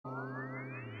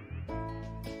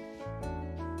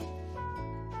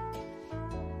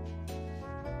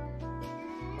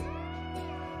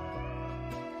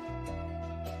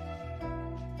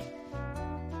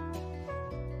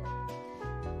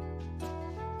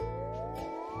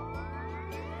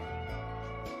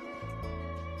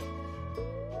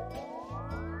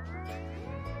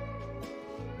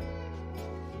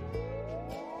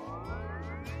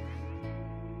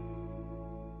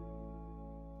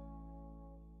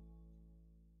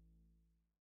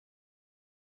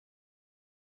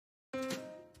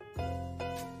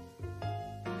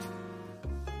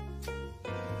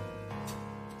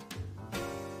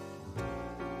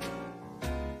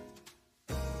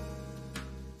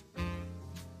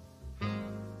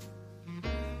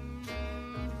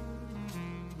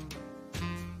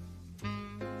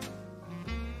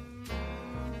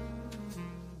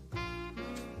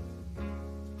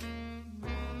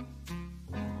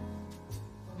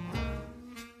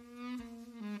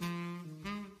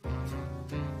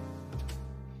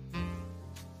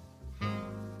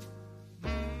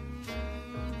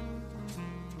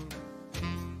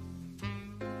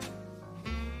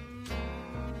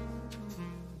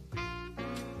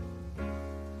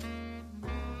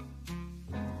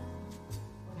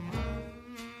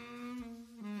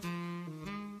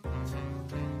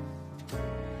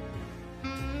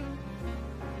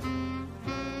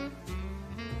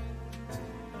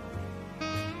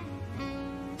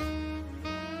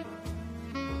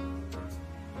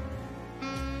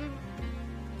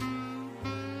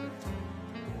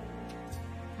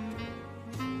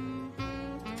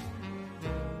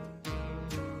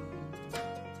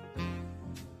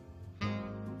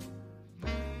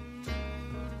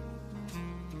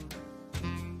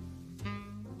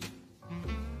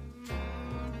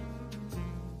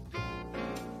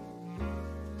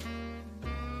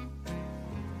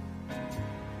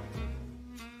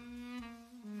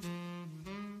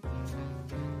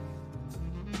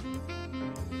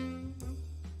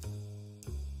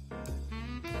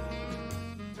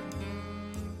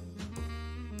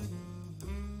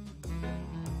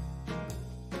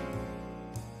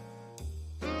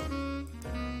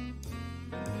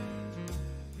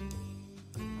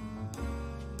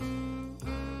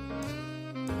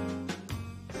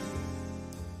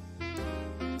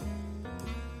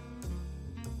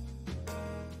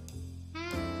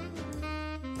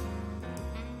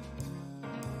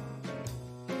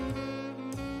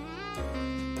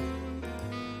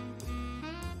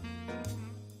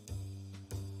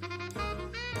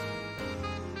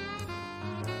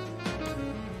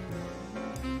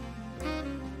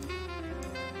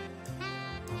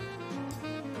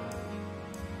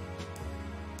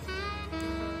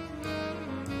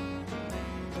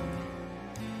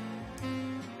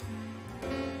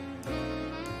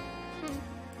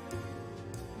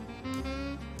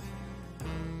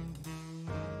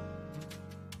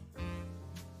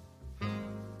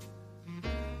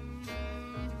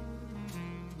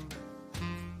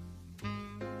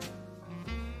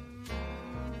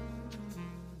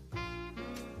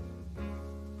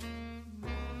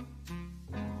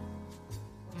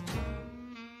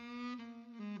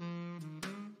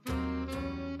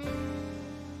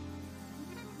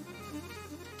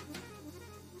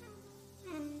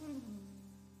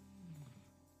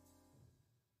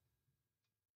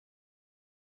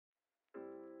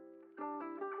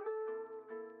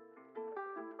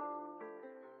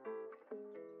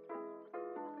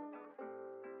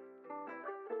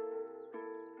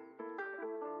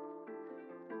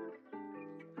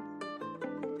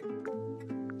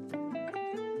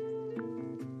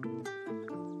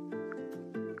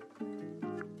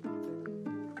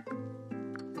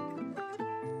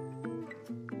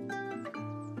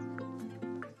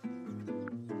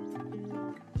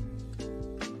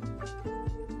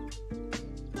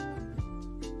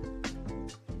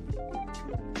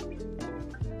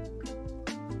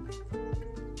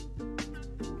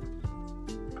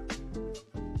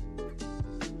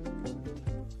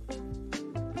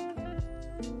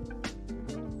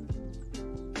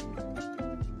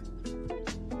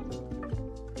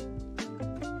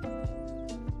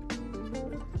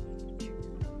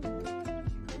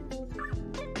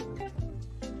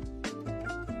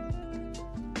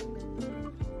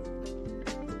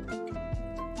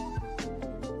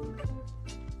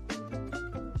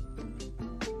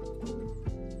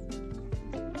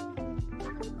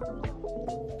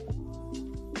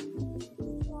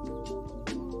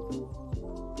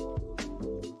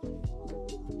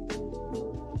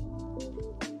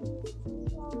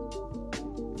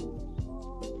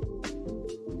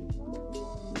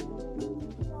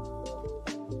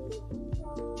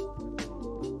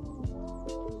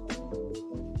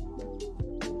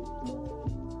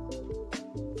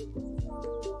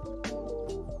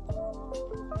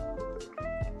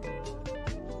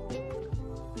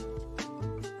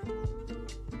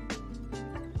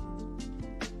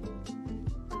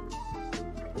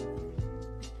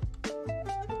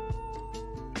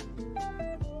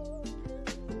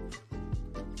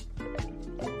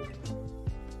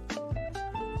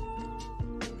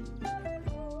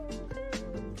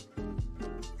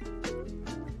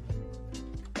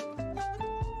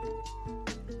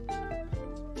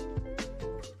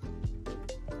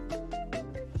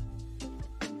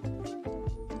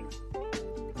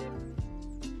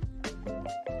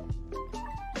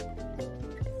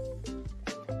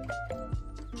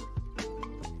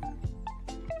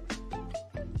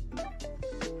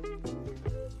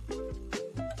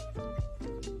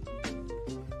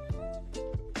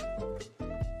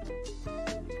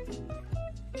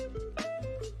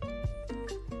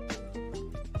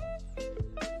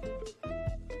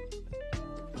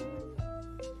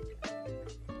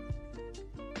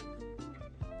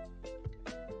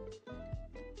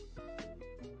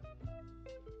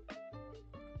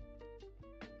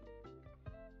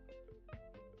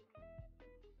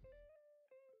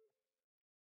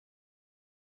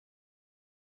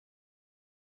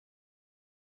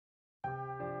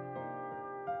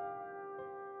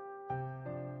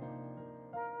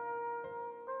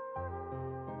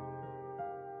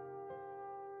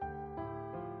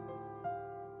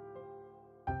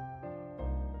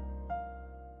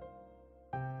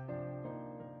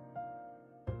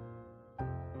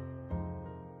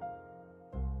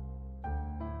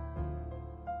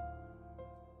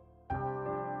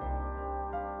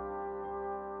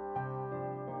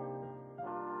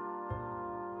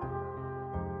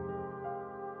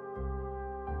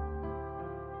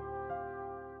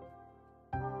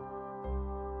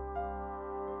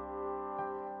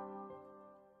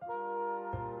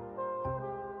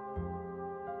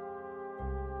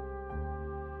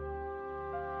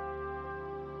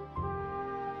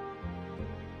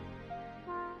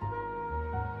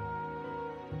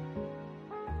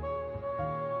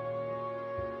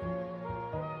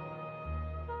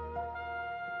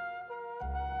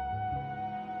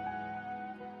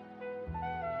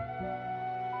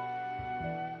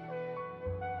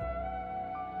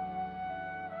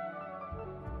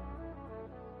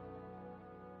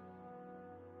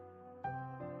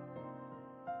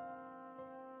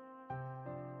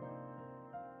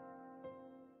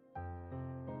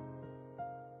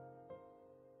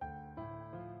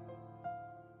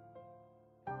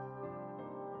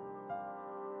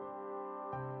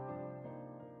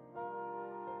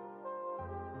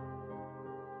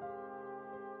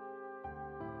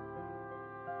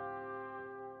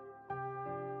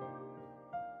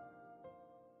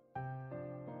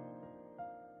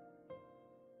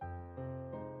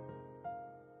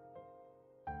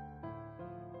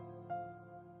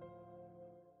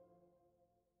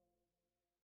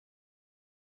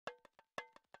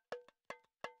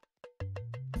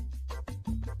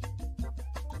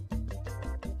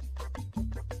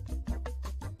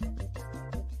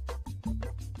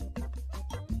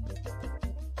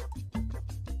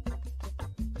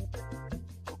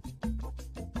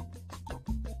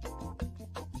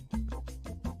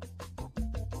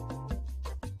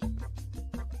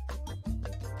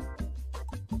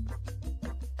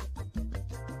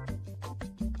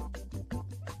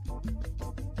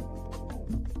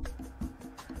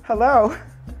Hello.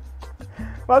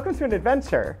 Welcome to an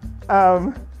adventure.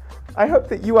 I hope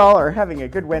that you all are having a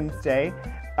good Wednesday.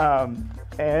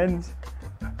 And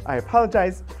I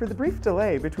apologize for the brief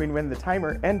delay between when the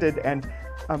timer ended and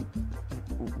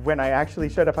when I actually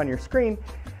showed up on your screen.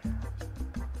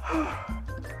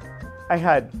 I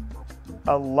had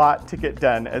a lot to get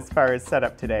done as far as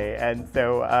setup today, and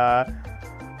so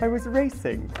I was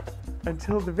racing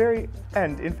until the very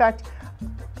end. In fact,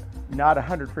 not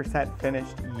 100%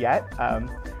 finished yet.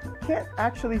 Can't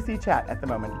actually see chat at the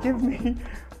moment. Give me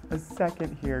a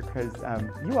second here, because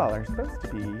you all are supposed to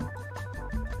be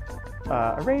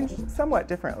arranged somewhat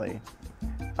differently.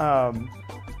 But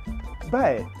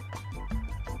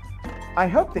I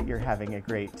hope that you're having a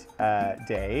great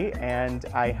day, and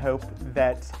I hope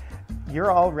that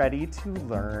you're all ready to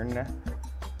learn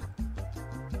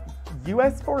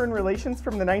U.S. foreign relations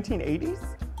from the 1980s.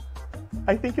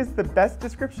 I think is the best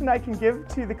description I can give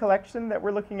to the collection that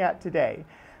we're looking at today.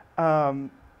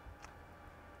 It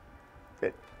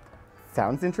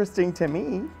sounds interesting to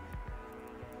me.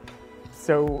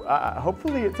 So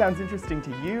hopefully it sounds interesting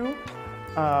to you,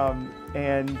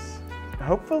 and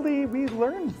hopefully we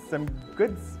learn some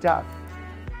good stuff.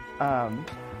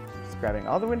 Just grabbing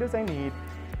all the windows I need.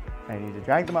 I need to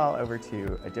drag them all over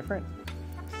to a different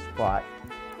spot.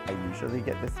 I usually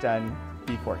get this done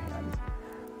beforehand.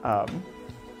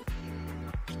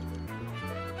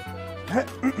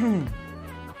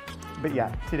 But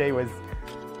yeah, today was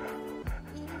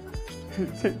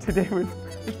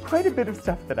quite a bit of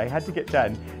stuff that I had to get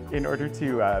done in order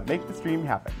to make the stream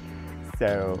happen.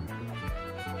 So,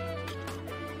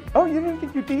 oh, you didn't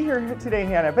think you'd be here today,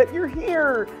 Hannah, but you're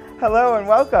here. Hello and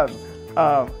welcome.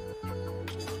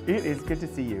 It is good to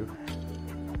see you.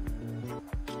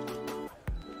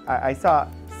 I saw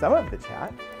some of the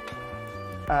chat.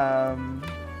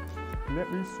 Let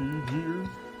me see here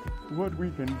what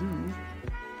we can do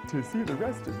to see the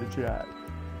rest of the chat.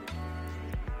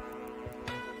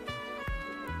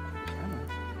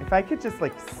 If I could just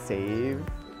like save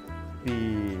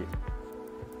the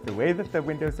way that the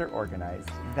windows are organized,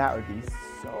 that would be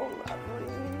so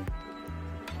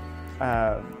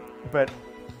lovely. But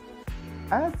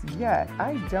as yet,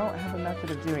 I don't have a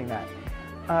method of doing that.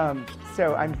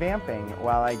 So I'm vamping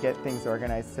while I get things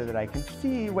organized so that I can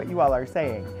see what you all are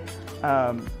saying.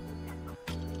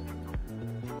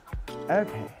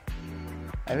 Okay,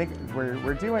 I think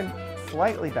we're doing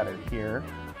slightly better here,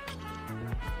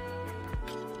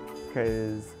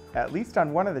 because at least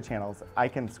on one of the channels, I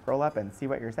can scroll up and see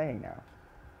what you're saying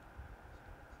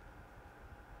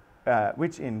now.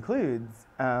 Which includes,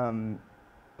 let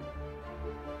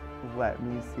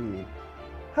me see.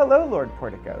 Hello, Lord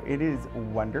Portico. It is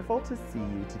wonderful to see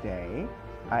you today.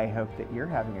 I hope that you're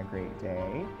having a great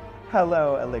day.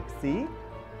 Hello, Elixie.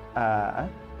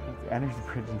 Enters the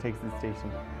bridge and takes the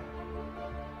station.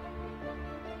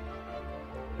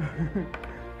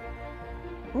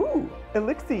 Ooh,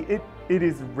 Elixie, it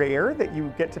is rare that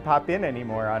you get to pop in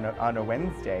anymore on a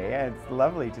Wednesday, and it's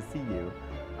lovely to see you.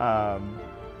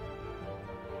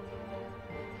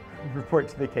 Report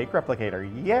to the cake replicator.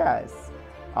 Yes,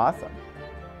 awesome.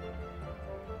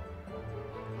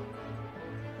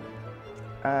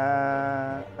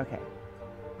 Okay.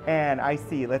 And I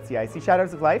see, let's see, I see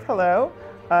Shadows of Life. Hello.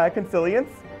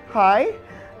 Conciliance. Hi.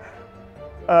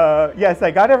 Yes, I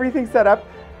got everything set up.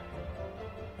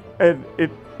 And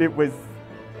it was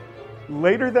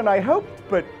later than I hoped,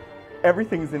 but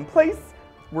everything's in place.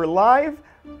 We're live.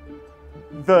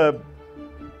 The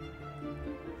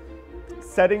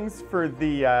settings for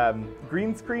the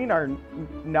green screen are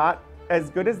not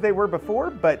as good as they were before,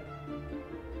 but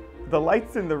the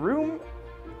lights in the room,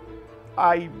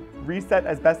 I reset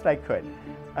as best I could.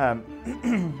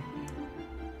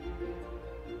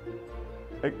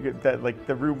 Like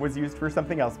the room was used for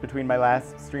something else between my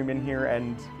last stream in here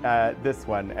and this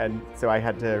one, and so I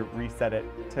had to reset it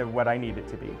to what I need it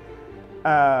to be.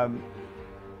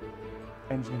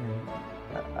 Engineering.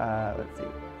 Let's see.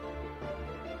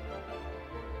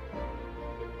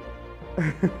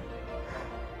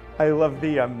 I love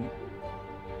the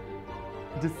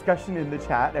discussion in the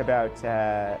chat about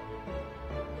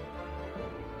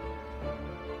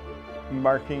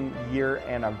marking year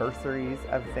anniversaries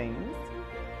of things.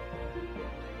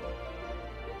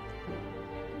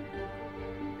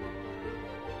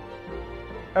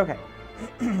 Okay.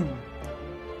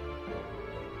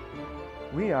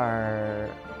 We are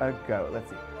a go. Let's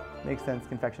see. Makes sense.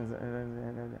 Confections.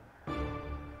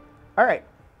 All right.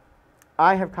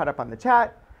 I have caught up on the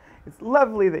chat. It's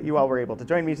lovely that you all were able to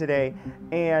join me today,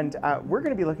 and we're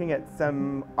going to be looking at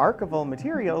some archival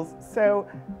materials. So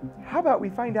how about we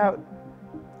find out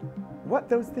what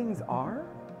those things are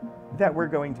that we're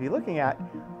going to be looking at.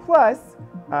 Plus,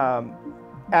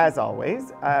 as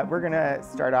always, we're going to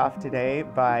start off today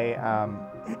by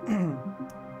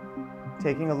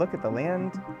taking a look at the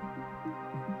land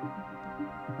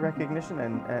recognition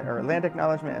or land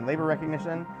acknowledgement and labor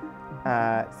recognition.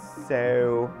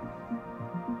 So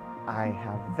I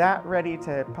have that ready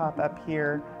to pop up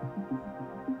here.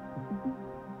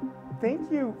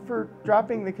 Thank you for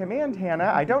dropping the command,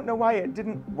 Hannah. I don't know why it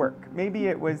didn't work. Maybe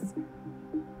it was,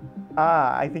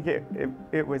 I think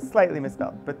it was slightly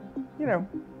misspelled, but you know,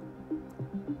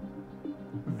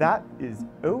 that is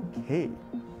okay.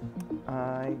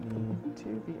 I need to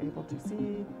be able to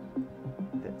see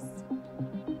this.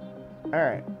 All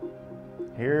right,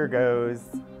 here goes.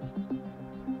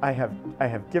 I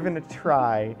have given a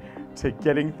try to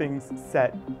getting things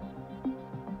set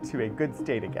to a good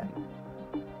state again.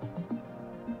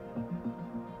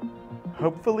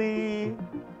 Hopefully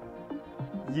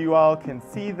you all can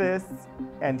see this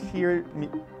and hear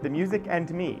the music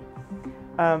and me.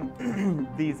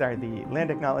 These are the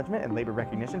land acknowledgement and labor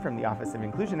recognition from the Office of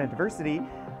Inclusion and Diversity,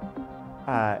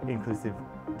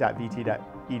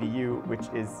 inclusive.vt.edu, which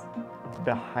is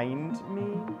behind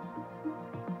me.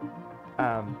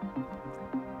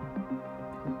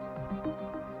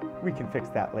 We can fix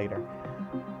that later.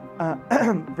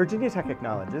 Virginia Tech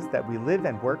acknowledges that we live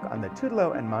and work on the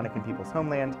Pueblo and Monacan people's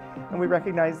homeland, and we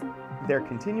recognize their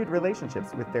continued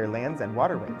relationships with their lands and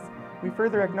waterways. We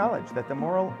further acknowledge that the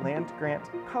Morrill Land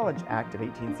Grant College Act of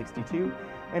 1862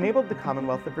 enabled the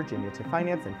Commonwealth of Virginia to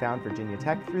finance and found Virginia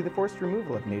Tech through the forced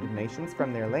removal of Native nations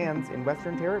from their lands in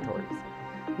Western territories.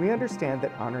 We understand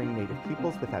that honoring Native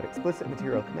peoples without explicit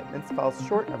material commitments falls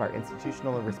short of our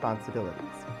institutional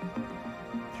responsibilities.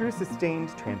 Through sustained,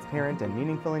 transparent, and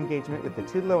meaningful engagement with the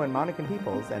Pueblo and Monacan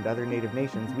peoples and other Native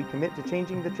nations, we commit to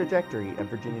changing the trajectory of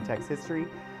Virginia Tech's history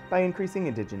by increasing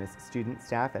Indigenous student,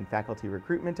 staff, and faculty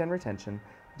recruitment and retention,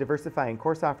 diversifying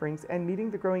course offerings, and meeting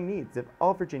the growing needs of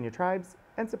all Virginia tribes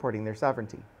and supporting their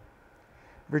sovereignty.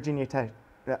 Virginia Tech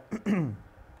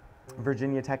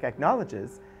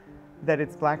acknowledges that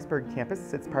its Blacksburg campus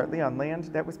sits partly on land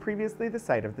that was previously the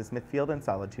site of the Smithfield and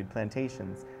Solitude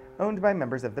plantations, owned by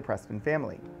members of the Preston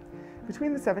family.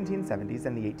 Between the 1770s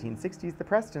and the 1860s, the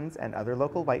Prestons and other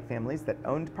local white families that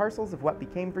owned parcels of what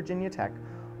became Virginia Tech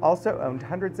also owned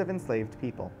hundreds of enslaved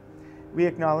people. We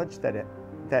acknowledge that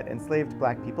enslaved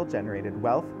black people generated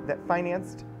wealth that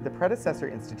financed the predecessor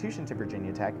institution to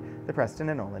Virginia Tech, the Preston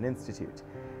and Olin Institute.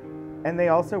 And they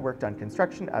also worked on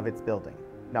construction of its building.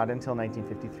 Not until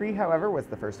 1953, however, was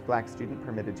the first black student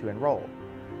permitted to enroll.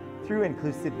 Through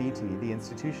Inclusive VT, the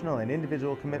institutional and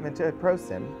individual commitment to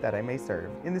ProSim that I may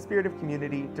serve, in the spirit of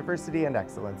community, diversity, and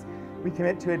excellence, we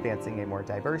commit to advancing a more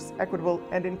diverse, equitable,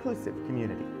 and inclusive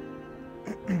community.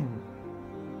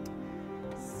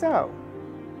 So,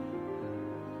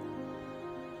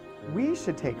 we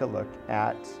should take a look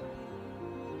at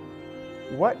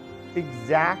what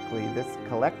exactly this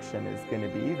collection is going to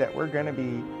be that we're going to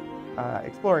be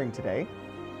exploring today,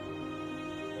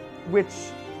 which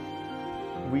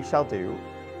we shall do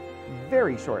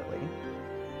very shortly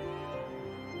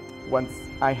once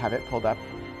I have it pulled up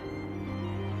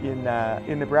in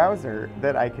the browser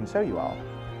that I can show you all.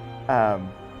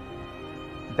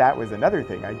 That was another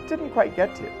thing I didn't quite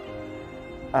get to.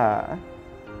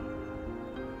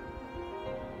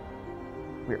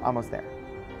 We're almost there.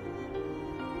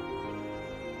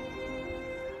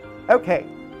 Okay,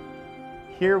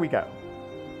 here we go.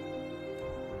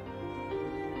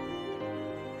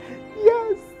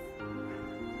 Yes!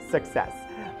 Success.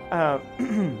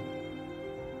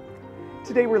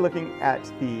 Today we're looking at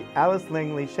the Alice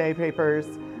Langley Hsieh Papers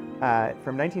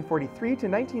from 1943 to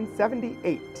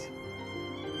 1978.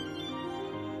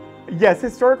 Yes,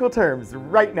 historical terms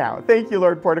right now. Thank you,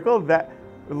 Lord Portico.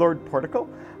 Lord Portico?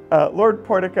 Lord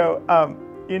Portico,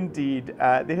 indeed.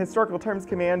 The historical terms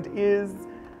command is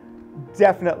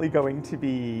definitely going to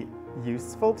be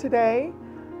useful today.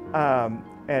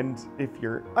 And if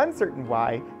you're uncertain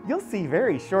why, you'll see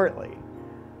very shortly.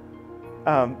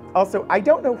 Also, I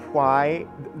don't know why.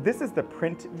 This is the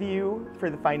print view for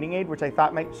the finding aid, which I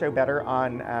thought might show better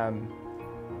on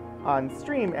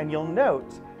stream. And you'll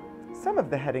note some of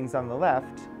the headings on the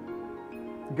left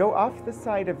go off the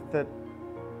side of the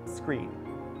screen.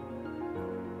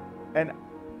 And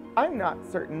I'm not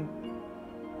certain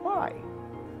why.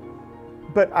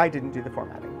 But I didn't do the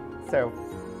formatting. So,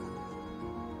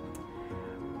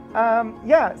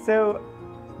 yeah, so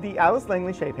the Alice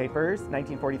Langley Hsieh Papers,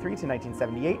 1943 to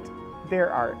 1978,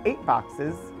 there are 8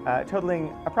 boxes,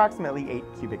 totaling approximately 8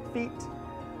 cubic feet.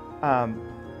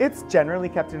 It's generally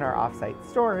kept in our off-site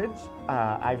storage.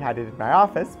 I've had it in my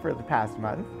office for the past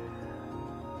month.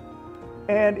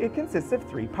 and it consists of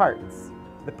 3 parts.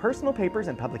 The personal papers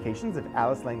and publications of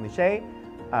Alice Langley Hsieh,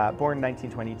 born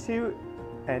 1922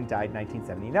 and died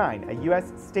 1979, a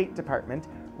U.S. State Department,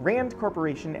 RAND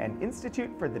Corporation, and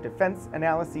Institute for the Defense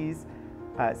Analyses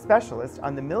specialist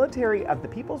on the military of the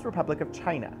People's Republic of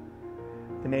China.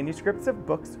 The manuscripts of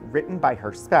books written by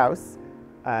her spouse,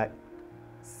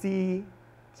 Hsieh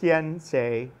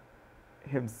Hsieh,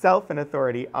 himself an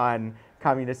authority on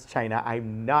communist China.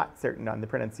 I'm not certain on the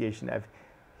pronunciation of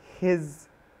his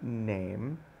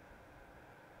name.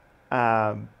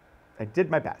 I did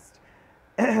my best.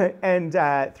 And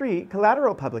 3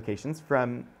 collateral publications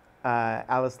from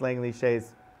Alice Langley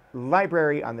Hsieh's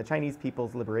Library on the Chinese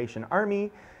People's Liberation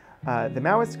Army, the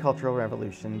Maoist Cultural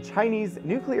Revolution, Chinese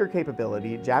nuclear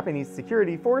capability, Japanese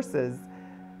security forces,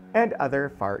 and other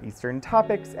Far Eastern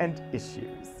topics and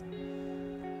issues.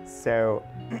 So,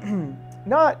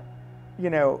 not,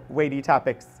 weighty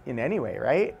topics in any way,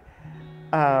 right?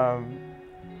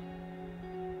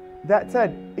 That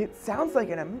said, it sounds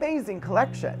like an amazing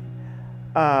collection.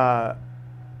 So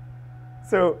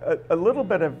a little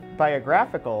bit of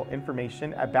biographical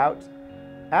information about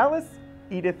Alice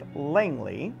Edith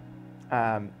Langley,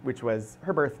 which was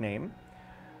her birth name.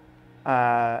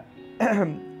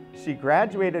 She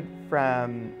graduated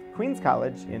from Queens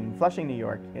College in Flushing, New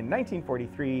York in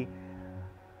 1943,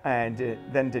 and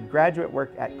then did graduate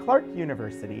work at Clark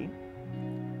University,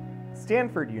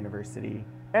 Stanford University,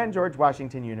 and George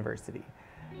Washington University,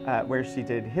 where she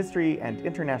did history and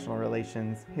international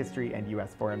relations, history and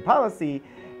U.S. foreign policy,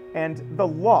 and the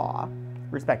law,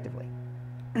 respectively.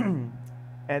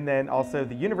 And then also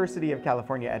the University of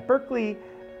California at Berkeley,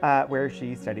 where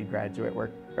she studied graduate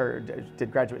work, or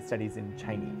did graduate studies in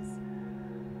Chinese.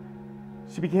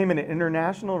 She became an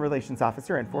international relations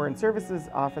officer and foreign services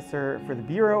officer for the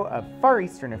Bureau of Far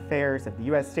Eastern Affairs of the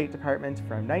U.S. State Department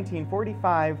from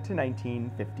 1945 to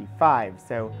 1955,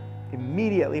 so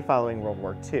immediately following World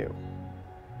War II.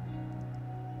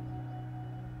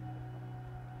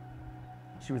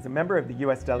 She was a member of the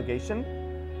U.S. delegation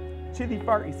to the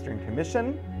Far Eastern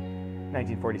Commission,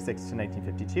 1946 to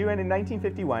 1952, and in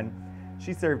 1951,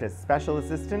 she served as special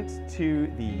assistant to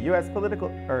the U.S.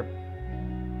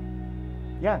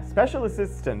 Special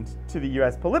assistant to the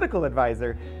U.S. political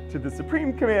advisor to the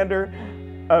Supreme Commander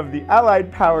of the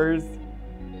Allied Powers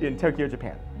in Tokyo,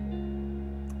 Japan.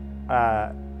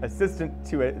 Assistant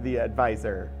to the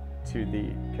advisor to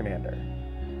the commander.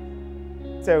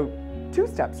 So 2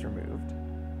 steps removed.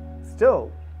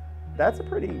 Still, that's a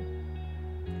pretty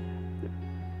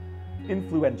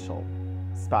influential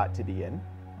spot to be in.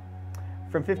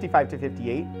 From 55 to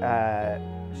 58,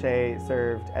 Hsieh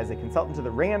served as a consultant to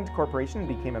the RAND Corporation and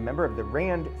became a member of the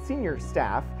RAND senior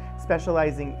staff,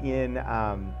 specializing in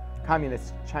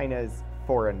communist China's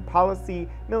foreign policy,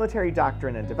 military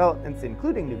doctrine and developments,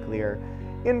 including nuclear,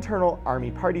 internal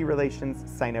army party relations,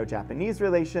 Sino-Japanese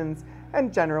relations,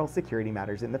 and general security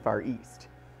matters in the Far East.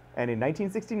 And in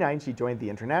 1969, she joined the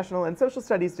International and Social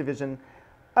Studies Division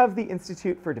of the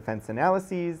Institute for Defense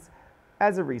Analyses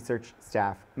as a research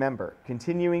staff member,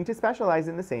 continuing to specialize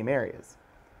in the same areas.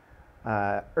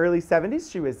 Early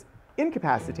 70s, she was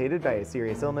incapacitated by a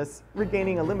serious illness,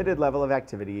 regaining a limited level of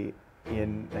activity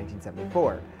in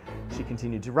 1974. She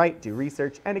continued to write, do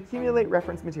research, and accumulate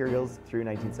reference materials through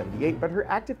 1978, but her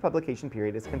active publication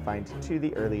period is confined to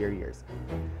the earlier years.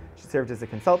 She served as a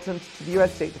consultant to the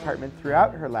U.S. State Department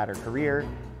throughout her latter career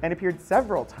and appeared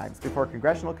several times before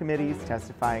congressional committees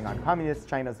testifying on communist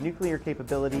China's nuclear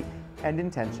capability and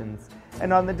intentions,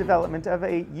 and on the development of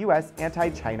a U.S.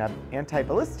 anti-China,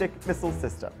 anti-ballistic missile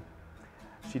system.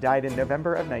 She died in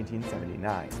November of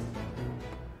 1979.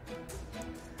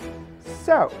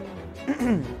 So,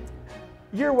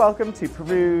 you're welcome to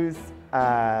peruse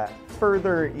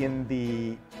further in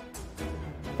the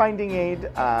finding aid,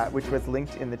 which was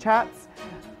linked in the chats,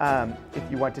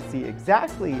 if you want to see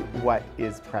exactly what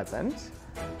is present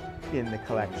in the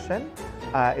collection.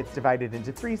 It's divided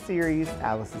into 3 series: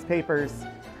 Alice's papers,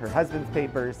 her husband's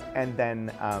papers, and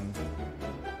then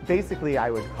basically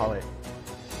I would call it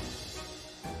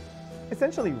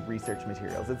essentially research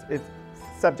materials. It's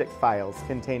subject files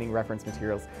containing reference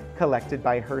materials collected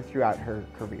by her throughout her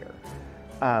career.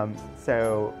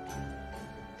 So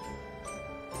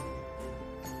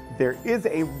there is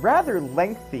a rather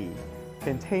lengthy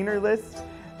container list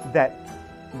that,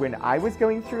 when I was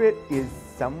going through it, is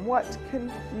somewhat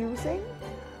confusing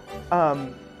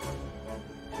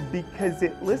because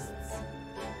it lists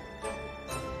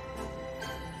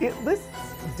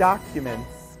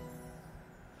documents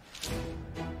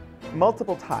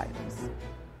multiple times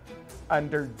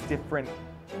under different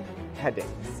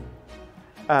headings,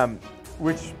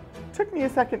 which took me a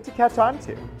second to catch on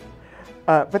to.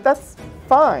 But that's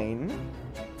fine.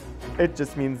 It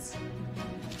just means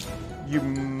you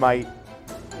might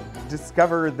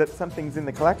discover that something's in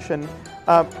the collection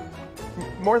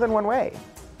more than one way.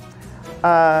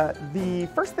 The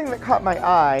first thing that caught my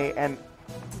eye, and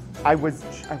I was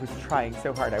trying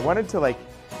so hard. I wanted to like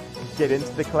get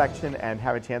into the collection and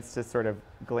have a chance to sort of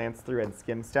glance through and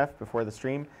skim stuff before the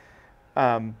stream.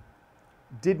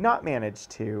 Did not manage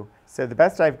to. So the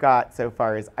best I've got so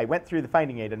far is I went through the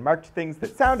finding aid and marked things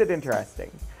that sounded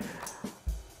interesting.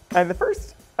 And the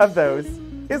first of those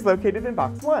is located in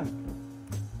box 1.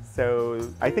 So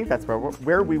I think that's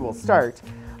where we will start.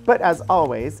 But as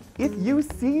always, if you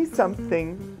see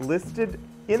something listed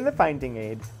in the finding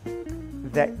aid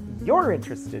that you're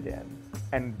interested in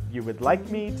and you would like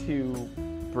me to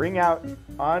bring out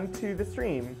onto the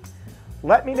stream,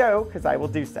 let me know, because I will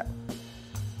do so.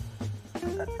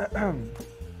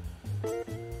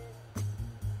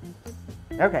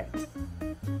 Okay.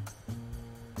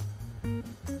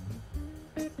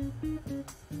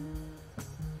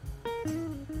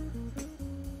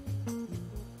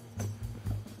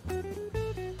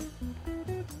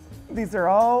 These are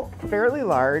all fairly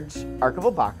large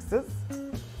archival boxes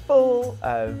full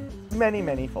of many,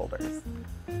 many folders.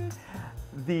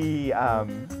 The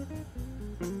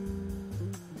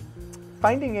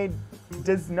finding aid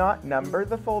does not number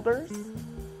the folders,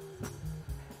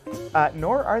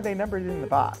 nor are they numbered in the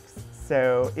box.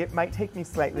 So it might take me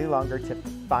slightly longer to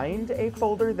find a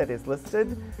folder that is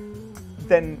listed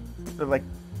than like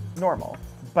normal,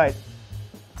 but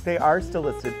they are still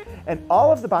listed. And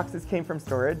all of the boxes came from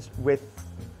storage with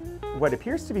what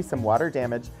appears to be some water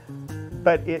damage,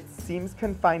 but it seems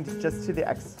confined just to the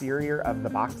exterior of the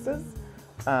boxes.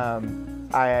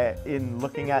 In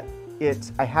looking at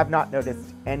it, I have not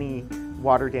noticed any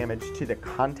water damage to the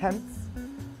contents.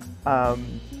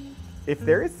 If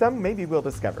there is some, maybe we'll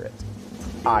discover it.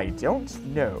 I don't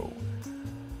know.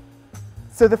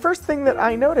 So the first thing that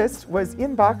I noticed was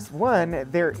in box 1,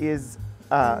 there is,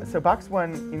 so box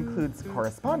 1 includes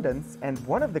correspondence, and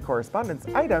one of the correspondence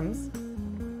items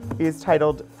is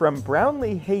titled From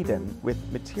Brownlee Hayden with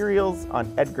materials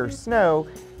on Edgar Snow,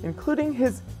 including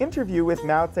his interview with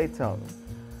Mao Zedong.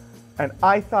 And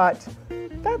I thought,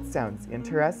 that sounds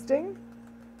interesting.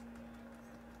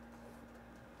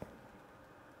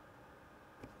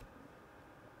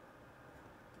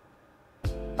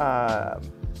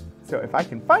 So if I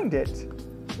can find it,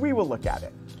 we will look at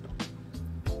it.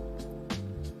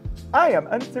 I am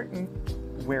uncertain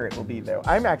where it will be, though.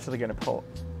 I'm actually going to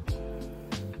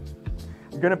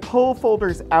pull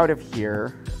folders out of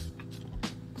here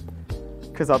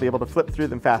because I'll be able to flip through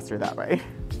them faster that way.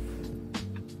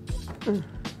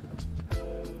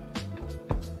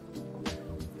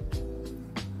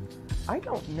 I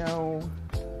don't know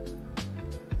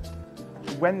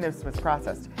when this was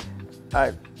processed.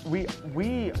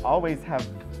 We always have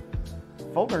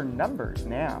folder numbers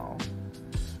now.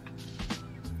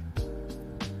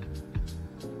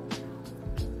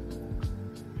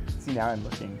 See, now I'm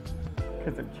looking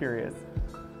because I'm curious.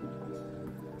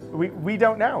 We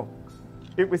don't know.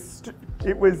 It was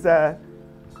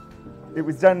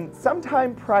done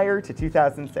sometime prior to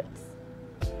 2006,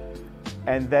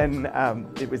 and then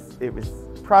it was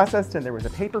processed, and there was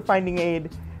a paper finding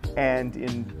aid. And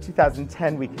in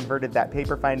 2010, we converted that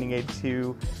paper finding aid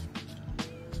to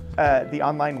the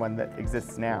online one that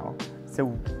exists now. So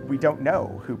we don't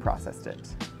know who processed it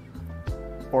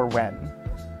or when.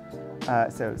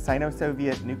 So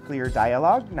Sino-Soviet Nuclear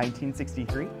Dialogue,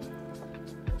 1963.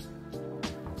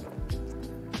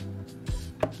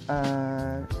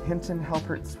 Hinton,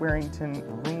 Halpert, Swearington,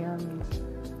 Rand.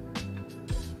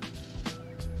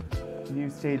 New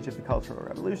stage of the Cultural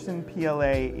Revolution,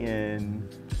 PLA in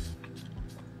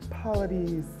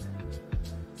polities,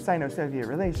 Sino-Soviet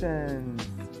relations,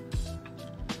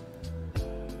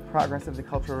 progress of the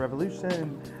Cultural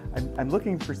Revolution. I'm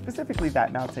looking for specifically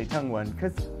that Mao Zedong one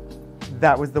because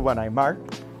that was the one I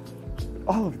marked.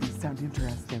 All of these sound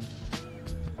interesting.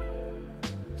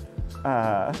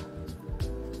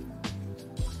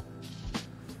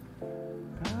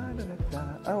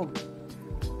 Oh,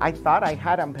 I thought I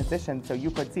had them positioned so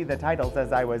you could see the titles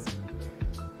as I was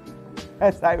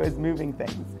moving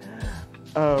things.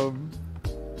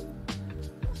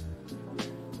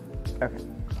 Okay.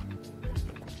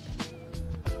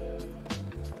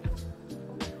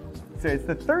 So it's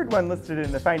the third one listed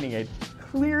in the finding aid,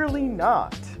 clearly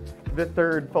not the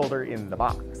third folder in the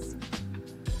box.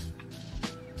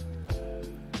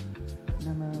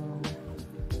 Memo.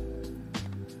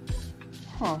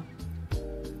 Huh.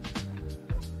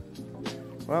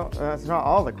 Well, that's not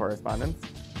all the correspondence.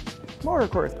 More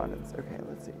correspondence. Okay,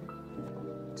 let's see.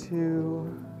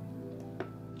 To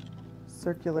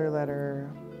circular letter.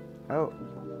 Oh.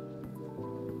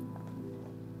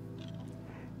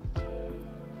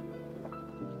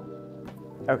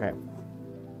 Okay.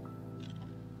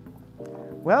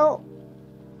 Well,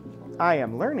 I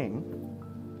am learning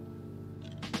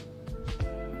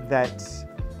that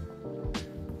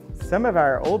some of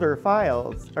our older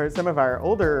files, or some of our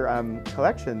older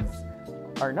collections,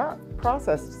 are not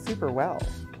processed super well.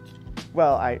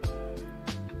 Well,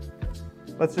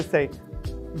 let's just say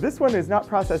this one is not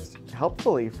processed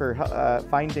helpfully for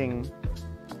finding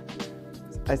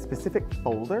a specific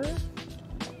folder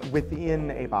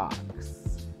within a box.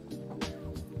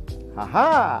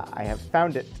 Haha! I have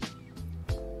found it.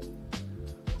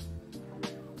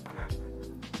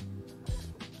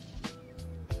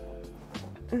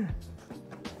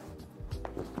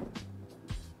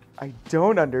 I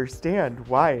don't understand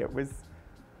why it was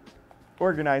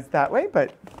organized that way,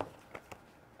 but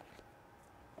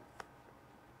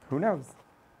who knows?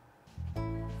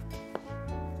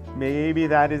 Maybe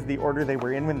that is the order they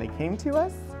were in when they came to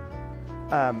us,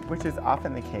 which is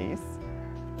often the case.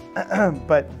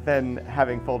 But then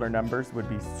having folder numbers would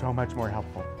be so much more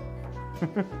helpful.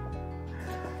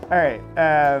 All right.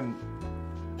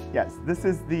 Yes, this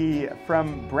is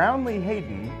from Brownlee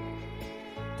Hayden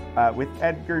with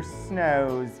Edgar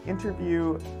Snow's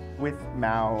interview with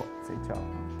Mao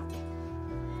Zedong.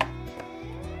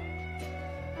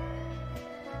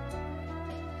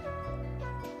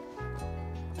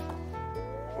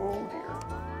 Oh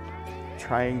dear.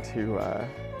 Trying to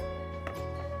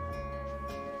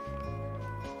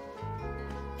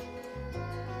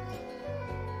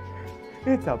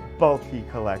it's a bulky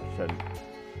collection.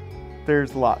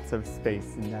 There's lots of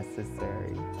space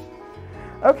necessary.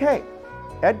 Okay,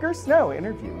 Edgar Snow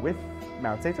interview with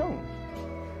Mao Zedong.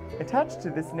 Attached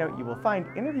to this note, you will find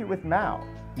interview with Mao,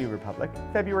 New Republic,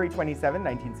 February 27,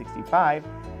 1965,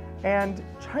 and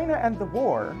China and the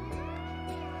War,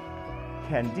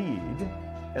 Candide,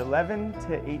 11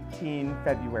 to 18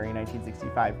 February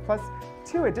 1965, plus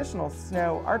 2 additional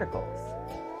Snow articles.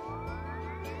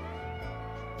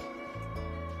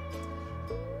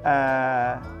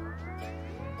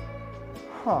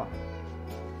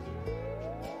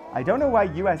 I don't know why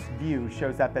U.S. View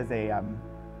shows up as a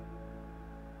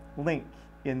link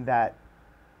in that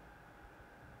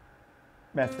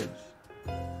message,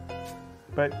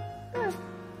 but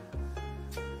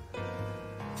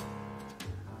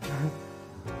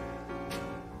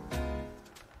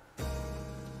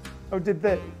oh,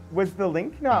 was the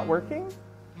link not working?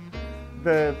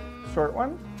 The short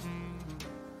one?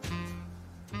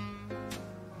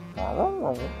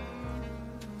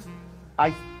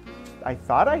 I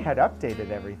thought I had updated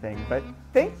everything, but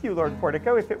thank you, Lord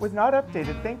Portico. If it was not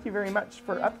updated, thank you very much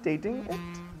for updating it.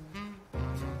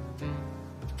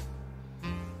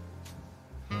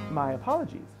 My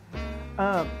apologies.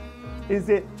 Is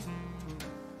it...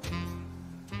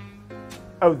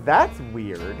 Oh, that's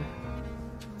weird.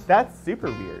 That's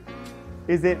super weird.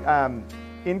 Is it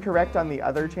incorrect on the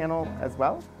other channel as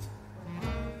well?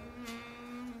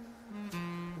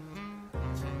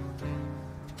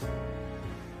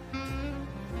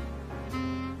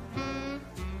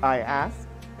 I ask,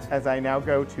 as I now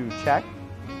go to check.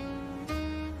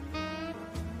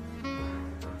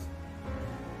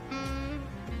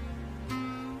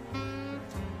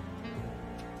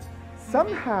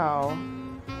 Somehow,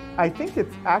 I think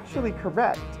it's actually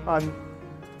correct on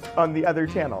the other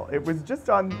channel. It was just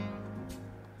on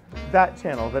that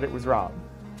channel that it was wrong.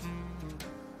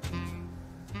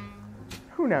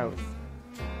 Who knows?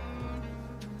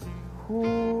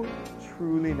 Who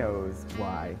truly knows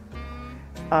why?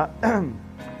 All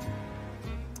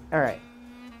right.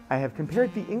 I have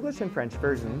compared the English and French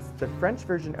versions. The French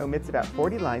version omits about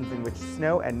 40 lines in which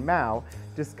Snow and Mao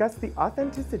discuss the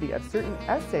authenticity of certain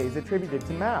essays attributed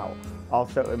to Mao,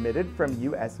 also omitted from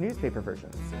U.S. newspaper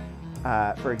versions.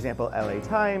 For example, LA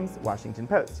Times, Washington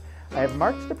Post. I have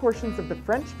marked the portions of the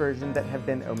French version that have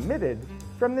been omitted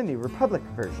from the New Republic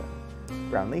version.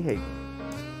 Brownlee Hayden.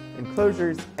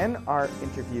 Enclosures, NR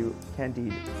Interview,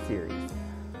 Candide series.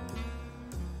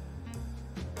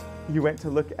 You went to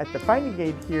look at the finding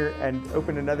aid here and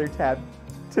open another tab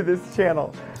to this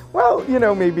channel. Well, you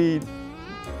know, maybe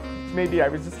I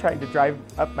was just trying to drive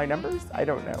up my numbers. I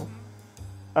don't know.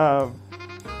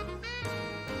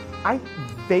 I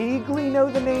vaguely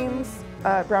know the names,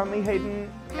 Brownlee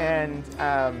Hayden and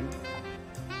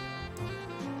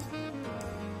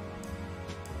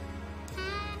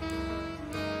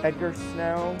Edgar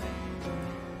Snow.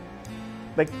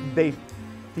 Like, they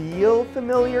feel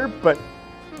familiar, but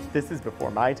this is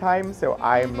before my time, so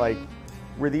I'm like,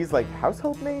 were these like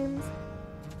household names?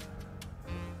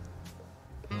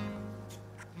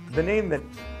 The name that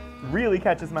really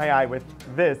catches my eye with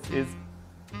this is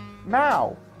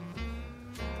Mao.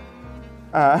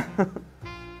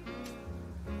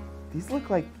 These look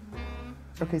like,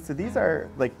 okay, so these are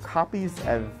like copies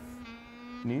of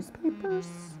newspapers,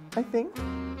 I think.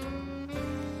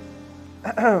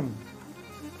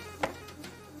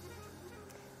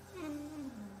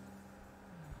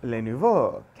 Les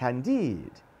nouveaux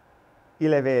candides,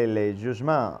 il avait les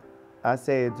jugements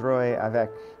assez droits avec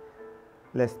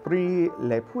l'esprit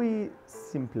le plus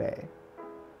simple.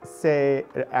 C'est,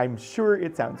 I'm sure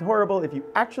it sounds horrible if you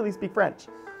actually speak French.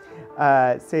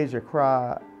 C'est, je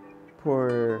crois, pour...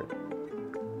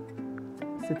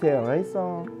 C'était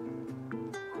récent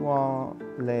quand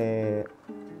les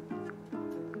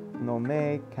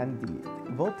nommé Candide.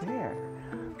 Voltaire.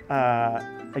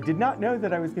 I did not know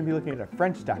that I was going to be looking at a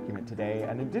French document today,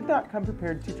 and I did not come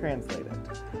prepared to translate it,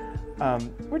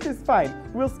 which is fine.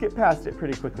 We'll skip past it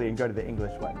pretty quickly and go to the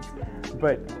English ones.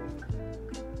 But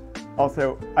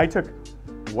also, I took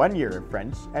 1 year of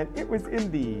French, and it was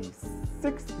in the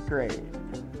 6th grade.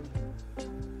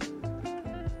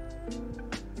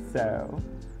 So,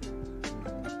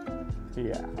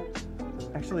 yeah.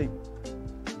 Actually,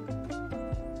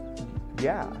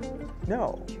 yeah,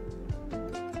 no.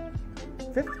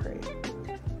 5th grade.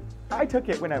 I took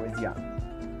it when I was young.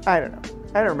 I don't know.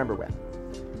 I don't remember when.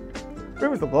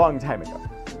 It was a long time ago.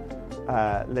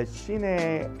 La Chine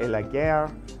et la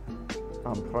guerre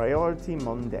en priorité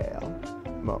mondiale.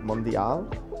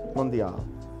 Mondiale.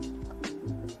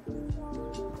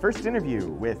 First interview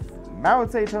with Mao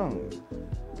Zedong.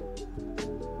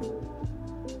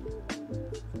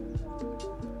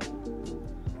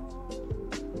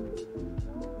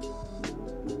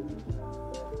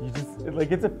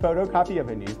 Like, it's a photocopy of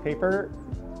a newspaper,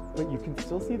 but you can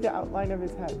still see the outline of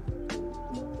his head.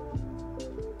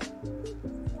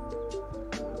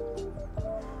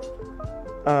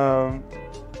 All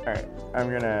right,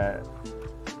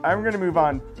 I'm gonna move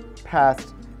on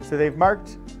past. So they've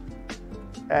marked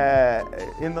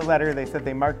in the letter. They said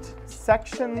they marked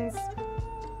sections.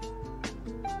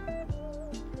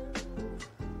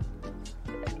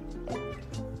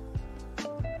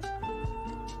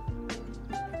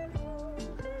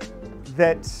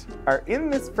 That are in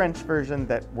this French version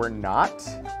that were not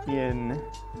in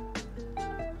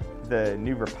the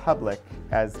New Republic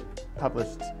as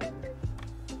published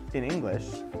in English.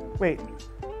 Wait,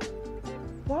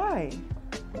 why?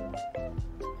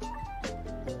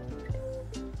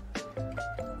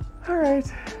 All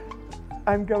right,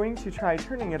 I'm going to try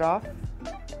turning it off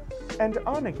and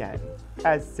on again,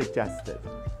 as suggested.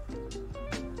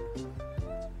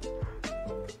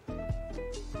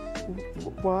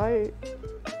 Why?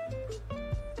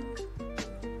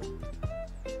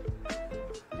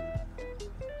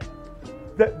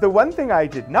 The one thing I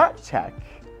did not check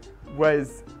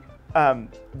was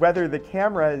whether the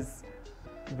cameras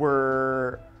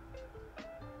were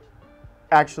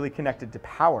actually connected to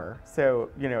power. So,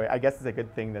 you know, I guess it's a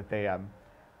good thing that they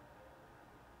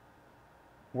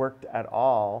worked at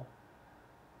all.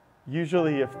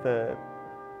 Usually if the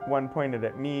one pointed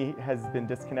at me has been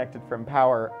disconnected from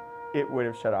power, it would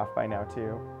have shut off by now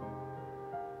too.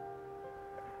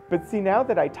 But see, now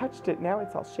that I touched it, now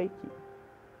it's all shaky.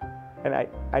 And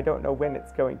I don't know when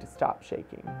it's going to stop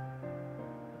shaking.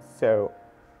 So,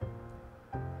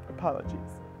 apologies.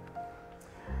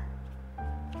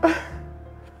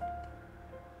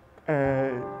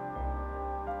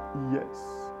 Yes.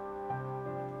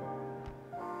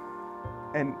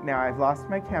 And now I've lost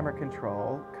my camera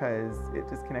control because it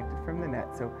disconnected from the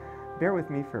net. So bear with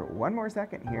me for one more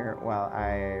second here while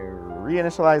I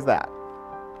reinitialize that.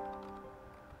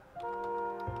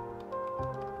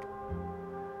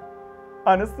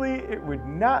 Honestly, it would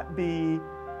not be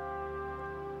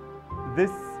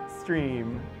this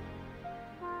stream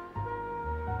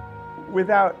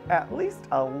without at least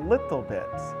a little bit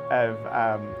of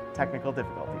technical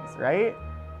difficulties, right?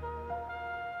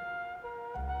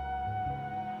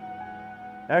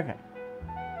 Okay.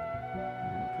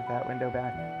 Put that window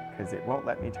back because it won't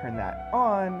let me turn that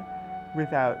on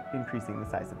without increasing the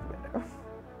size of the window.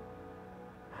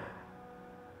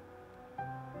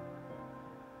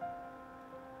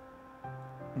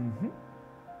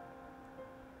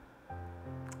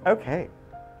 Okay.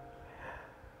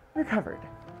 Recovered.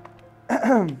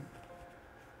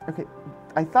 Okay,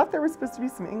 I thought there was supposed to be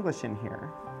some English in here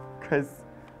because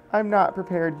I'm not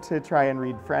prepared to try and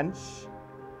read French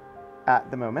at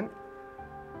the moment,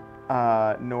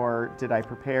 nor did I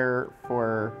prepare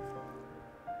for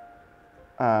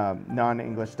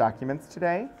non-English documents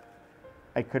today.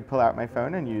 I could pull out my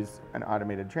phone and use an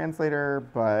automated translator,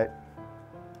 but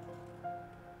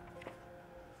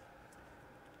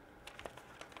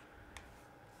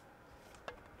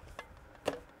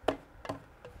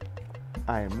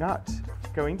I am not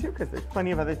going to, because there's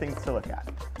plenty of other things to look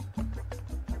at.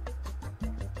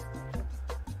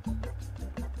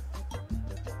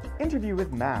 Interview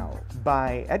with Mao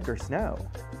by Edgar Snow.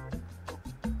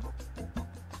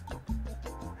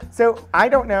 So I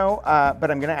don't know,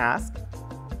 but I'm going to ask,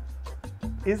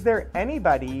 is there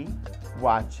anybody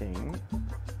watching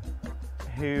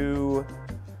who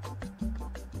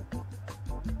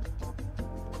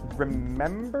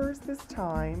remembers this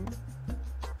time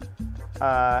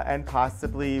and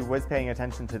possibly was paying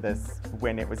attention to this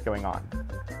when it was going on?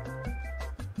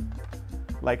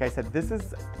 Like I said, this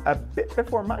is a bit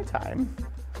before my time,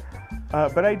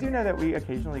 but I do know that we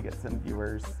occasionally get some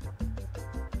viewers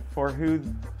for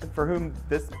whom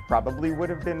this probably would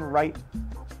have been right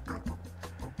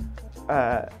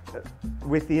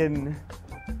within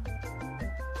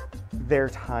their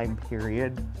time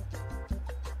period.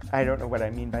 I don't know what I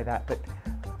mean by that, but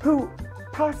who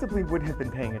possibly would have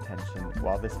been paying attention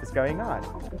while this was going on.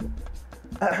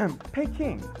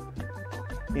 Peking.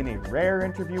 In a rare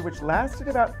interview which lasted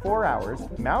about 4 hours,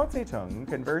 Mao Zedong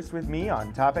conversed with me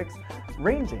on topics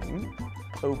ranging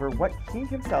over what he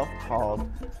himself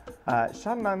called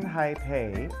Shanman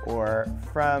Pei, or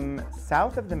from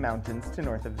south of the mountains to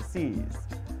north of the seas.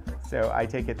 So I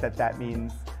take it that that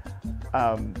means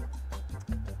a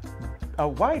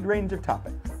wide range of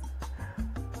topics.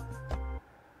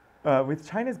 With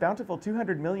China's bountiful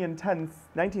 200 million tons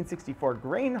 1964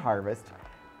 grain harvest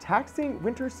taxing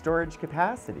winter storage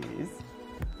capacities,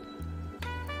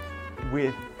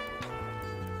 with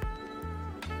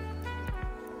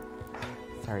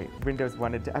sorry, Windows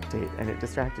wanted to update and it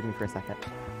distracted me for a second.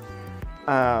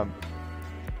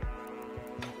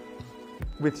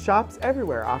 With shops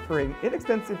everywhere offering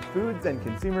inexpensive foods and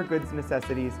consumer goods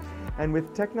necessities, and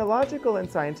with technological and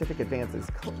scientific advances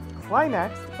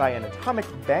climaxed by an atomic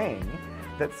bang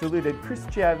that saluted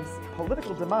Khrushchev's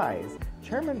political demise,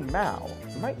 Chairman Mao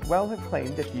might well have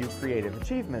claimed a few creative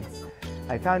achievements.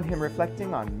 I found him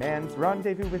reflecting on man's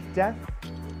rendezvous with death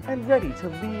and ready to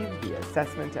leave the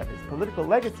assessment of his political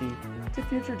legacy to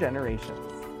future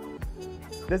generations.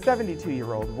 The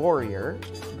 72-year-old warrior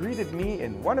greeted me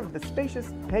in one of the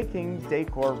spacious Peking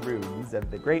decor rooms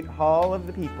of the Great Hall of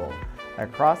the People,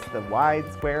 across the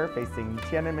wide square facing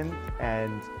Tiananmen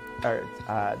and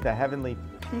the heavenly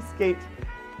Peace Gate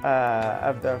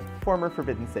of the former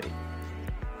Forbidden City.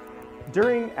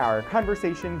 During our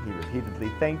conversation, he repeatedly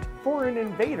thanked foreign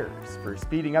invaders for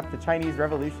speeding up the Chinese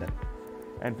Revolution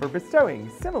and for bestowing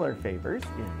similar favors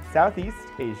in Southeast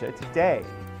Asia today.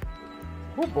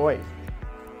 Oh boy.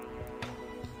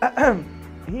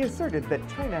 He asserted that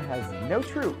China has no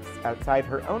troops outside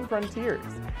her own frontiers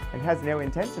and has no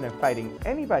intention of fighting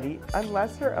anybody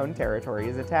unless her own territory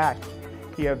is attacked.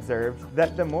 He observed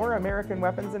that the more American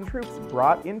weapons and troops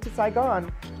brought into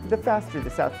Saigon, the faster the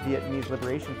South Vietnamese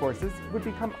Liberation Forces would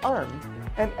become armed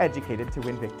and educated to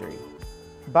win victory.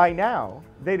 By now,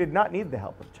 they did not need the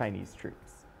help of Chinese troops.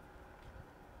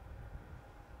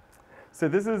 So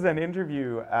this is an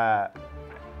interview.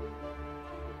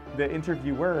 The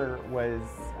interviewer was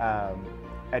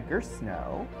Edgar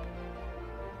Snow.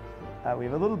 We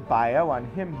have a little bio on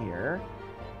him here,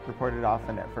 reported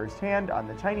often at first hand on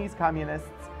the Chinese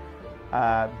communists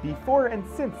before and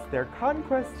since their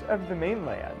conquest of the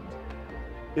mainland.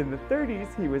 In the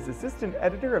 30s, he was assistant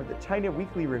editor of the China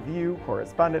Weekly Review,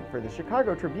 correspondent for the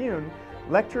Chicago Tribune,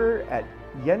 lecturer at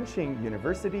Yenching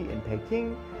University in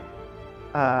Peking.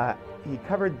 He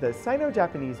covered the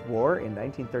Sino-Japanese War in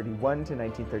 1931 to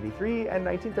 1933 and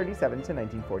 1937 to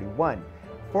 1941.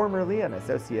 Formerly an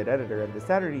associate editor of the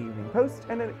Saturday Evening Post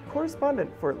and a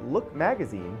correspondent for Look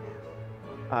magazine,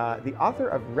 the author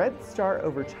of Red Star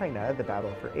Over China, The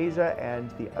Battle for Asia,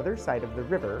 and The Other Side of the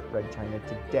River, Red China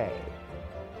Today.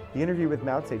 The interview with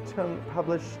Mao Zedong,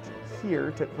 published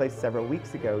here, took place several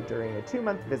weeks ago during a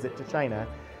 2-month visit to China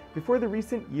before the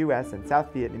recent U.S. and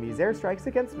South Vietnamese airstrikes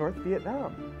against North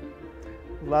Vietnam.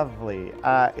 Lovely.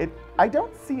 I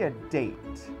don't see a date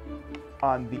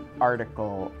on the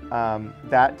article.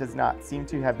 That does not seem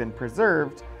to have been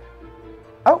preserved.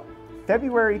 Oh,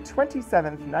 February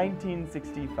 27th,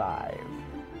 1965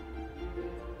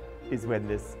 is when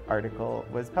this article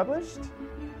was published.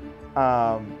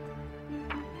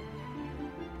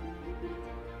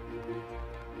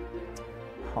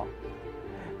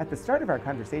 At the start of our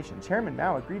conversation, Chairman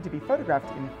Mao agreed to be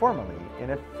photographed informally in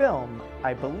a film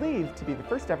I believe to be the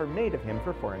first ever made of him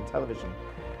for foreign television.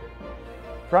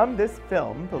 From this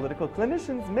film, political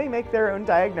clinicians may make their own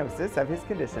diagnosis of his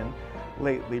condition,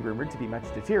 lately rumored to be much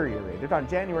deteriorated, on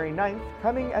January 9th,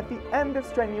 coming at the end of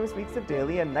strenuous weeks of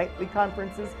daily and nightly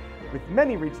conferences with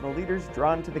many regional leaders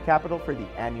drawn to the capital for the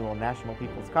annual National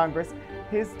People's Congress.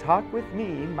 His talk with me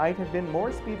might have been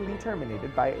more speedily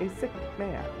terminated by a sick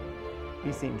man.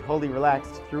 He seemed wholly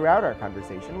relaxed throughout our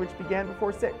conversation, which began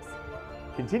before 6,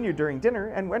 continued during dinner,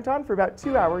 and went on for about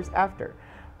 2 hours after.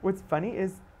 What's funny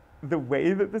is the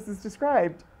way that this is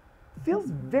described feels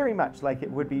very much like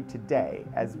it would be today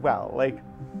as well. Like,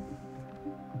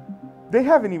 they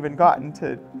haven't even gotten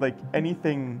to, like,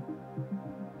 anything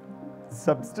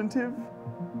substantive.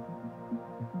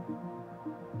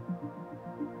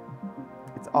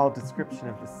 It's all description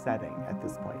of the setting at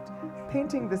this point.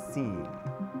 Painting the scene.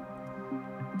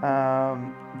 I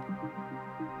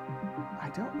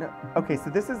don't know. Okay,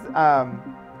 so this is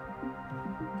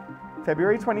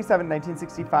February 27,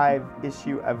 1965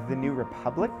 issue of The New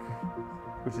Republic,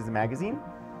 which is a magazine,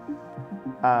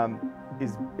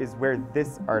 is where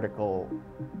this article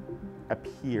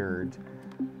appeared.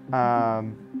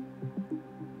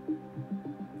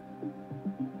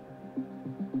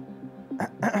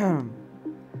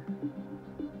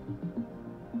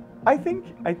 I think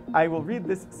I will read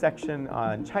this section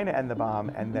on China and the bomb,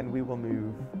 and then we will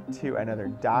move to another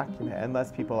document,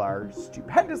 unless people are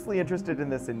stupendously interested in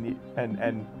this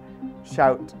and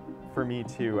shout for me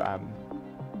to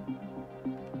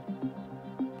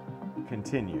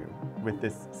continue with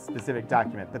this specific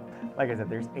document. But like I said,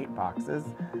 there's 8 boxes,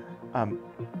 and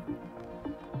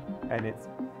it's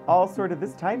all sort of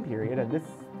this time period and this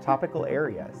topical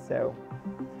area. So,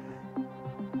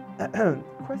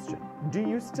 question. Do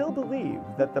you still believe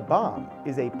that the bomb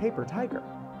is a paper tiger?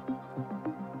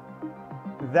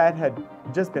 That had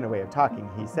just been a way of talking,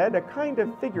 he said, a kind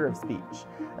of figure of speech.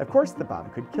 Of course the bomb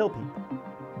could kill people,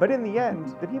 but in the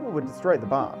end, the people would destroy the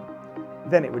bomb.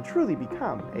 Then it would truly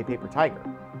become a paper tiger.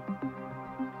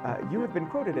 You have been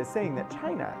quoted as saying that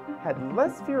China had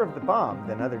less fear of the bomb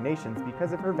than other nations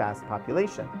because of her vast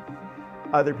population.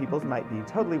 Other peoples might be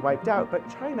totally wiped out, but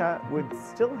China would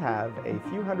still have a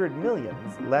few hundred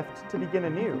millions left to begin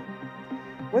anew.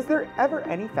 Was there ever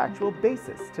any factual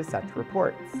basis to such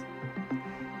reports?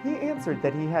 He answered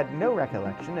that he had no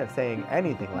recollection of saying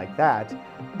anything like that,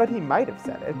 but he might have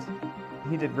said it.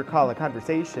 He did recall a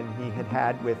conversation he had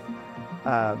had with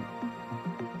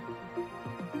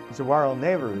Jawaharlal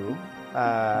Nehru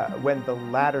when the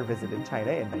latter visited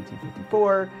China in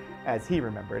 1954, as he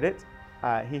remembered it.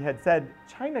 He had said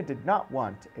China did not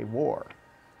want a war.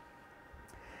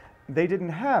 They didn't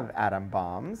have atom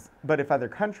bombs, but if other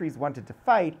countries wanted to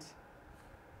fight,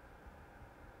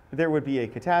 there would be a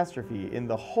catastrophe in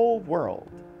the whole world,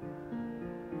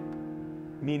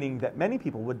 meaning that many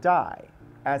people would die.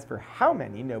 As for how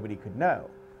many, nobody could know.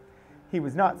 He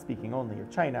was not speaking only of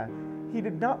China. He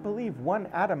did not believe one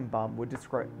atom bomb would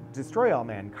destroy all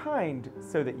mankind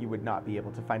so that you would not be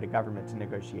able to find a government to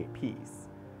negotiate peace.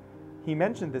 He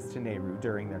mentioned this to Nehru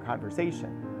during their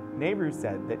conversation. Nehru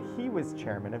said that he was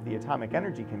chairman of the Atomic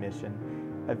Energy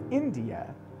Commission of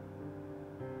India,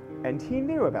 and he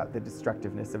knew about the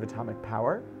destructiveness of atomic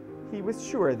power. He was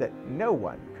sure that no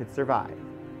one could survive.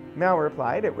 Mao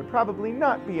replied it would probably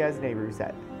not be as Nehru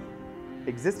said.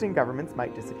 Existing governments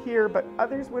might disappear, but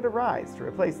others would arise to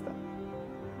replace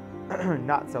them.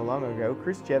 Not so long ago,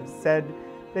 Khrushchev said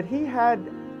that he had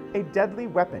a deadly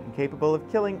weapon capable of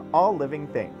killing all living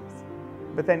things.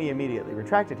 But then he immediately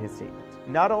retracted his statement,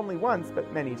 not only once,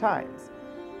 but many times.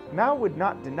 Mao would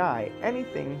not deny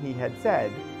anything he had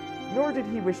said, nor did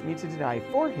he wish me to deny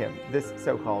for him this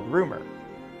so-called rumor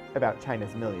about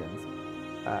China's millions'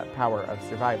 power of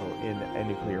survival in a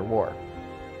nuclear war.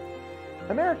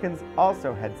 Americans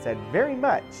also had said very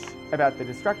much about the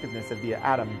destructiveness of the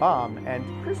atom bomb, and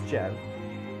Khrushchev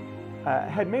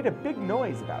had made a big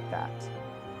noise about that.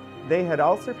 They had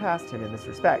all surpassed him in this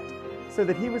respect, so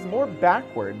that he was more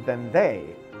backward than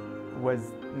they.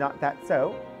 Was not that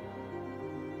so?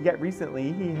 Yet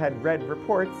recently he had read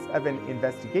reports of an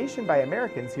investigation by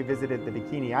Americans who visited the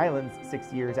Bikini Islands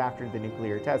 6 years after the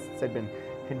nuclear tests had been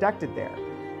conducted there.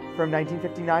 From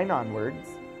 1959 onwards,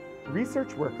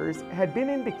 research workers had been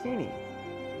in Bikini.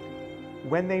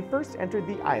 When they first entered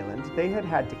the island, they had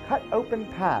had to cut open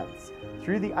paths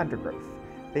through the undergrowth.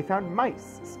 They found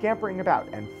mice scampering about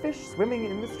and fish swimming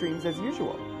in the streams as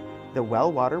usual. The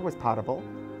well water was potable,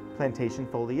 plantation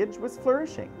foliage was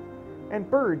flourishing, and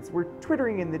birds were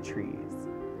twittering in the trees.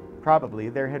 Probably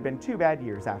there had been 2 bad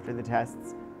years after the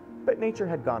tests, but nature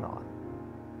had gone on.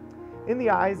 In the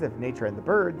eyes of nature and the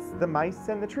birds, the mice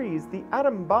and the trees, the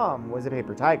atom bomb was a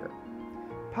paper tiger.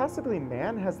 Possibly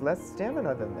man has less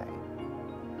stamina than they.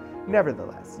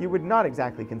 Nevertheless, you would not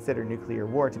exactly consider nuclear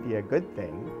war to be a good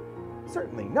thing.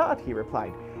 Certainly not, he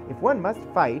replied. If one must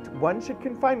fight, one should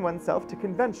confine oneself to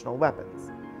conventional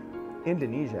weapons.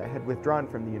 Indonesia had withdrawn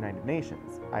from the United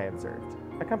Nations, I observed,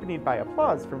 accompanied by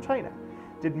applause from China.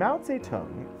 Did Mao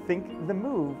Zedong think the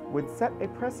move would set a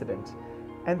precedent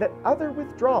and that other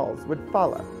withdrawals would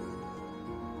follow?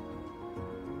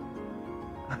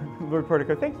 Lord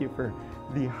Portico, thank you for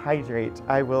the hydrate.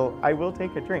 I will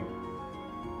take a drink.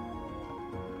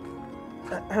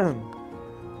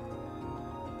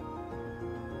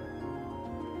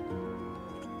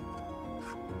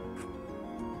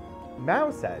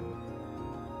 Mao said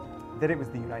that it was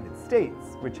the United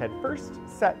States which had first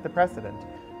set the precedent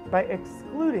by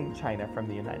excluding China from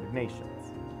the United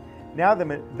Nations. Now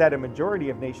that a majority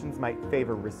of nations might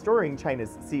favor restoring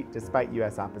China's seat despite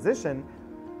U.S. opposition,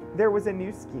 there was a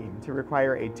new scheme to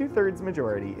require a 2/3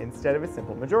 majority instead of a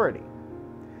simple majority.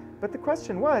 But the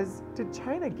question was, did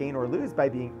China gain or lose by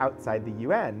being outside the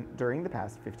UN during the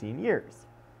past 15 years?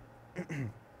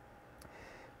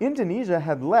 Indonesia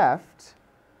had left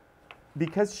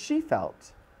because she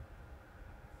felt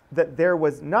that there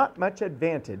was not much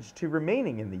advantage to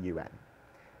remaining in the UN.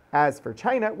 As for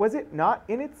China, was it not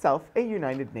in itself a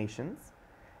United Nations?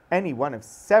 Any one of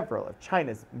several of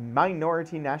China's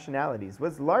minority nationalities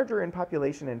was larger in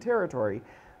population and territory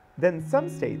than some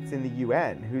states in the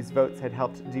UN whose votes had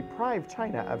helped deprive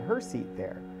China of her seat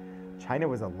there. China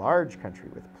was a large country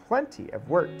with plenty of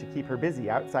work to keep her busy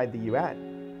outside the UN.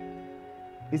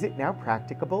 Is it now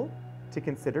practicable to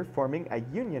consider forming a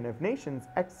union of nations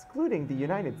excluding the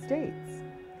United States?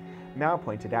 Mao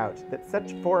pointed out that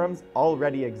such forums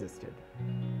already existed.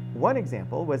 One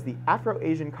example was the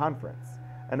Afro-Asian Conference.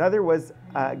 Another was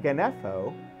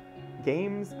GANEFO,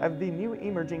 Games of the New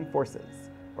Emerging Forces,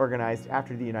 organized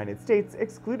after the United States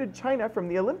excluded China from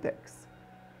the Olympics.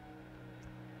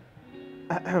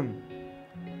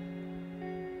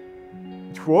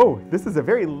 Whoa, this is a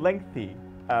very lengthy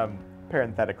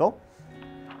parenthetical.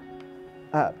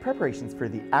 Preparations for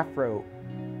the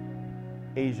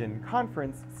Afro-Asian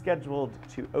Conference, scheduled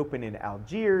to open in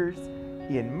Algiers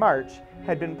in March,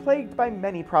 had been plagued by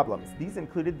many problems. These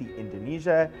included the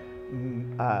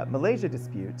Indonesia-Malaysia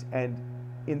dispute and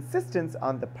insistence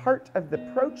on the part of the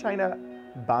pro-China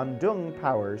Bandung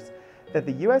powers that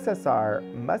the USSR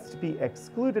must be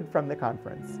excluded from the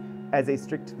conference as a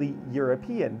strictly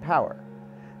European power.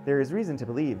 There is reason to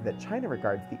believe that China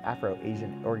regards the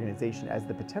Afro-Asian Organization as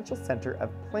the potential center of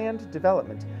planned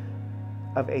development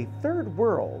of a third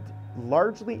world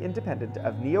largely independent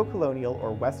of neo-colonial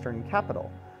or Western capital,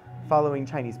 following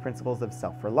Chinese principles of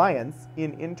self-reliance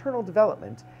in internal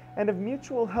development and of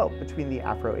mutual help between the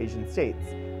Afro-Asian states.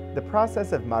 The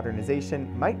process of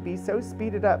modernization might be so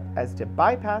speeded up as to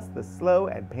bypass the slow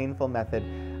and painful method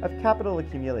of capital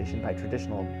accumulation by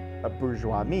traditional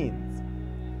bourgeois means.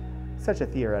 Such a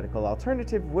theoretical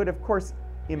alternative would, of course,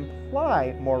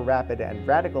 imply more rapid and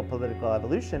radical political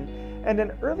evolution and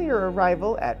an earlier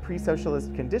arrival at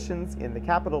pre-socialist conditions in the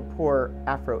capital-poor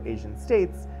Afro-Asian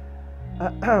states.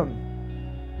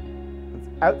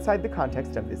 Outside the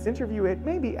context of this interview, it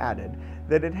may be added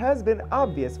that it has been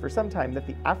obvious for some time that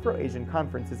the Afro-Asian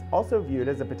Conference is also viewed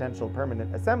as a potential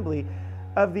permanent assembly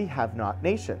of the have-not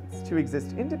nations, to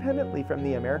exist independently from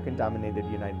the American-dominated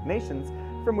United Nations,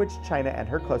 from which China and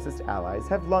her closest allies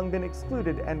have long been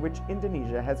excluded and which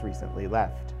Indonesia has recently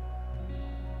left.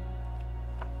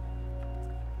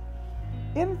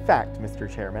 In fact, Mr.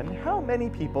 Chairman, how many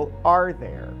people are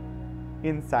there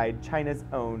inside China's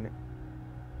own,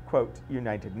 quote,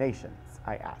 United Nations,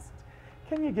 I asked.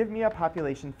 Can you give me a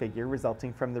population figure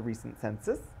resulting from the recent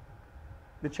census?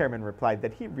 The chairman replied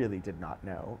that he really did not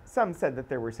know. Some said that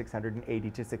there were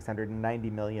 680 to 690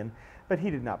 million, but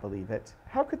he did not believe it.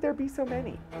 How could there be so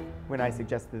many? When I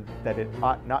suggested that it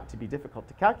ought not to be difficult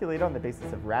to calculate on the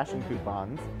basis of ration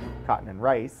coupons, cotton and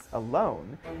rice,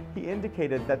 alone, he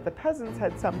indicated that the peasants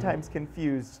had sometimes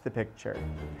confused the picture.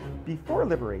 Before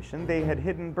liberation, they had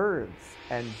hidden births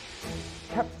and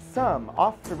kept some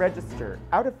off the register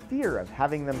out of fear of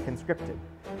having them conscripted.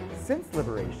 Since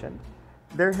liberation,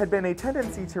 there had been a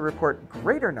tendency to report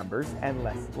greater numbers and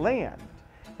less land,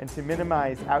 and to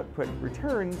minimize output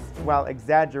returns while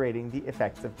exaggerating the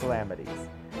effects of calamities.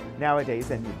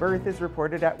 Nowadays, a new birth is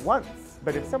reported at once,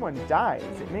 but if someone dies,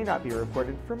 it may not be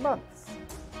reported for months.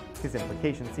 His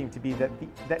implication seemed to be that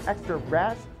extra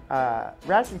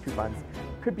ration coupons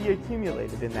could be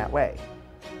accumulated in that way.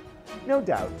 No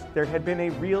doubt, there had been a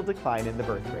real decline in the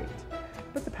birth rate,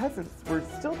 but the peasants were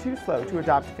still too slow to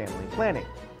adopt family planning.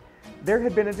 There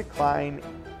had been a decline.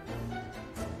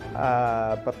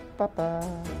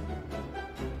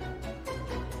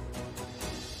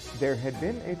 there had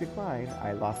been a decline.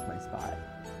 I lost my spot.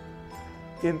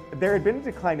 There had been a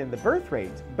decline in the birth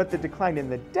rate, but the decline in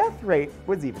the death rate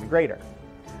was even greater.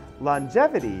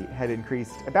 Longevity had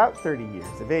increased about 30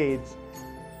 years of age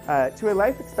to a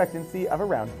life expectancy of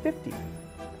around 50.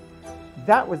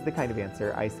 That was the kind of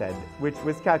answer, I said, which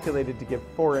was calculated to give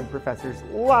foreign professors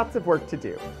lots of work to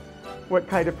do. What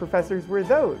kind of professors were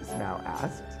those? Mao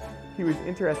asked. He was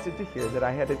interested to hear that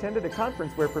I had attended a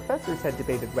conference where professors had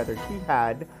debated whether he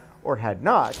had, or had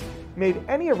not, made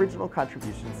any original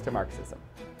contributions to Marxism.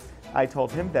 I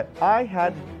told him that I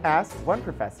had asked one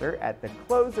professor at the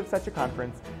close of such a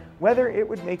conference whether it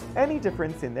would make any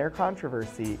difference in their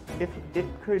controversy if it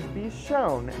could be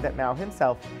shown that Mao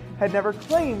himself had never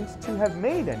claimed to have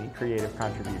made any creative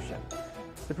contribution.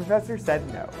 The professor said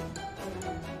no.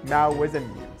 Mao was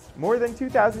amused. More than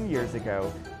 2,000 years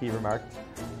ago, he remarked,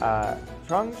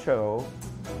 Chuang Tzu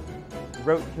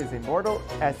wrote his immortal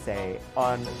essay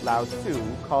on Lao Tzu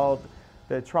called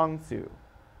the Chuang Tzu.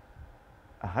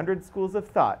 100 schools of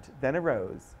thought then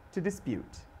arose to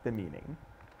dispute the meaning.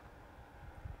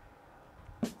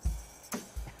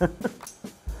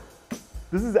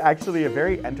 This is actually a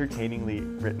very entertainingly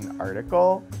written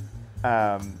article.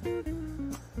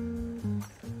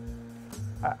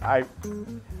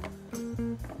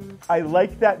 I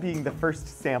like that being the first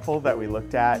sample that we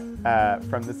looked at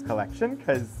from this collection,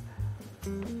 because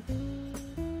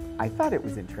I thought it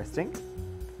was interesting.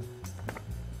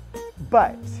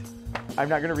 But I'm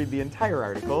not going to read the entire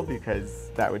article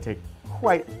because that would take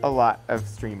quite a lot of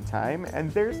stream time,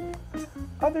 and there's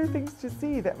other things to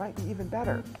see that might be even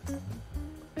better.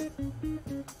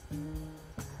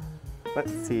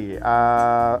 Let's see.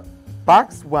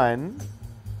 Box 1,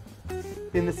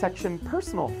 in the section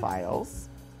Personal Files,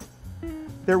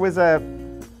 there's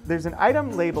an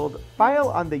item labeled File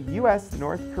on the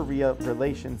U.S.-North Korea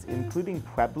Relations, including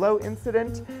Pueblo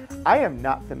Incident. I am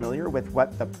not familiar with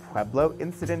what the Pueblo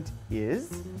Incident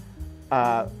is,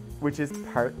 which is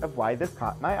part of why this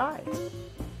caught my eye.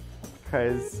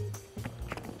 Because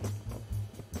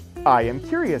I am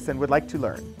curious and would like to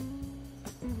learn.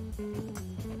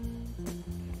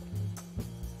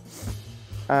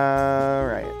 All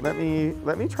right, let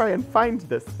me try and find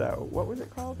this though. What was it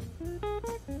called?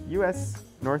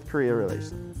 U.S.-North Korea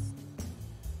Relations.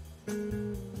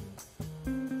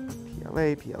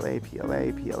 PLA.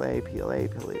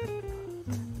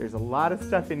 There's a lot of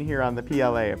stuff in here on the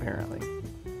PLA apparently.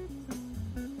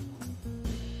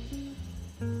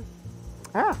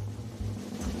 Ah!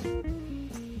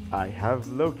 I have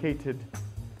located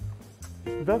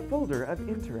the folder of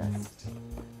interest.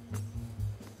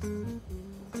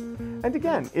 And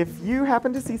again, if you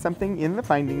happen to see something in the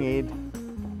finding aid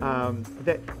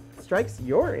that strikes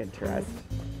your interest,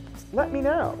 let me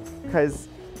know, because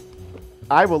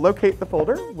I will locate the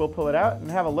folder, we'll pull it out and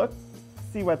have a look,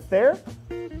 see what's there.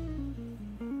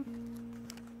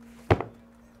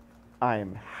 I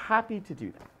am happy to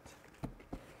do that.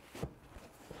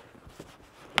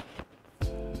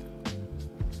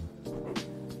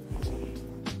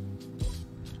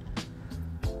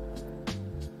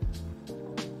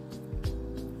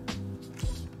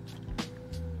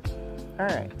 All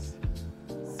right,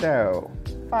 so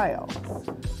files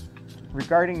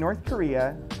regarding North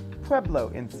Korea,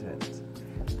 Pueblo Incident.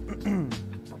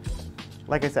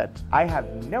 Like I said, I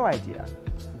have no idea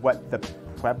what the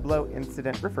Pueblo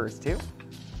Incident refers to.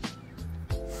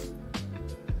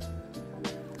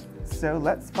 So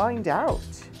let's find out.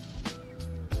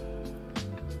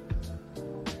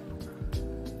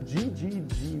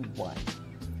 GGG1,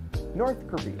 North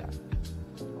Korea.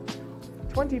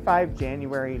 25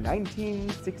 January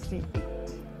 1968.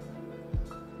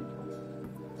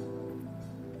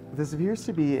 This appears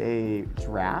to be a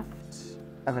draft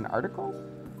of an article.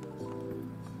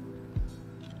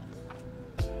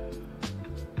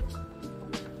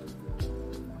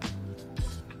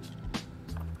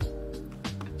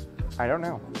 I don't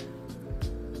know.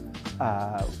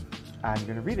 I'm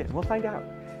going to read it and we'll find out.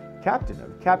 Captain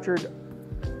of captured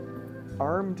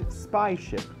armed spy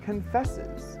ship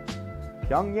confesses.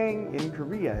 Pyongyang in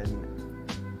Korea,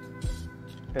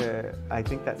 I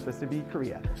think that's supposed to be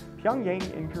Korea.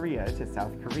 Pyongyang in Korea to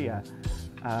South Korea,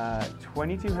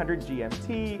 2200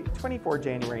 GMT, 24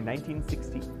 January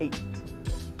 1968.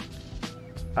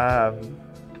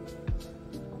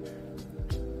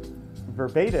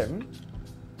 Verbatim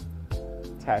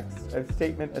text of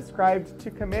statement ascribed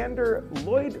to Commander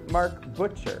Lloyd Mark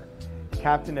Butcher,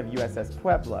 captain of U.S.S.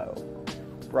 Pueblo.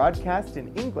 Broadcast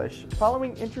in English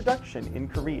following introduction in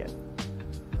Korean.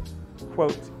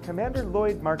 Quote, Commander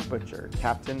Lloyd Mark Butcher,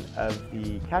 captain of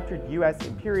the captured U.S.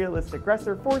 imperialist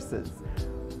aggressor forces,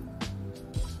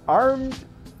 armed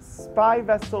spy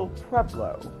vessel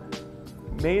Pueblo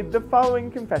made the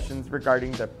following confessions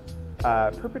regarding the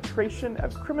perpetration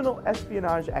of criminal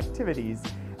espionage activities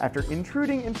after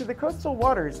intruding into the coastal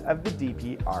waters of the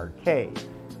DPRK.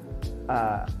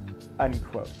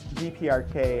 Unquote.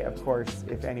 DPRK, of course,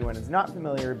 if anyone is not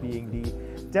familiar, being the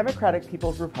Democratic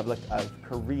People's Republic of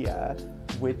Korea,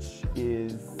 which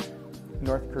is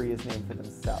North Korea's name for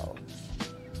themselves.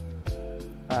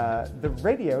 The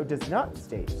radio does not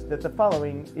state that the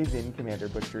following is in Commander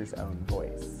Butcher's own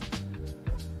voice.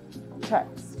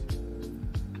 Text.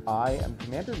 I am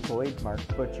Commander Lloyd Mark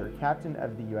Butcher, captain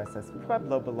of the U.S.S.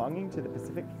 Pueblo belonging to the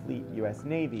Pacific Fleet U.S.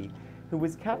 Navy, who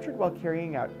was captured while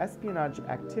carrying out espionage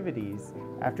activities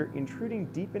after intruding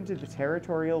deep into the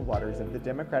territorial waters of the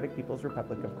Democratic People's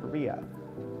Republic of Korea.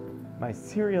 My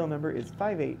serial number is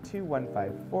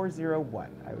 582154001.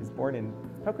 I was born in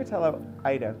Pocatello,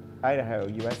 Idaho,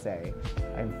 USA.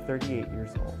 I am 38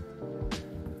 years old.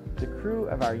 The crew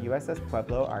of our U.S.S.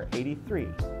 Pueblo are 83.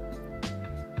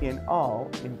 In all,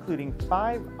 including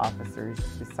 5 officers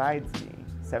besides me,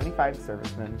 75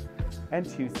 servicemen, and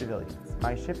 2 civilians.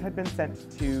 My ship had been sent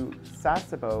to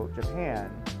Sasebo, Japan,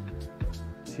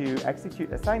 to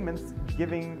execute assignments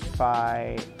given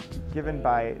by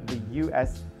the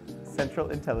U.S.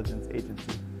 Central Intelligence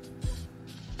Agency.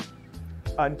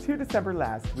 On 2 December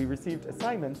last, we received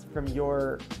assignments from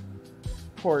your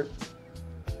port,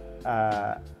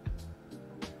 square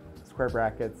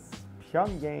brackets,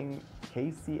 Pyongyang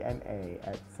KCNA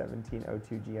at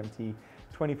 1702 GMT.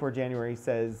 24 January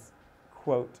says,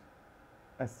 quote,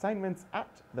 assignments at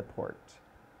the port,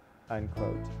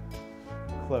 unquote.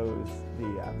 Close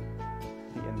the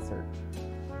insert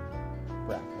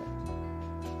bracket.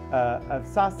 Of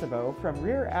Sasebo from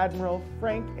Rear Admiral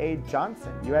Frank A.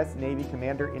 Johnson, U.S. Navy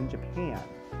Commander in Japan,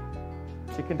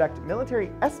 to conduct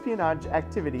military espionage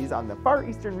activities on the far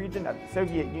eastern region of the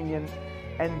Soviet Union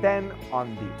and then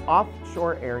on the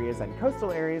offshore areas and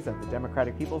coastal areas of the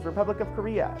Democratic People's Republic of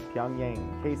Korea,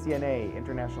 Pyongyang, KCNA,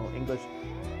 International English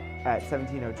at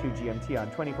 1702 GMT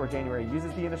on 24 January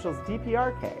uses the initials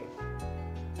DPRK.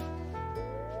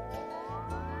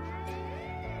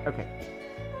 Okay.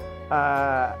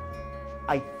 I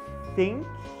think,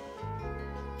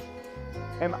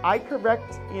 am I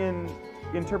correct in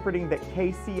interpreting that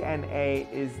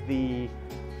KCNA is the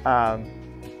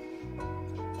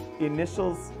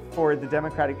initials for the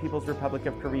Democratic People's Republic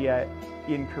of Korea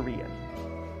in Korean?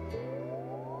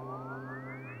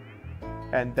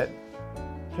 And that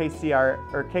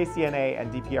KCNA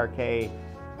and DPRK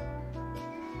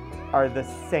are the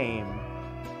same.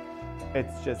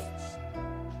 It's just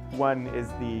one is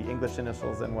the English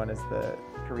initials and one is the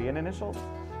Korean initials.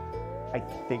 I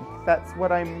think that's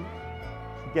what I'm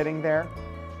getting there.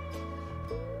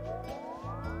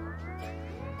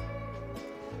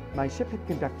 My ship had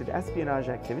conducted espionage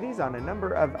activities on a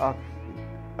number of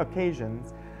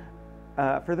occasions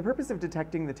for the purpose of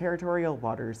detecting the territorial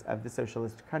waters of the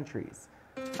socialist countries.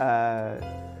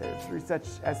 Through such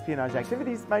espionage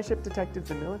activities, my ship detected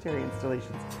some military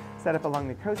installations set up along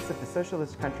the coasts of the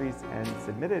socialist countries and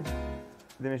submitted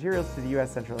the materials to the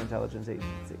U.S. Central Intelligence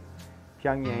Agency.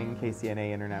 Pyongyang,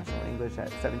 KCNA, International English at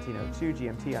 1702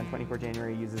 GMT on 24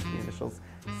 January uses the initials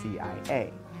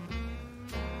CIA.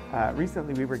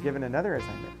 Recently, we were given another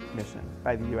assignment mission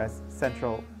by the U.S.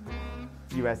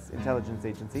 Intelligence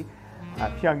Agency.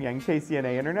 Pyongyang,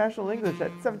 KCNA, International English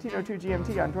at 1702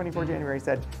 GMT on 24 January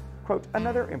said, quote,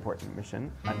 another important mission,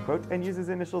 unquote, and uses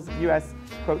initials U.S.,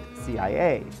 quote,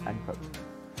 CIA, unquote.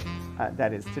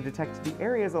 That is, to detect the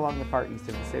areas along the far east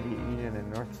of the Soviet Union and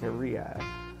North Korea.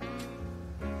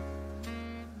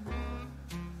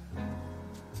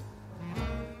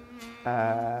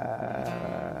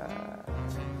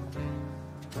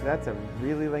 That's a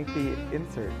really lengthy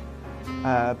insert.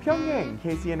 Pyongyang,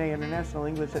 KCNA International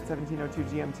English at 1702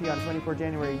 GMT on 24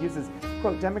 January uses,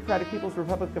 quote, Democratic People's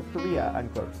Republic of Korea,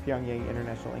 unquote. Pyongyang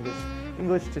International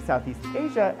English to Southeast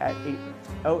Asia at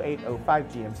 0805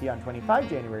 GMT on 25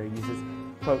 January uses,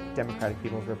 quote, Democratic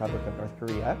People's Republic of North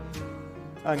Korea,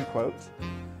 unquote.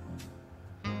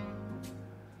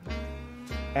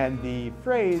 And the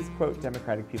phrase, quote,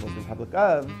 Democratic People's Republic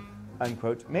of,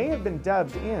 unquote, may have been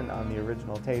dubbed in on the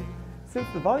original tape, since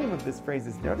the volume of this phrase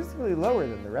is noticeably lower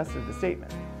than the rest of the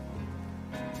statement.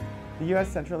 The U.S.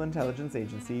 Central Intelligence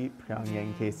Agency,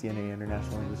 Pyongyang, KCNA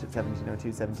International English at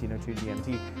 1702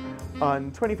 GMT,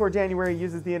 on 24 January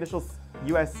uses the initials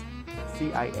U.S.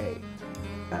 CIA.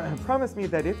 Promised me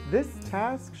that if this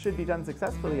task should be done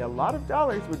successfully, a lot of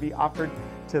dollars would be offered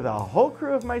to the whole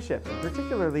crew of my ship, and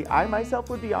particularly I myself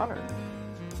would be honored.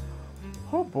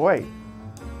 Oh boy.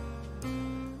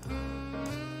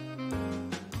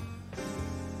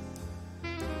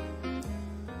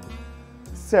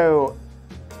 So,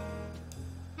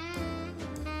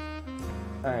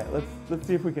 all right, let's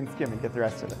see if we can skim and get the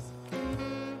rest of this.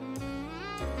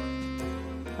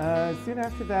 Soon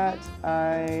after that,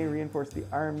 I reinforced the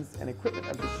arms and equipment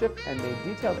of the ship and made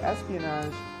detailed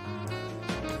espionage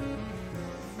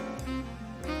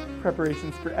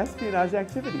preparations for espionage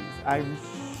activities. I'm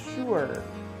sure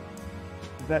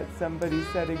that somebody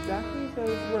said exactly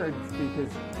those words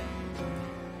because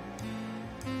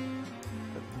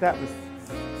that was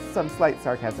some slight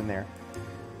sarcasm there.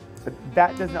 But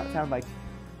that does not sound like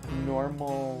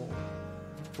normal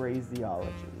phraseology.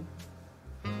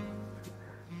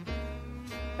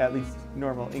 At least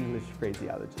normal English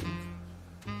phraseology.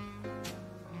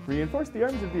 Reinforced the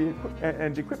arms of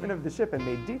and equipment of the ship and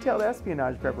made detailed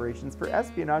espionage preparations for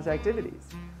espionage activities.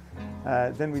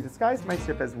 Then we disguised my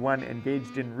ship as one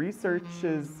engaged in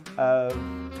researches of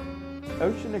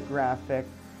oceanographic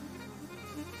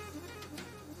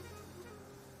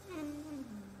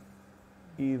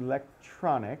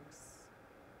electronics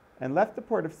and left the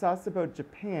port of Sasebo,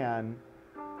 Japan,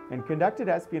 and conducted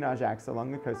espionage acts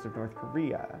along the coast of North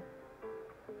Korea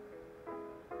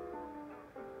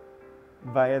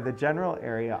via the general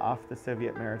area off the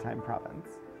Soviet maritime province.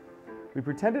 We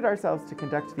pretended ourselves to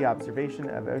conduct the observation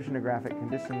of oceanographic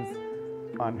conditions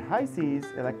on high seas,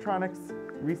 electronics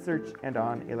research, and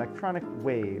on electronic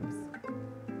waves,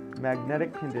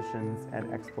 magnetic conditions,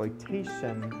 and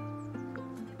exploitation.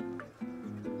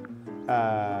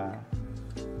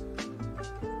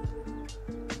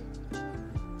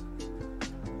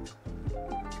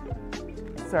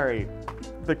 Sorry,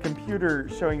 the computer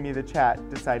showing me the chat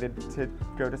decided to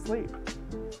go to sleep.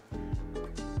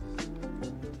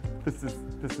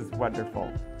 This is wonderful.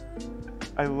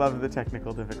 I love the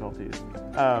technical difficulties.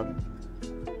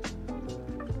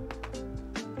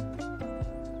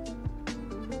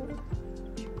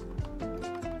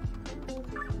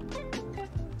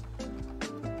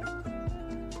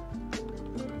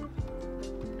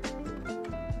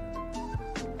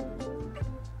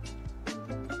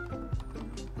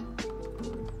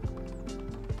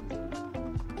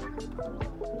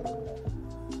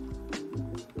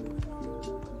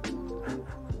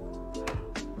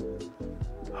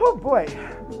 Oh boy.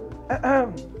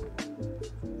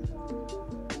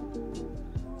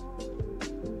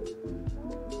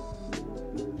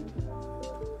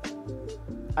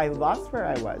 I lost where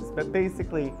I was, but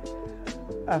basically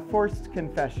a forced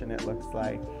confession, it looks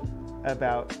like,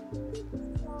 about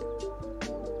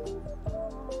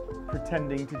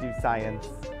pretending to do science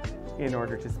in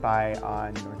order to spy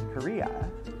on North Korea.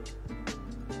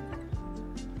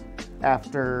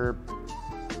 After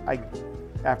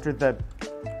the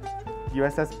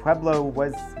U.S.S. Pueblo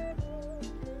was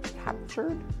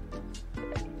captured?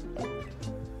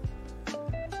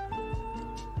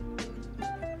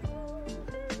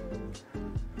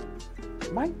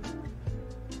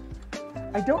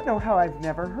 I don't know how I've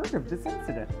never heard of this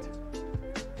incident.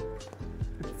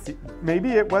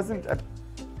 Maybe it wasn't a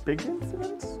big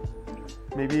incident?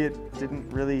 Maybe it didn't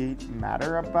really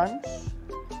matter a bunch?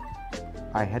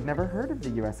 I had never heard of the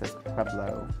U.S.S.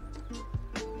 Pueblo.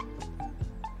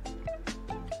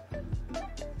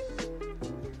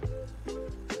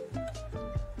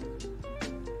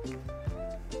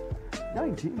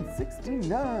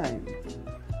 (1969).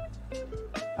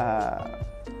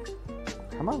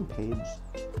 Come on, page.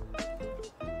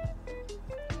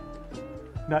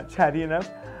 Not chatty enough.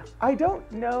 I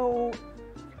don't know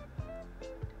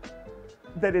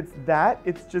that it's that.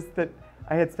 It's just that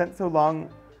I had spent so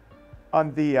long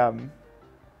on the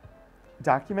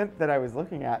document that I was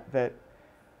looking at that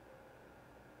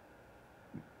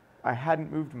I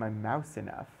hadn't moved my mouse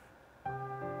enough.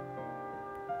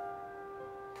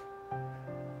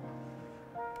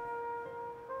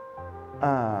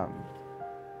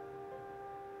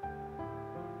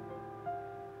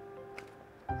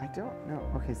 I don't know.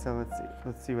 Okay, so let's see.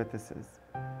 Let's see what this is.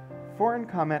 Foreign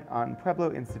comment on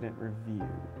Pueblo Incident review.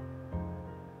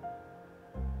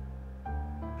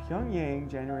 Pyongyang,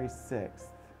 January 6th.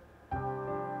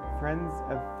 Friends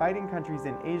of fighting countries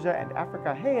in Asia and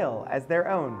Africa hail as their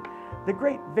own the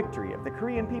great victory of the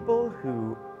Korean people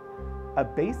who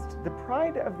abased the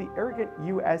pride of the arrogant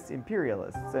U.S.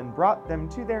 imperialists and brought them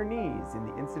to their knees in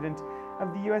the incident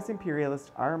of the U.S.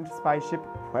 imperialist armed spy ship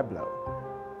Pueblo,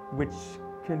 which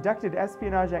conducted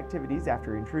espionage activities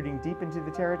after intruding deep into the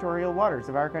territorial waters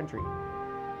of our country.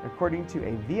 According to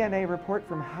a VNA report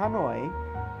from Hanoi,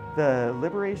 the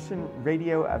Liberation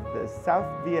Radio of the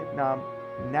South Vietnam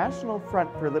National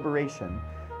Front for Liberation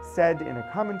said in a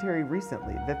commentary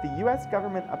recently that the U.S.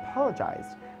 government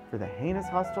apologized for the heinous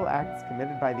hostile acts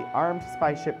committed by the armed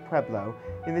spy ship Pueblo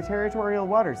in the territorial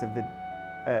waters of the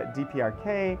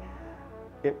DPRK.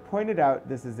 It pointed out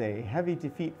this is a heavy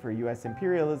defeat for U.S.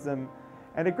 imperialism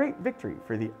and a great victory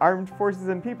for the armed forces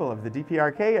and people of the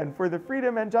DPRK and for the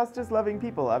freedom and justice-loving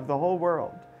people of the whole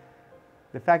world.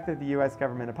 The fact that the U.S.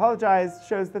 government apologized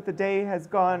shows that the day has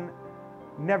gone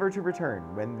never to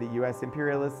return when the U.S.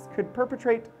 imperialists could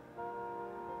perpetrate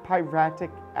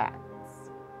piratic acts.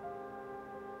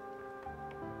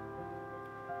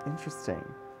 Interesting.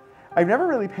 I've never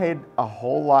really paid a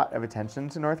whole lot of attention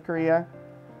to North Korea.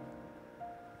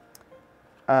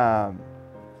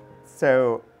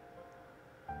 So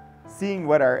seeing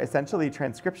what are essentially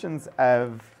transcriptions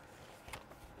of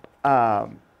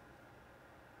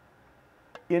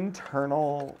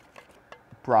internal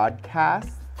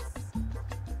broadcasts,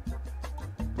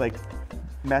 like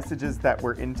messages that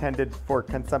were intended for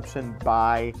consumption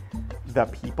by the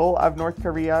people of North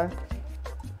Korea,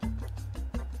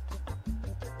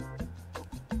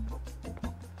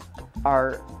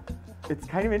 it's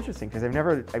kind of interesting because I've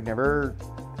never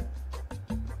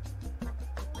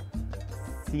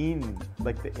seen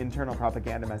like the internal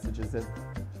propaganda messages of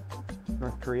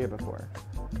North Korea before.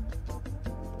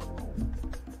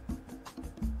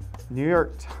 New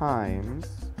York Times,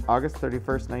 August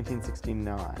 31st,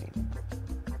 1969.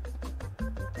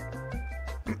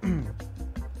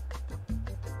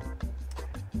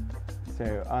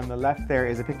 So on the left there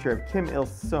is a picture of Kim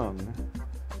Il-sung,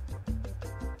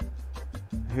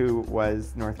 who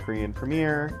was North Korean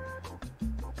premier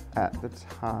at the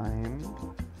time.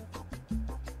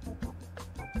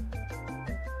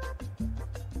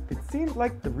 It seemed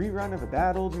like the rerun of a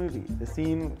bad old movie. The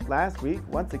scene last week,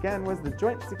 once again, was the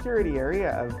joint security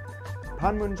area of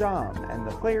Panmunjom, and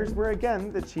the players were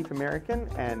again the chief American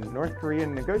and North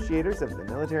Korean negotiators of the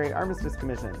Military Armistice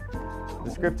Commission.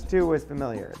 The script, too, was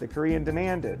familiar. The Korean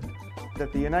demanded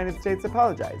that the United States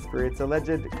apologize for its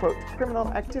alleged, quote, criminal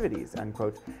activities,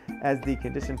 unquote, as the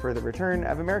condition for the return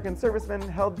of American servicemen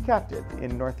held captive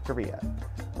in North Korea.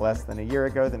 Less than a year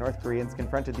ago, the North Koreans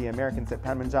confronted the Americans at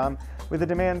Panmunjom with a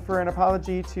demand for an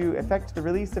apology to effect the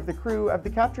release of the crew of the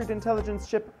captured intelligence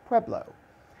ship Pueblo.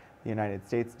 The United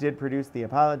States did produce the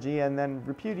apology and then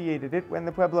repudiated it when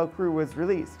the Pueblo crew was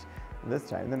released. This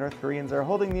time, the North Koreans are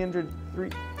holding the injured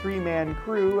three-man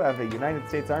crew of a United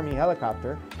States Army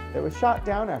helicopter that was shot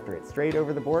down after it strayed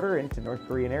over the border into North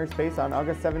Korean airspace on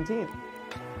August 17th.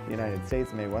 The United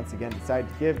States may once again decide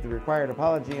to give the required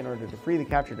apology in order to free the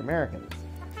captured Americans.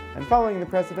 And following the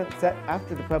precedent set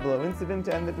after the Pueblo Incident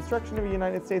and the destruction of a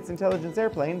United States intelligence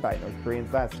airplane by North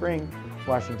Koreans last spring,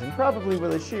 Washington probably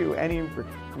will eschew any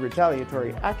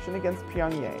retaliatory action against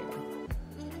Pyongyang.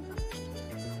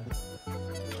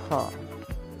 Huh.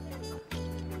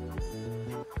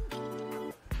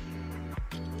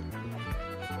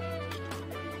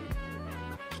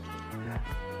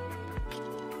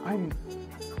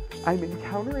 I'm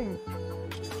encountering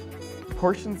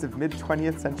portions of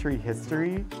mid-20th century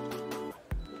history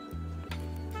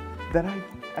that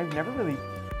I've never really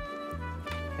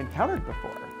encountered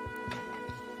before.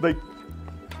 Like,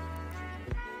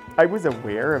 I was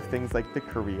aware of things like the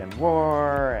Korean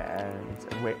War,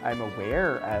 and I'm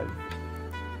aware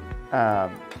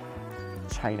of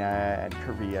China and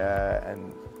Korea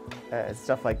and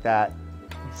stuff like that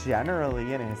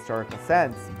generally in a historical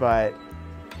sense, but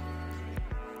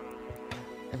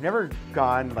I've never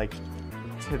gone like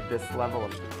to this level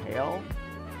of detail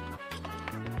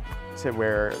to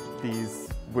where these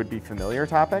would be familiar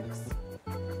topics.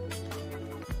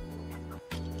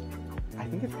 I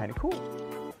think it's kind of cool.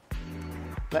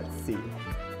 Let's see.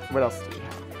 What else do we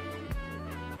have?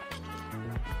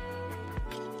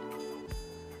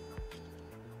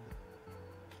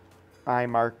 I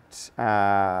marked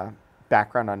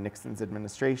background on Nixon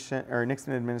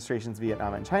administration's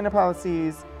Vietnam and China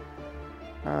policies.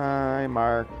 I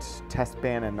marked test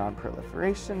ban and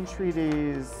non-proliferation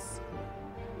treaties.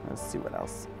 Let's see what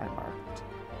else I marked.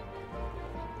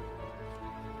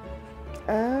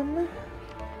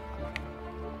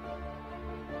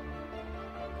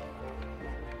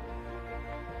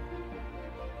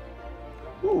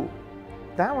 Ooh,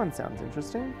 that one sounds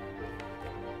interesting.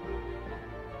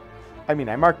 I mean,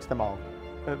 I marked them all.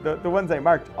 The ones I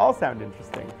marked all sound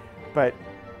interesting, but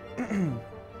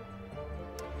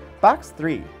Box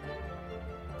 3.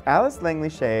 Alice Langley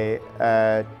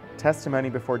Hsieh, testimony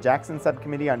before Jackson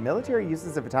Subcommittee on Military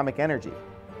Uses of Atomic Energy.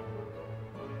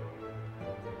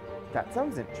 That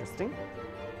sounds interesting.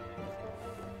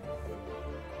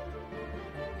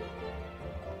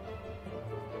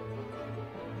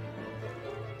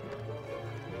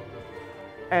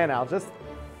 And I'll just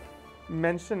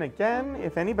mention again,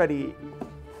 if anybody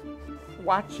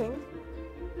watching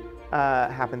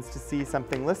happens to see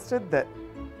something listed that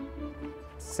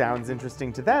sounds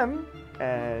interesting to them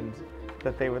and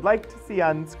that they would like to see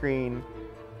on screen,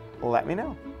 let me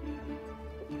know.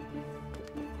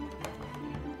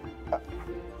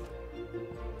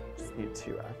 Just need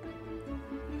to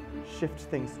shift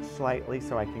things slightly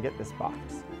so I can get this box.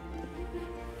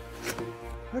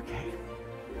 Okay.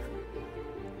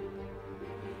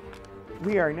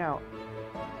 We are now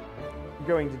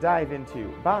going to dive into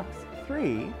box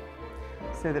 3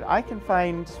 so that I can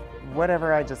find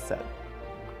whatever I just said.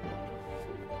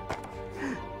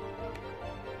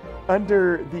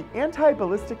 Under the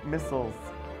anti-ballistic missiles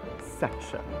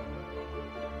section.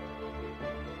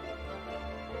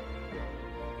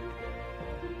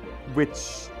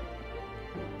 Which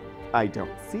I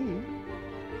don't see.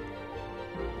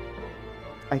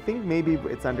 I think maybe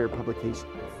it's under publications.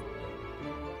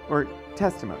 Or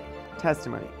testimony.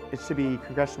 Testimony. It should be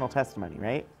congressional testimony,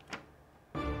 right?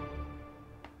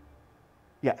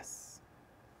 Yes.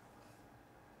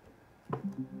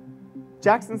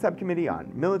 Jackson Subcommittee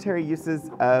on Military Uses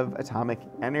of Atomic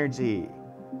Energy.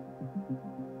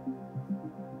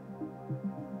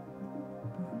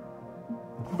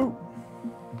 Ooh.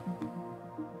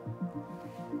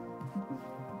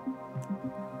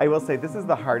 I will say this is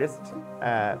the hardest.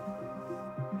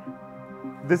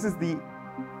 This is the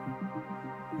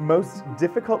most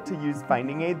difficult to use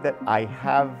finding aid that I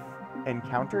have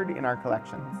encountered in our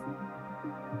collections.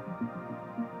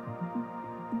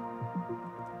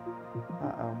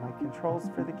 Uh-oh, my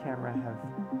controls for the camera have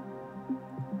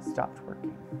stopped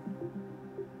working.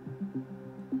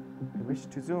 I wish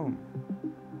to zoom.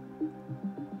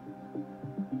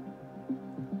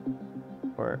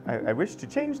 Or I wish to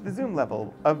change the zoom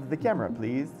level of the camera,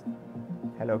 please.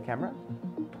 Hello, camera.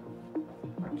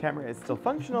 Our camera is still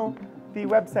functional. The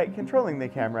website controlling the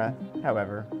camera,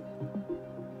 however,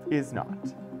 is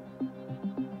not.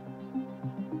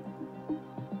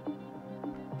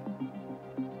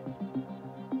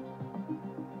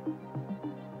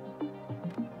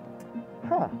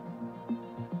 Huh.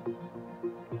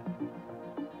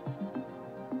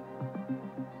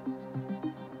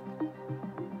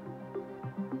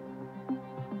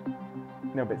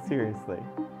 No, but seriously,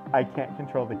 I can't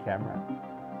control the camera.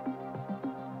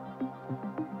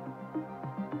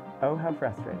 Oh, how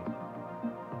frustrating.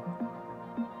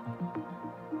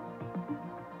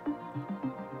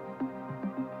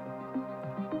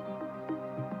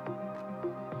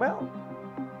 Well,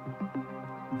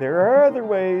 there are other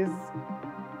ways.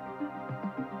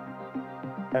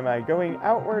 Am I going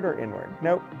outward or inward?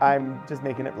 Nope, I'm just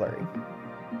making it blurry.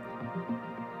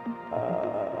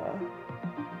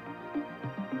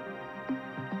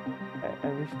 I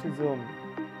wish to zoom.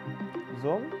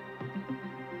 Zoom?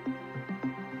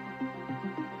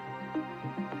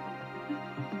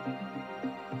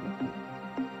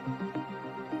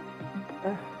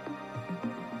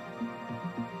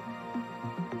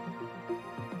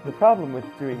 The problem with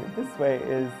doing it this way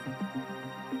is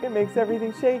it makes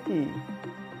everything shaky.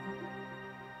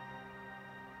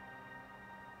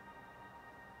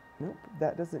 Nope,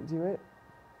 that doesn't do it.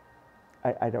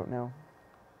 I don't know.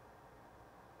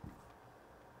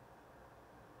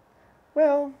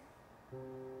 Well,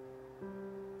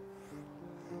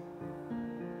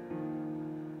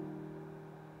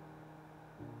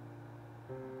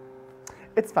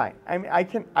 it's fine. I mean,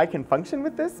 I can function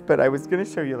with this, but I was going to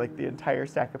show you like the entire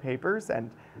stack of papers, and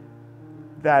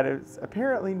that is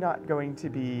apparently not going to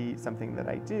be something that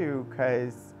I do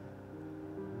because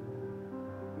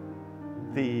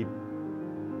the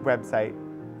website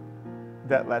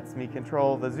that lets me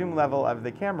control the zoom level of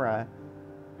the camera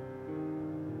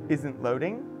isn't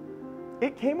loading.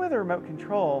 It came with a remote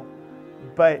control,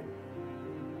 but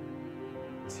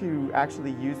to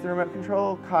actually use the remote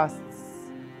control costs,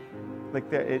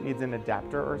 like it needs an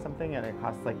adapter or something, and it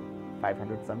costs like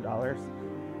 $500 some.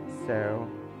 So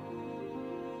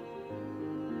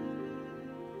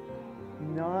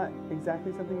not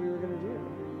exactly something we were gonna do.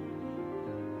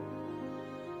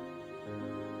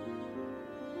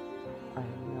 I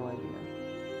have no idea.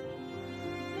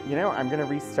 You know, I'm gonna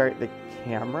restart the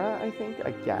camera, I think,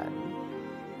 again.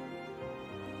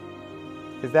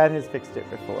 Because that has fixed it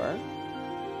before.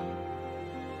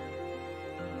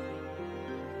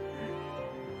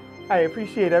 I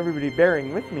appreciate everybody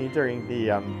bearing with me during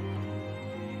the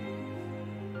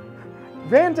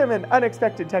random and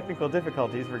unexpected technical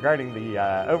difficulties regarding the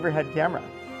overhead camera.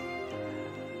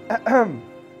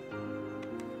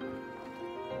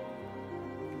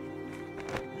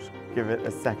 Just give it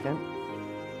a second.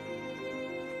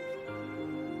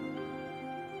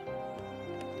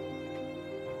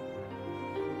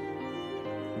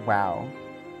 Wow.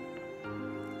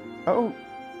 Oh.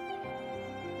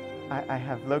 I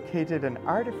have located an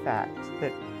artifact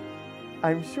that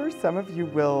I'm sure some of you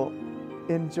will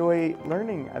enjoy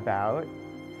learning about,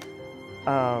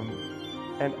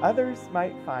 and others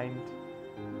might find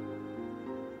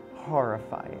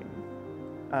horrifying.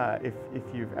 If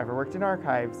you've ever worked in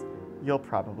archives, you'll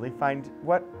probably find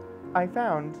what I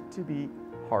found to be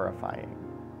horrifying.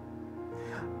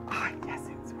 Ah, yes,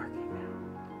 it's working now.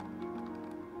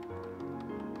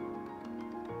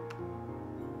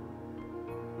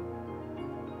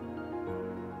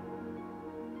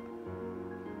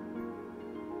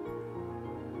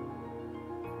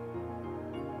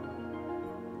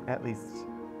 At least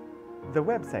the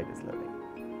website is loading.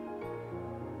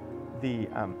 The,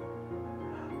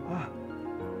 oh,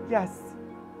 yes.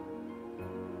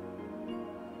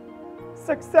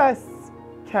 Success!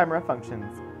 Camera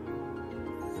functions.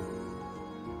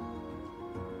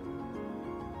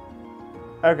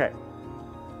 Okay.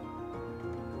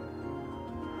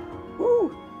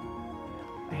 Woo!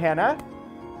 Hannah,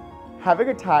 have a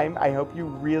good time. I hope you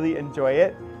really enjoy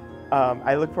it.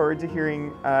 I look forward to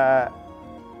hearing how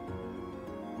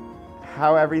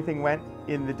everything went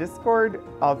in the Discord,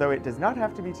 although it does not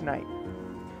have to be tonight.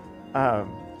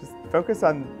 Just focus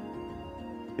on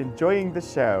enjoying the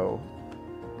show.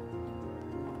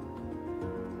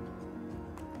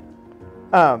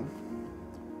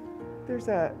 There's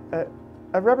a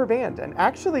rubber band, and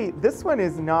actually this one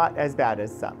is not as bad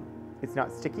as some. It's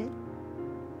not sticky,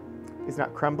 it's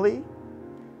not crumbly,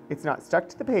 it's not stuck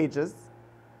to the pages,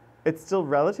 it's still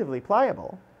relatively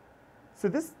pliable. So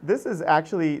this is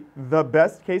actually the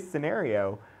best case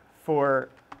scenario for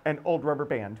an old rubber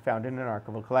band found in an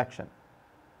archival collection.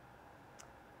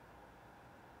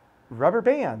 Rubber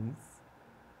bands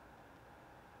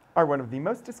are one of the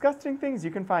most disgusting things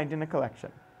you can find in a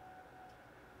collection,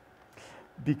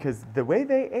 because the way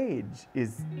they age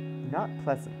is not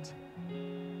pleasant.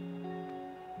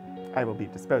 I will be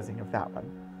disposing of that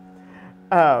one.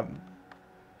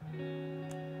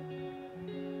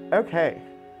 Okay.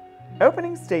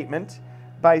 Opening statement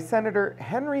by Senator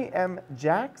Henry M.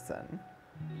 Jackson,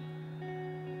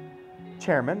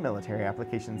 Chairman, Military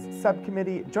Applications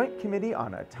Subcommittee, Joint Committee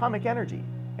on Atomic Energy,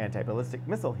 Anti-Ballistic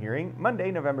Missile Hearing,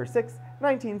 Monday, November 6,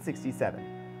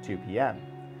 1967, 2 p.m.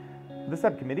 The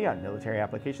Subcommittee on Military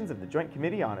Applications of the Joint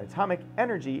Committee on Atomic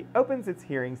Energy opens its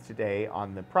hearings today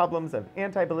on the problems of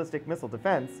anti-ballistic missile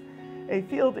defense, a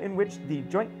field in which the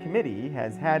Joint Committee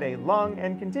has had a long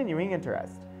and continuing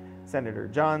interest. Senator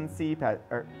John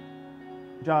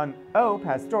O.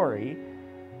 Pastori,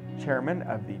 Chairman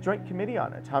of the Joint Committee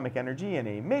on Atomic Energy, in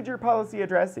a major policy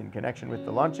address in connection with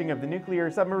the launching of the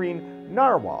nuclear submarine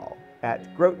Narwhal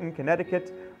at Groton,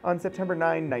 Connecticut on September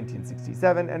 9,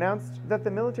 1967, announced that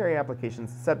the Military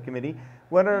Applications Subcommittee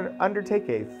would undertake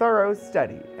a thorough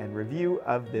study and review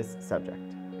of this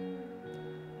subject.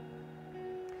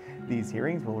 These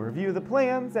hearings will review the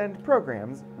plans and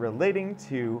programs relating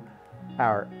to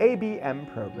our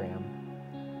ABM program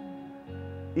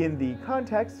in the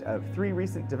context of 3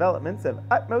 recent developments of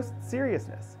utmost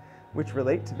seriousness, which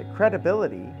relate to the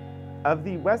credibility of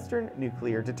the Western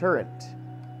nuclear deterrent.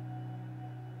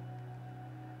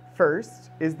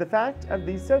 First is the fact of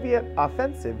the Soviet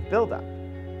offensive buildup.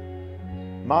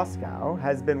 Moscow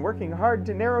has been working hard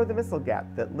to narrow the missile gap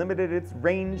that limited its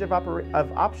range of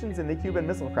options in the Cuban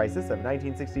Missile Crisis of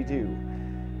 1962.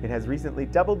 It has recently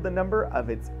doubled the number of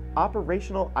its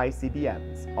operational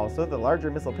ICBMs. Also, the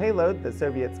larger missile payload the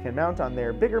Soviets can mount on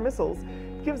their bigger missiles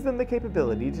gives them the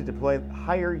capability to deploy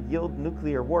higher yield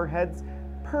nuclear warheads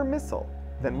per missile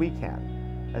than we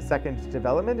can. A second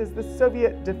development is the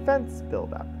Soviet defense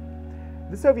buildup.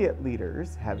 The Soviet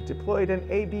leaders have deployed an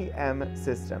ABM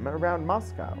system around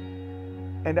Moscow,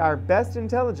 and our best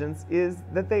intelligence is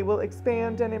that they will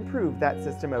expand and improve that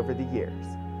system over the years.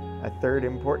 A third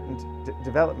important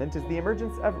development is the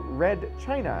emergence of Red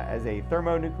China as a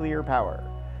thermonuclear power.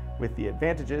 With the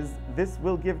advantages this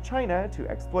will give China to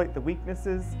exploit the weakness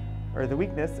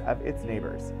of its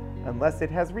neighbors, unless it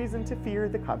has reason to fear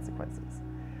the consequences.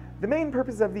 The main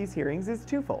purpose of these hearings is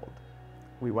twofold.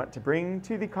 We want to bring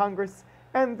to the Congress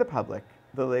and the public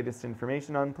the latest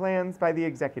information on plans by the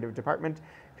Executive Department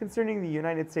concerning the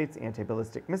United States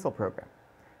anti-ballistic missile program.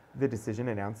 The decision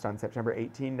announced on September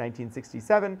 18,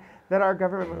 1967, that our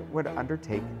government would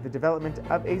undertake the development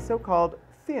of a so-called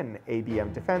thin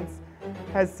ABM defense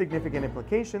has significant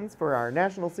implications for our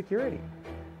national security.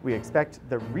 We expect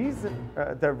the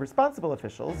responsible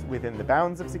officials within the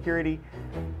bounds of security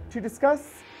to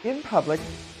discuss in public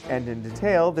and in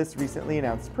detail this recently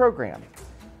announced program.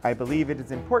 I believe it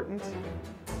is important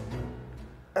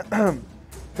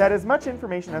that as much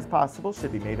information as possible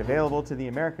should be made available to the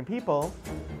American people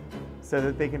so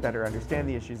that they can better understand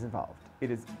the issues involved.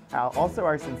 It is also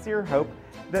our sincere hope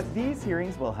that these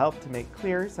hearings will help to make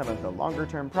clear some of the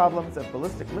longer-term problems of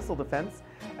ballistic missile defense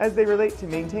as they relate to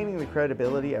maintaining the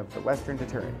credibility of the Western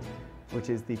deterrent, which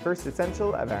is the first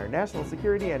essential of our national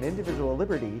security and individual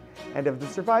liberty, and of the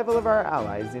survival of our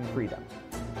allies in freedom.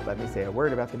 Let me say a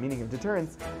word about the meaning of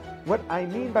deterrence. What I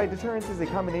mean by deterrence is a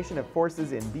combination of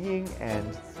forces in being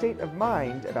and state of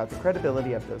mind about the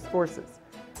credibility of those forces.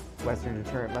 The Western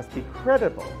deterrent must be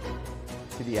credible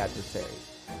to the adversary.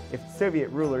 If Soviet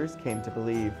rulers came to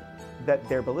believe that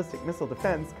their ballistic missile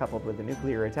defense, coupled with a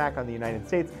nuclear attack on the United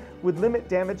States, would limit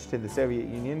damage to the Soviet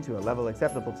Union to a level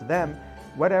acceptable to them,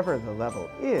 whatever the level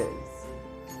is,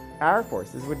 our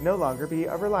forces would no longer be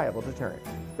a reliable deterrent.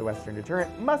 The Western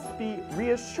deterrent must be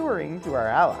reassuring to our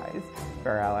allies. If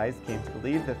our allies came to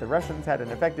believe that the Russians had an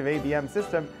effective ABM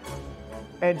system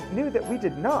and knew that we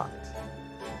did not,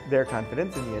 their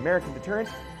confidence in the American deterrent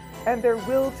and their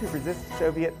will to resist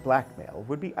Soviet blackmail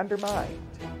would be undermined.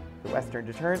 The Western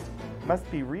deterrent must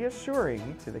be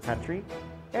reassuring to the country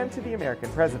and to the American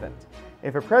president.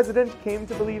 If a president came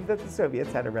to believe that the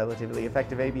Soviets had a relatively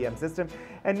effective ABM system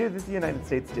and knew that the United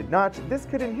States did not, this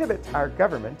could inhibit our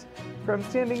government from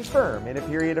standing firm in a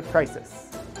period of crisis.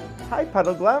 Hi,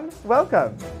 Puddleglum.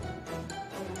 Welcome.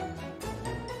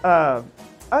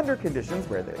 Under conditions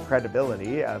where the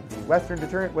credibility of the Western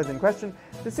deterrent was in question,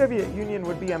 the Soviet Union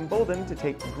would be emboldened to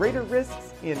take greater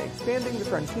risks in expanding the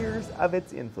frontiers of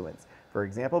its influence, for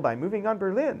example, by moving on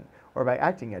Berlin or by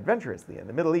acting adventurously in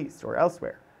the Middle East or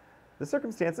elsewhere. The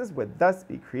circumstances would thus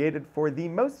be created for the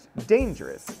most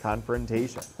dangerous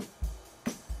confrontation.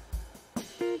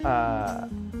 A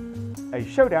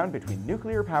showdown between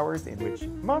nuclear powers in which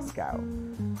Moscow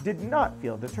did not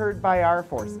feel deterred by our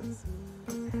forces.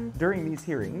 During these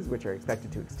hearings, which are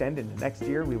expected to extend into next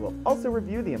year, we will also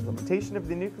review the implementation of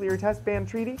the Nuclear Test Ban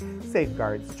Treaty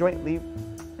safeguards jointly,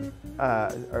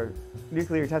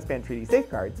 Nuclear Test Ban Treaty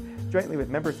safeguards jointly with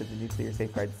members of the Nuclear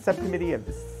Safeguards Subcommittee of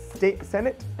the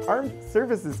Senate Armed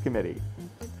Services Committee.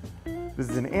 This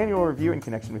is an annual review in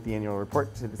connection with the annual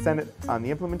report to the Senate on the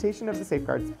implementation of the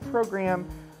Safeguards Program.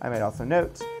 I might also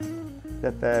note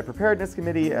that the Preparedness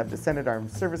Committee of the Senate Armed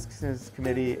Services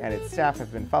Committee and its staff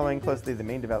have been following closely the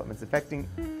main developments affecting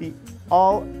the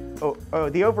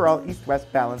overall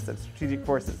East-West balance of strategic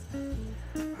forces.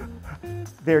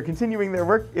 They are continuing their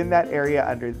work in that area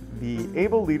under the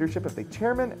able leadership of the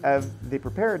chairman of the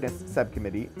Preparedness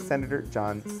Subcommittee, Senator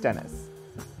John Stennis.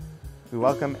 We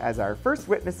welcome as our first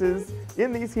witnesses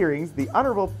in these hearings the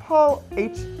Honorable Paul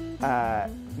H.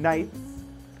 Knights,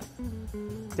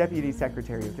 Deputy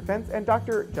Secretary of Defense, and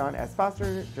Dr. John S.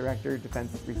 Foster, Director,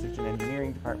 Defense Research and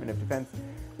Engineering, Department of Defense.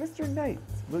 Mr.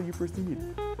 Knights, will you proceed?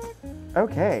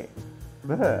 Okay.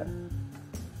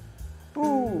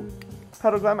 Ooh.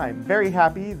 Puddleglum, I'm very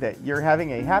happy that you're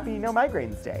having a happy no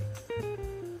migraines day.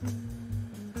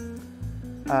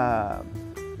 I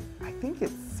think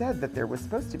it said that there was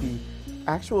supposed to be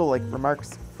actual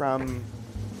remarks from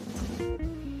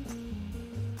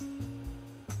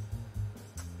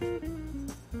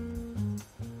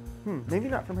maybe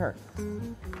not from her.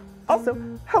 Also,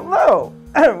 hello!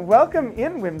 Welcome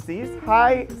in, Whimsies.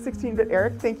 Hi, 16-Bit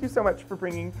Eric. Thank you so much for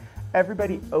bringing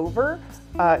everybody over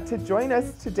to join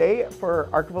us today for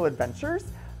Archival Adventures.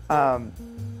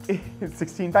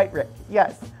 16-Bite Rick,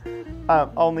 yes.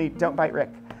 Only don't bite Rick.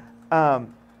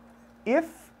 If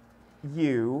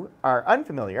you are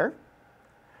unfamiliar,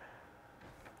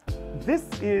 this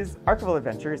is Archival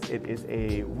Adventures. It is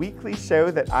a weekly show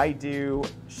that I do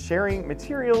sharing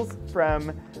materials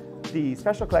from the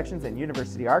Special Collections and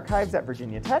University Archives at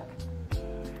Virginia Tech.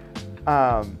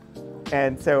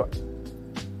 And so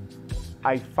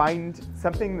I find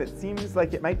something that seems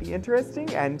like it might be interesting,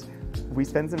 and we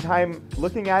spend some time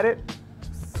looking at it,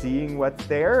 seeing what's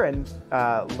there, and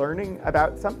learning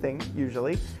about something,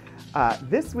 usually.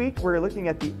 This week, we're looking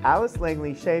at the Alice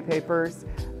Langley Hsieh Papers,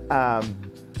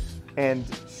 and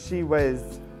she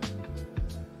was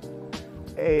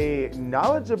a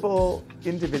knowledgeable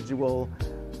individual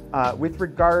with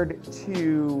regard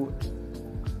to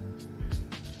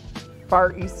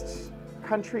Far East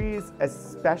countries,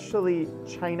 especially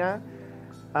China,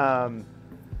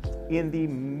 in the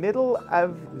middle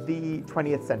of the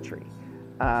 20th century.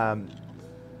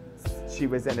 She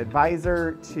was an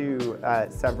advisor to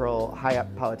several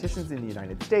high-up politicians in the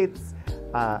United States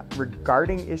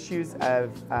regarding issues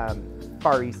of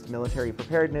Far East military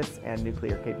preparedness and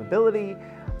nuclear capability,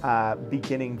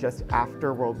 beginning just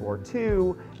after World War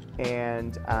II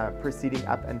and proceeding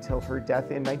up until her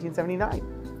death in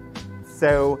 1979.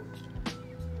 So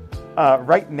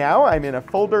right now I'm in a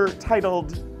folder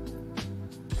titled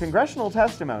congressional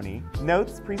testimony,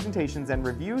 notes, presentations, and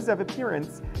reviews of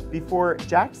appearance before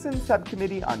Jackson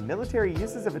Subcommittee on Military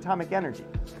Uses of Atomic Energy.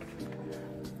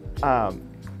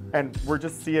 And we're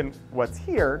just seeing what's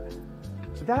here.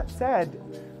 That said,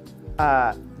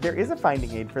 there is a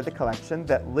finding aid for the collection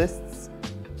that lists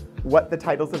what the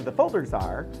titles of the folders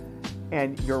are,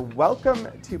 and you're welcome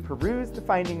to peruse the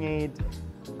finding aid.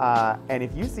 And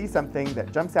if you see something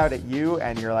that jumps out at you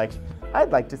and you're like,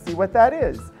 I'd like to see what that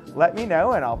is, let me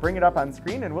know and I'll bring it up on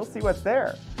screen and we'll see what's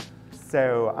there.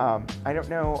 So I don't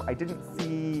know, I didn't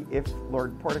see if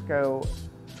Lord Portico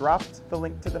dropped the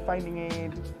link to the finding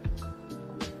aid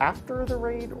after the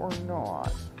raid or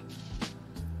not.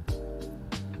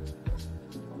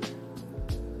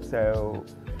 So,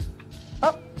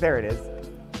 oh, there it is.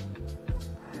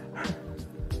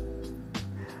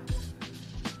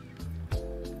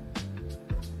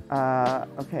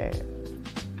 Okay.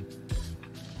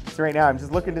 So right now I'm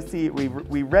just looking to see, we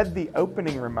read the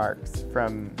opening remarks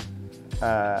from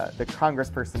the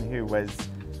congressperson who was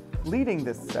leading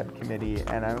this subcommittee,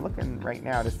 and I'm looking right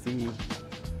now to see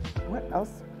what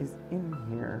else is in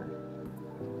here.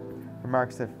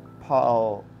 Remarks of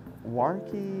Paul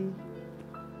Warnke,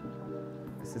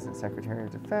 Assistant Secretary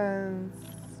of Defense.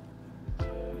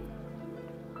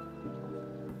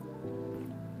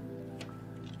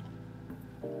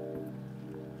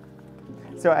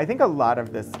 So I think a lot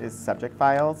of this is subject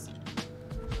files,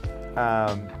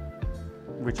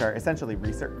 which are essentially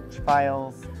research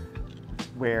files,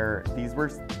 where these were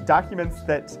documents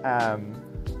that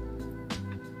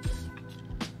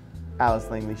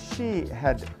Alice Langley Hsieh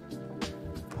had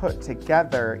put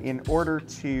together in order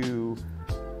to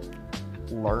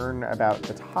learn about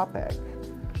the topic.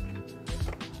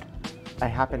 I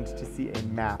happened to see a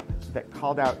map that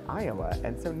called out Iowa,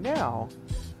 and so now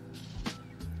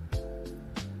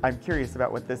I'm curious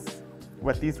about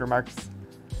what these remarks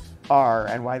are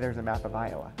and why there's a map of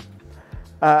Iowa.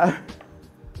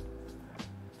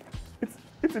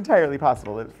 It's entirely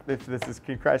possible if this is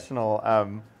congressional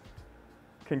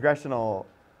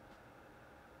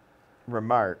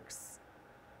remarks,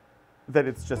 that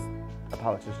it's just a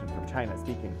politician from China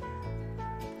speaking.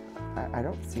 I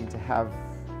don't seem to have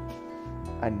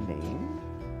a name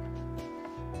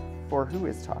for who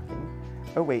is talking.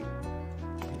 Oh wait,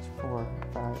 page 4,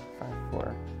 5, 5,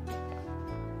 4,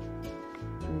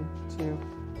 3, 2.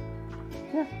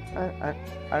 Yeah,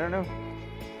 I don't know.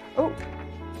 Oh,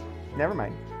 never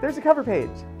mind. There's a cover page.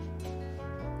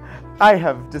 I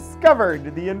have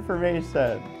discovered the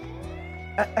information.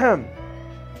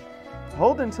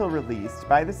 Hold until released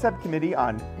by the Subcommittee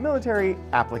on Military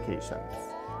Applications.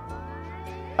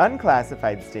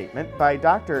 Unclassified statement by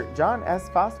Dr. John S.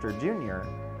 Foster, Jr.,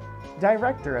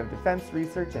 Director of Defense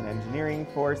Research and Engineering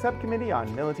for Subcommittee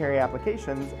on Military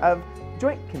Applications of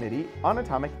Joint Committee on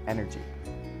Atomic Energy.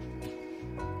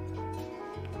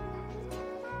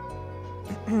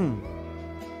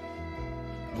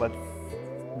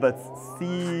 Let's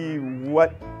see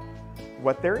what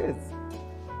there is.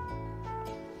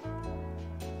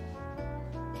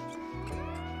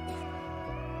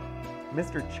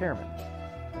 Mr. Chairman,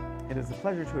 it is a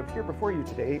pleasure to appear before you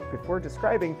today. Before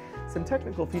describing some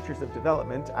technical features of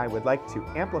development, I would like to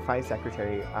amplify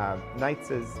Secretary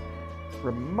Knights's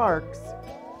remarks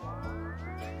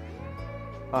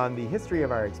on the history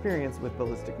of our experience with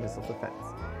ballistic missile defense.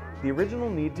 The original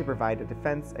need to provide a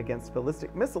defense against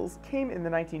ballistic missiles came in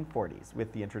the 1940s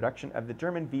with the introduction of the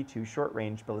German V-2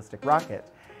 short-range ballistic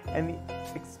rocket and the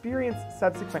experience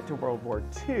subsequent to World War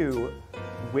II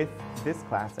with this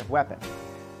class of weapon.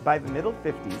 By the middle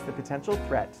 50s, the potential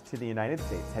threat to the United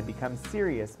States had become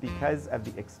serious because of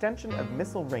the extension of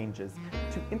missile ranges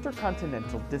to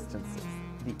intercontinental distances.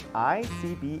 The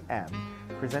ICBM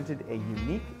presented a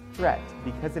unique threat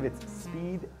because of its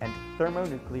speed and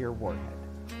thermonuclear warhead.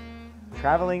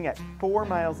 Traveling at 4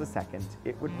 miles a second,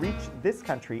 it would reach this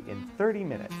country in 30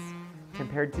 minutes,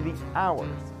 compared to the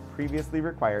hours previously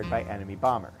required by enemy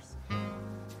bombers.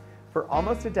 For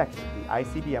almost a decade, the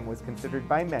ICBM was considered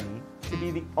by many to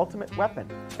be the ultimate weapon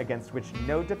against which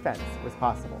no defense was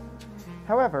possible.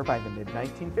 However, by the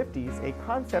mid-1950s, a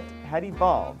concept had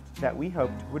evolved that we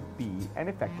hoped would be an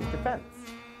effective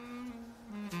defense.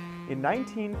 In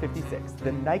 1956,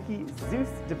 the Nike Zeus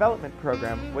development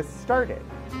program was started.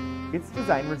 Its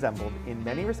design resembled, in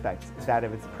many respects, that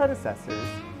of its predecessors,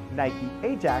 Nike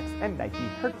Ajax and Nike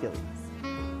Hercules.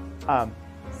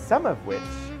 Some of which,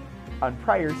 on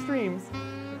prior streams,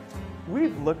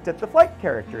 we've looked at the flight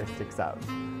characteristics of.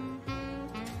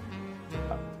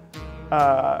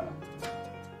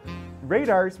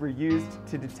 Radars were used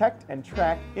to detect and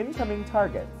track incoming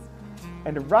targets,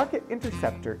 and a rocket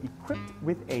interceptor equipped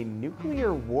with a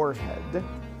nuclear warhead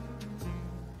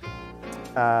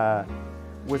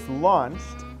was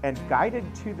launched and guided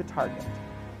to the target.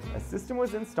 A system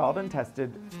was installed and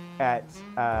tested at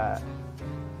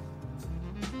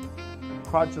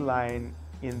Kwajalein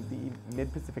in the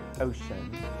mid-Pacific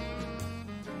Ocean.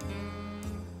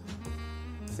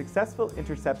 Successful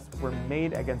intercepts were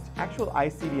made against actual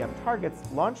ICBM targets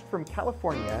launched from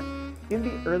California in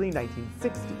the early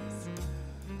 1960s.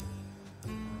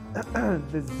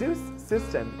 The Zeus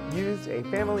system used a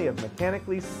family of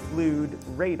mechanically slewed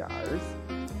radars,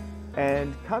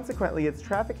 and consequently its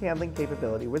traffic handling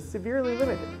capability was severely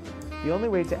limited. The only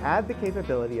way to add the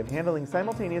capability of handling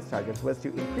simultaneous targets was to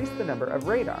increase the number of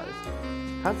radars.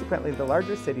 Consequently, the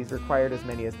larger cities required as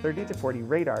many as 30 to 40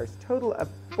 radars, total of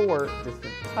 4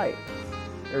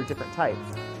 different types.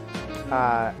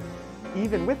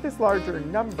 Even with this larger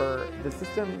number, the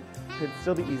system could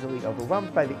still be easily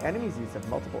overwhelmed by the enemy's use of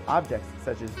multiple objects,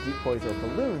 such as decoys or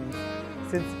balloons,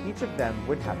 since each of them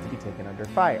would have to be taken under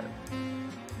fire.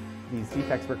 These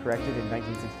defects were corrected in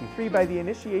 1963 by the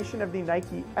initiation of the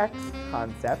Nike X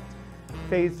concept.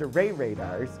 Phased array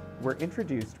radars were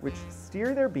introduced, which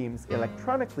steer their beams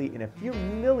electronically in a few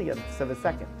millionths of a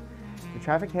second. The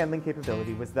traffic handling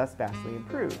capability was thus vastly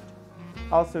improved.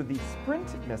 Also, the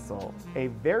Sprint missile, a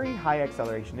very high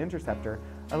acceleration interceptor,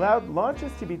 allowed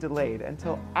launches to be delayed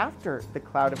until after the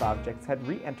cloud of objects had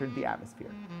re-entered the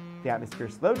atmosphere. The atmosphere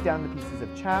slowed down the pieces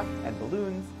of chaff and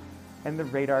balloons, and the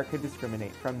radar could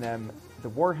discriminate from them the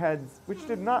warheads, which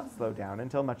did not slow down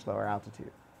until much lower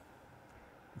altitude.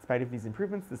 In spite of these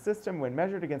improvements, the system, when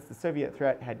measured against the Soviet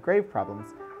threat, had grave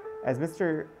problems. As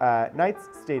Mr. Knights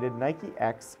stated, Nike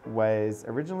X was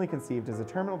originally conceived as a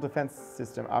terminal defense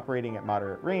system operating at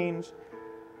moderate range.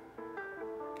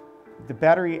 The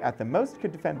battery at the most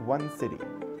could defend one city.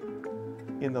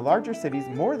 In the larger cities,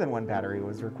 more than one battery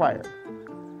was required.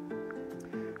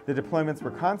 The deployments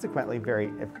were consequently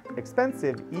very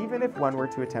expensive, even if one were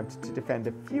to attempt to defend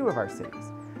a few of our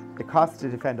cities. The cost to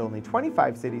defend only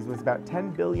 25 cities was about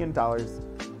 $10 billion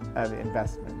of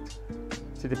investment.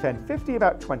 To defend 50,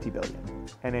 about $20 billion.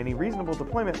 And any reasonable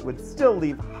deployment would still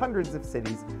leave hundreds of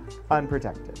cities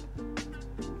unprotected.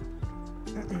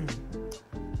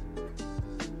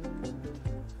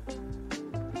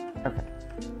 Okay,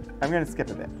 I'm going to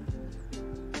skip a bit.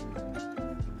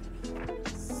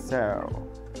 So,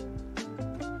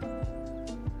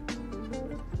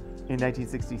 in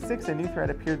 1966, a new threat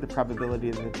appeared: the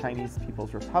probability that the Chinese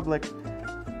People's Republic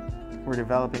were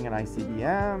developing an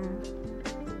ICBM.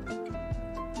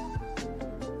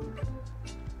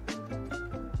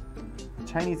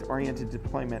 Chinese-oriented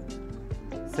deployment.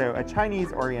 So a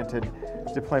Chinese-oriented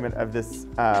deployment of this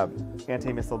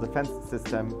anti-missile defense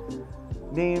system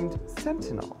named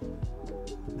Sentinel.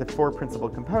 The 4 principal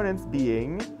components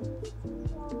being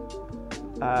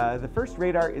the first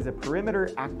radar is a perimeter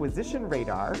acquisition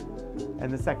radar,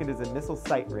 and the second is a missile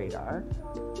site radar.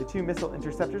 The 2 missile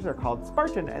interceptors are called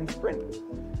Spartan and Sprint.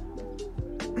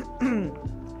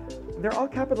 They're all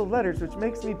capital letters, which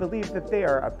makes me believe that they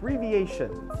are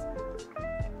abbreviations.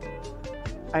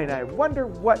 And I wonder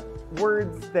what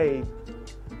words they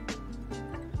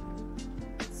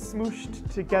smooshed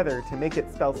together to make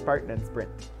it spell Spartan and Sprint.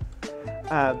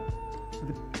 The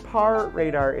PAR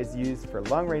radar is used for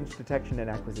long-range detection and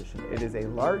acquisition. It is a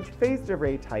large phased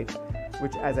array type,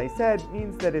 which, as I said,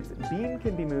 means that its beam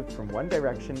can be moved from one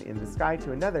direction in the sky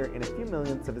to another in a few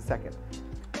millionths of a second.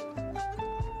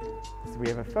 So we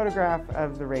have a photograph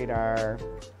of the radar.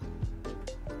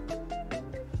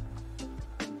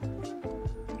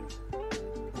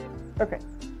 Okay.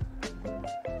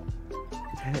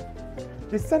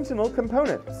 The Sentinel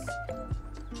components.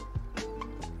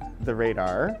 The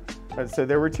radar. So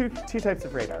there were two types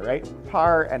of radar, right?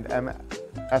 PAR and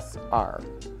MSR.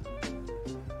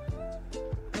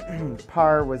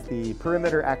 PAR was the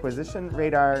perimeter acquisition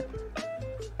radar,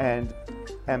 and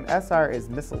MSR is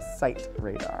missile site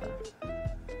radar.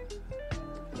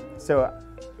 So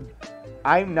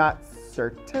I'm not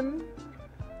certain,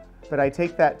 but I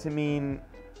take that to mean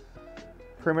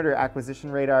perimeter acquisition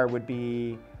radar would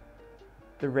be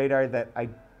the radar that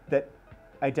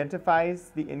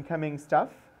identifies the incoming stuff,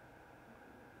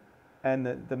 and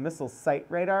the missile site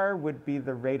radar would be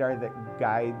the radar that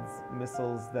guides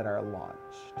missiles that are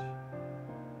launched.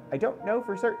 I don't know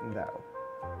for certain, though.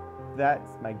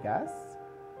 That's my guess.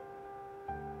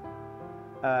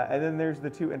 And then there's the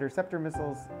 2 interceptor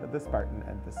missiles, the Spartan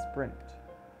and the Sprint.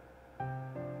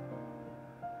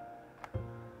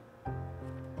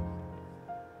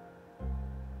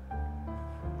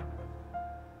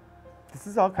 This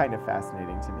is all kind of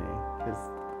fascinating to me, because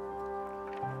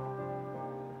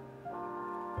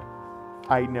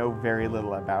I know very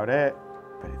little about it,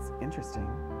 but it's interesting.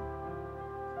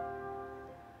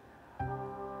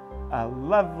 A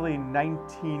lovely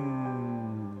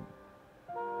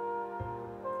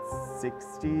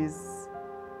 1960s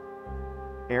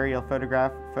aerial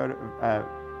photograph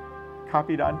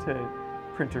copied onto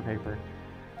printer paper.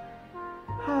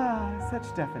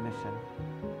 Such definition.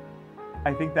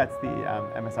 I think that's the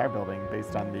MSR building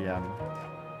based on the,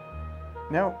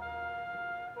 no,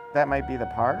 that might be the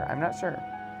PAR, I'm not sure.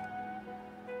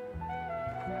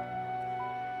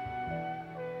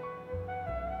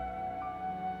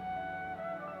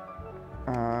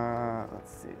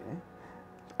 Let's see.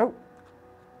 Oh,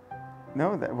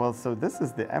 no, well, so this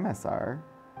is the MSR.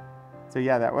 So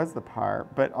yeah, that was the PAR,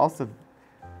 but also,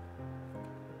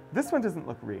 this one doesn't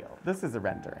look real. This is a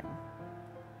rendering.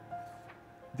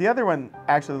 The other one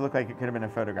actually looked like it could have been a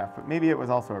photograph, but maybe it was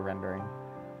also a rendering.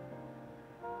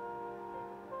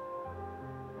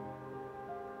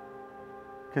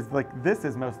 Because like this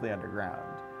is mostly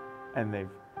underground, and they've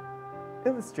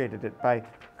illustrated it by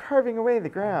carving away the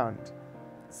ground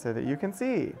so that you can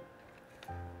see.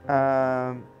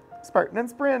 Spartan and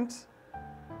Sprint.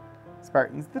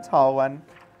 Spartan's the tall one.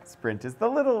 Sprint is the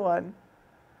little one.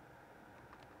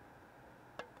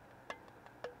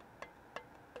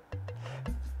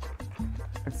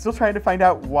 I'm still trying to find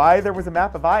out why there was a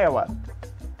map of Iowa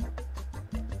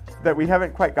that we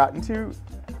haven't quite gotten to,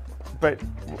 but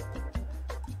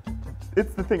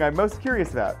it's the thing I'm most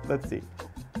curious about. Let's see.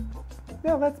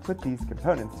 Now let's put these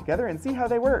components together and see how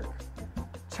they work.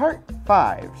 Chart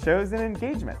 5 shows an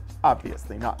engagement,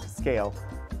 obviously not to scale.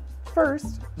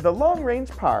 First, the long-range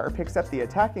PAR picks up the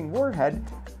attacking warhead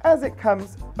as it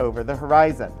comes over the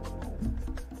horizon.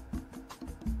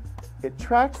 It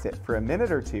tracks it for a minute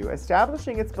or two,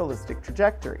 establishing its ballistic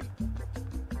trajectory.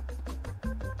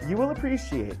 You will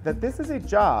appreciate that this is a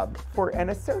job for an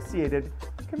associated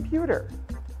computer.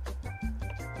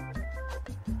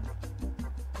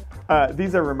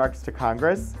 These are remarks to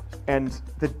Congress, and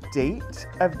the date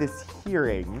of this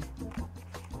hearing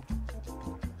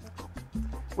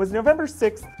was November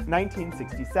 6th,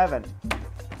 1967.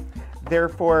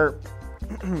 Therefore,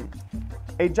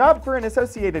 a job for an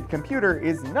associated computer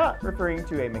is not referring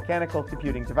to a mechanical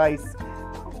computing device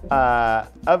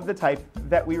of the type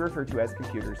that we refer to as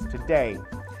computers today.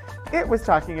 It was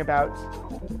talking about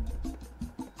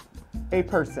a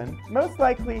person, most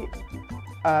likely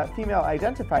a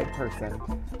female-identified person,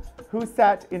 who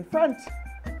sat in front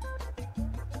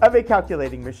of a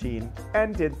calculating machine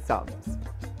and did sums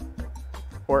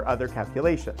or other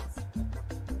calculations.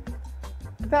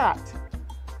 That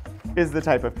is the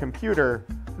type of computer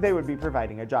they would be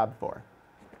providing a job for.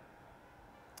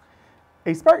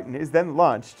 A Spartan is then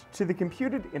launched to the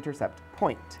computed intercept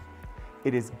point.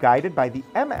 It is guided by the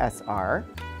MSR,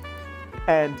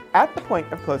 and at the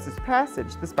point of closest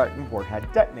passage, the Spartan warhead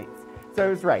detonates. So I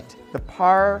was right. The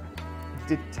PAR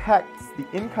detects the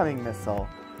incoming missile,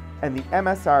 and the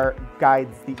MSR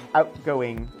guides the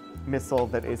outgoing missile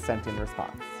that is sent in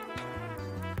response.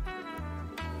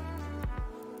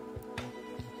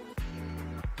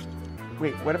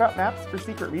 Wait, what about maps for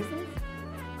secret reasons?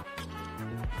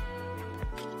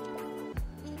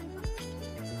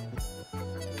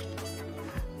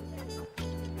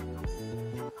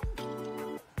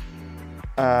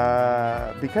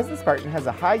 Because the Spartan has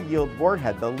a high-yield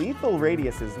warhead, the lethal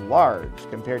radius is large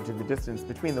compared to the distance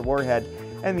between the warhead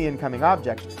and the incoming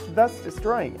object, thus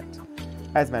destroying it.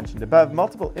 As mentioned above,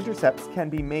 multiple intercepts can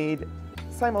be made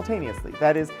simultaneously.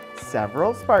 That is,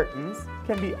 several Spartans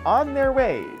can be on their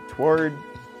way toward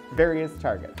various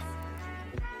targets.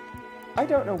 I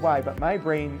don't know why, but my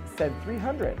brain said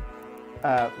 300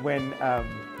 when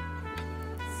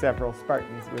several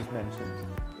Spartans was mentioned.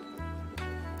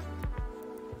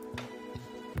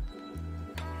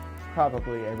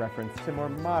 Probably a reference to more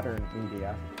modern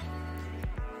media.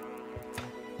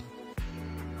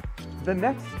 The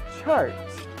next chart,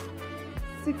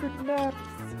 secret maps.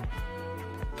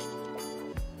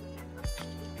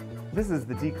 This is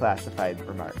the declassified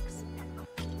remarks.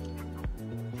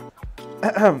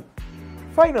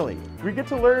 Finally, we get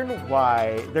to learn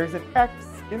why there's an X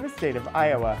in the state of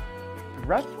Iowa,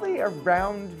 roughly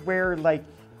around where, like,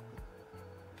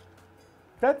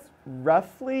 that's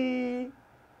roughly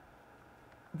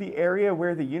the area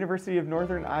where the University of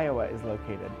Northern Iowa is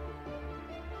located.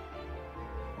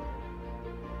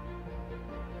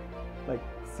 Like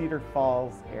Cedar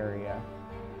Falls area.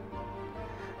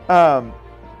 The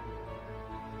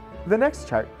next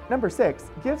chart, number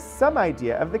 6, gives some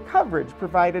idea of the coverage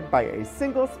provided by a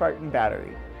single Spartan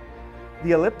battery.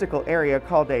 The elliptical area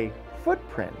called a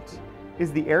footprint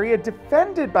is the area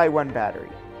defended by one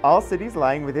battery. All cities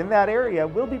lying within that area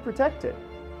will be protected.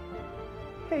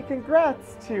 Hey,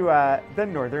 congrats to the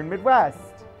Northern Midwest.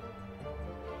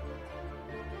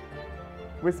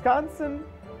 Wisconsin,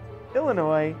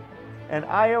 Illinois, and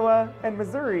Iowa and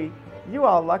Missouri, you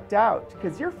all lucked out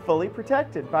because you're fully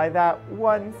protected by that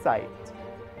one site.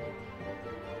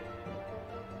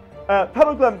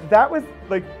 Puddle Glum, that was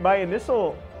like my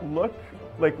initial look,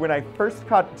 like when I first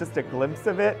caught just a glimpse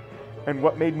of it, and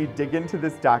what made me dig into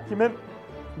this document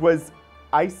was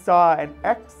I saw an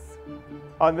X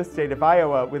on the state of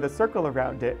Iowa with a circle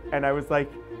around it, and I was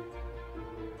like,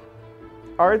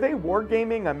 are they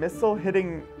wargaming a missile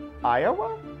hitting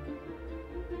Iowa?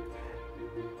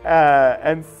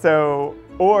 And so,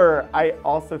 or I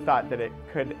also thought that it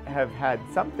could have had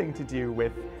something to do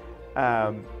with,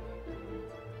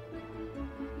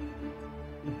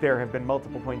 there have been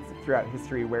multiple points throughout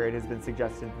history where it has been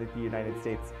suggested that the United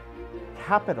States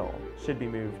capital should be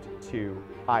moved to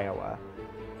Iowa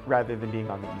rather than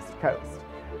being on the East Coast.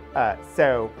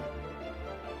 So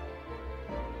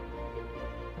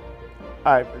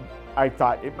I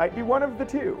thought it might be one of the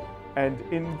two. And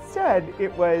instead,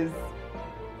 it was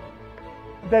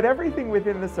that everything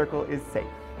within the circle is safe.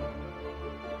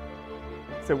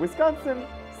 So Wisconsin,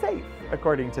 safe,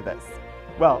 according to this.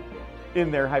 Well,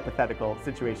 in their hypothetical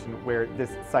situation where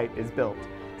this site is built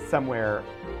somewhere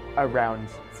around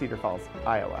Cedar Falls,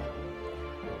 Iowa.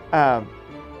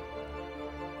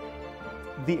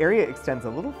 The area extends a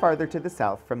little farther to the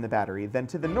south from the battery than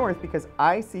to the north because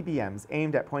ICBMs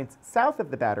aimed at points south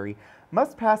of the battery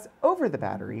must pass over the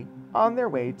battery on their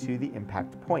way to the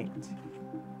impact point.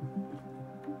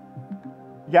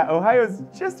 Yeah, Ohio's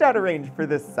just out of range for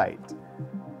this site.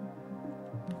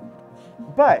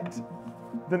 But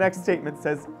the next statement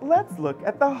says, let's look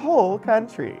at the whole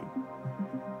country.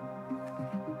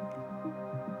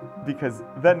 Because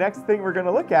the next thing we're going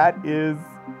to look at is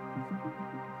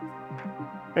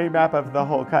a map of the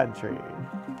whole country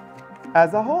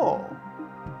as a whole.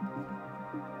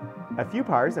 A few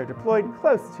PARs are deployed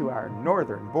close to our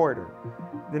northern border.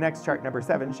 The next chart, number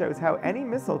 7, shows how any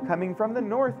missile coming from the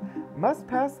north must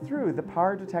pass through the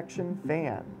PAR detection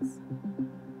fans,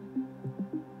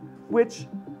 which,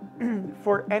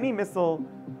 for any missile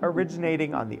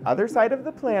originating on the other side of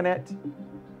the planet,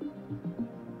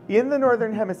 in the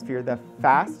northern hemisphere, the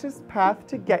fastest path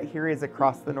to get here is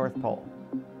across the North Pole.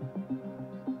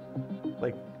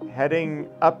 Like, heading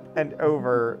up and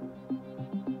over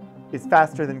is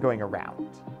faster than going around.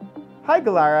 Hi,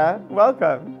 Galara.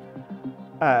 Welcome.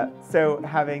 So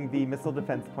having the missile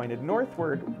defense pointed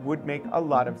northward would make a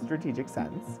lot of strategic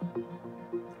sense.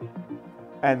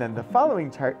 And then the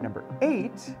following chart, number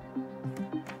 8,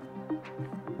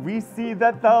 we see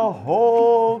that the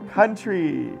whole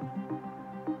country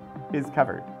is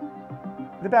covered.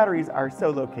 The batteries are so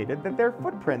located that their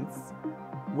footprints,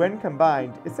 when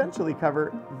combined, essentially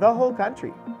cover the whole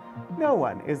country. No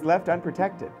one is left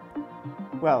unprotected.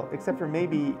 Well, except for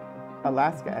maybe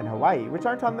Alaska and Hawaii, which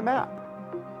aren't on the map.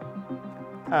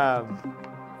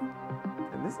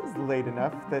 And this is late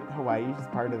enough that Hawaii is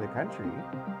part of the country.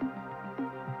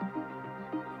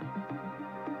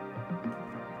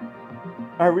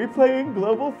 Are we playing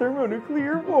global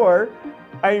thermonuclear war?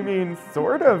 I mean,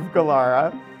 sort of,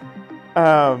 Galara.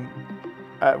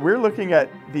 We're looking at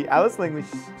the Alice Langley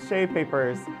Hsieh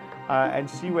Papers, and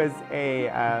she was a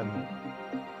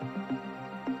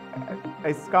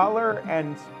scholar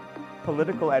and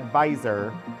political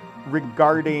advisor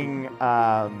regarding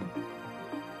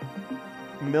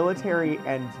military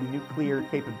and nuclear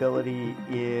capability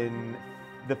in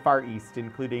the Far East,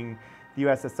 including the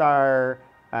USSR,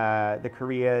 the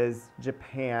Koreas,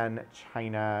 Japan,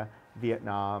 China,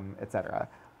 Vietnam, etc.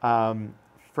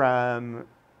 From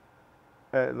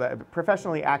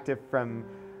professionally active from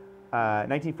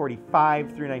 1945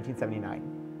 through 1979.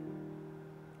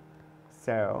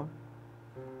 So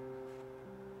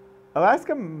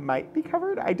Alaska might be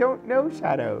covered. I don't know,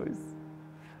 Shadows.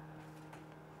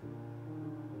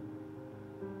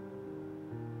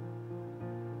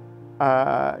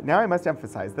 Now I must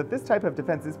emphasize that this type of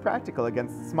defense is practical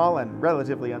against small and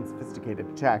relatively unsophisticated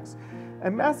attacks. A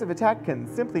massive attack can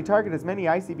simply target as many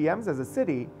ICBMs as a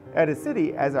city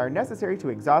as are necessary to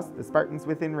exhaust the Spartans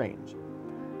within range.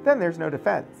 Then there's no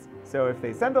defense. So if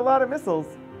they send a lot of missiles,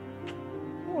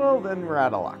 well, then we're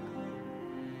out of luck.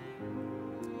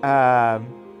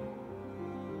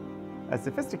 A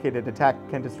sophisticated attack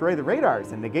can destroy the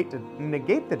radars and negate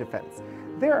the defense.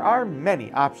 There are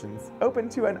many options open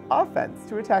to an offense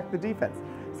to attack the defense.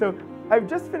 So I've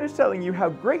just finished telling you how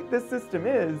great this system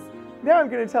is. Now I'm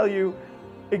going to tell you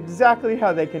exactly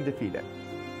how they can defeat it.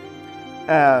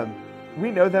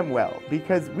 We know them well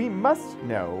because we must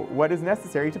know what is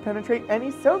necessary to penetrate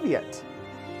any Soviet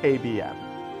ABM.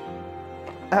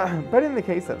 But in the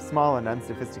case of small and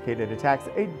unsophisticated attacks,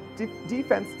 a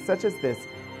defense such as this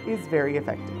is very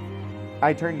effective.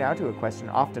 I turn now to a question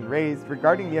often raised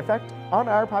regarding the effect on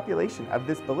our population of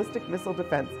this ballistic missile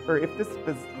defense, or if this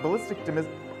ballistic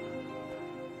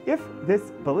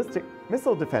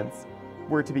missile defense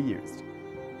were to be used.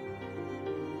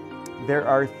 There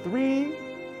are three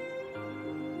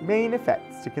main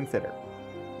effects to consider: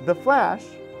 the flash,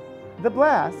 the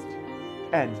blast,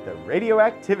 and the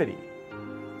radioactivity.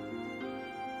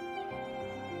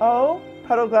 Oh,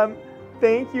 Puddleglum,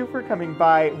 thank you for coming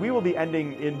by. We will be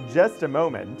ending in just a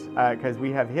moment because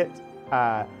we have hit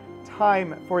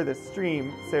time for the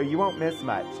stream, so you won't miss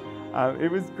much.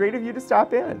 It was great of you to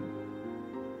stop in.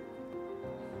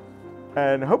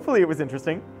 And hopefully it was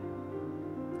interesting.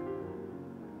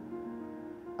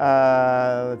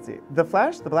 Let's see. The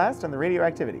flash, the blast, and the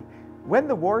radioactivity. When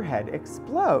the warhead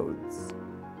explodes,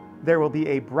 there will be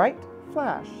a bright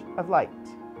flash of light.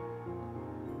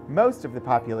 Most of the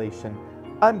population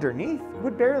underneath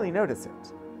would barely notice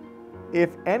it.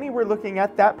 If any were looking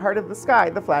at that part of the sky,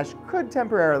 the flash could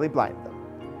temporarily blind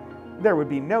them. There would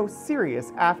be no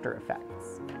serious after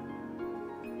effects.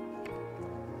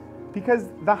 Because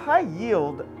the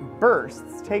high-yield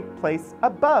bursts take place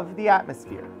above the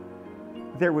atmosphere,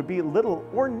 there would be little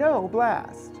or no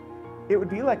blast. It would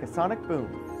be like a sonic boom.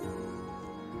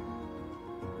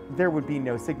 There would be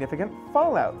no significant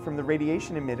fallout from the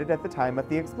radiation emitted at the time of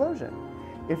the explosion.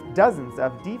 If dozens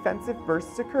of defensive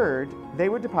bursts occurred, they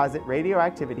would deposit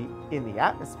radioactivity in the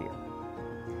atmosphere.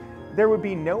 There would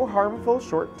be no harmful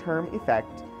short-term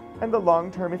effect, and the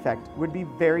long-term effect would be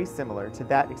very similar to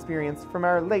that experienced from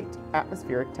our late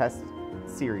atmospheric test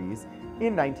series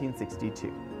in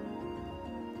 1962.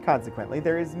 Consequently,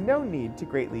 there is no need to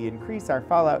greatly increase our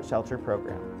fallout shelter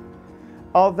program.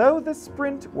 Although the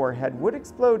Sprint warhead would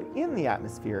explode in the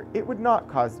atmosphere, it would not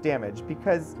cause damage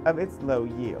because of its low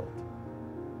yield.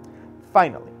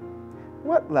 Finally,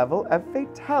 what level of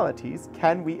fatalities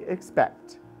can we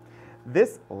expect?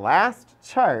 This last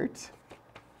chart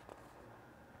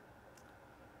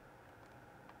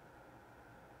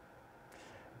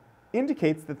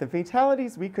indicates that the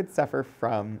fatalities we could suffer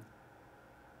from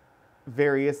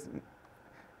various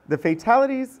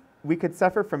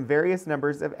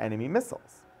numbers of enemy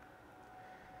missiles.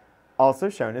 Also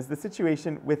shown is the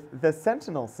situation with the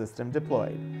Sentinel system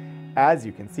deployed. As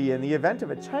you can see, in the event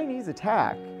of a Chinese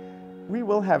attack, we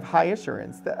will have high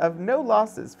assurance of no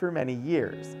losses for many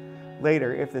years.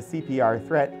 Later, if the CPR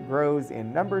threat grows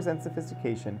in numbers and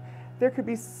sophistication, there could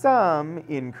be some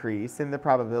increase in the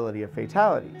probability of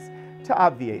fatalities. To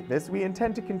obviate this, we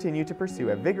intend to continue to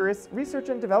pursue a vigorous research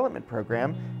and development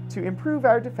program to improve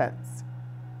our defense.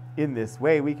 In this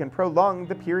way, we can prolong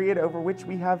the period over which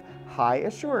we have high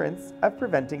assurance of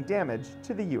preventing damage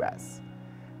to the U.S.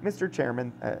 Mr.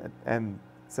 Chairman, and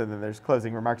so then there's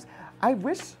closing remarks. I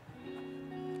wish,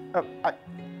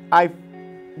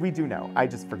 we do know, I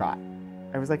just forgot.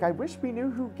 I was like, I wish we knew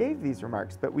who gave these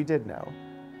remarks, but we did know.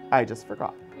 I just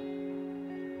forgot.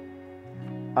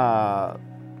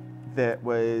 That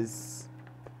was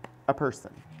a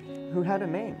person who had a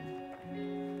name,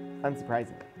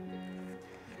 unsurprisingly.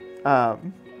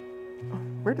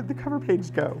 Where did the cover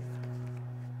page go?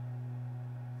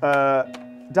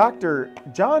 Dr.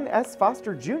 John S.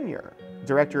 Foster Jr.,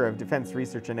 Director of Defense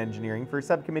Research and Engineering for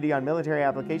Subcommittee on Military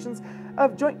Applications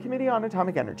of Joint Committee on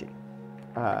Atomic Energy.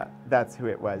 That's who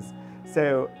it was.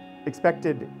 So,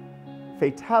 expected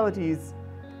fatalities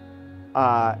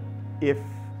if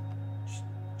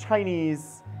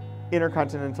Chinese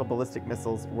intercontinental ballistic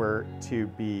missiles were to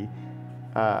be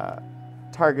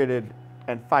targeted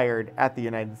and fired at the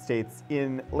United States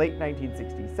in late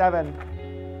 1967.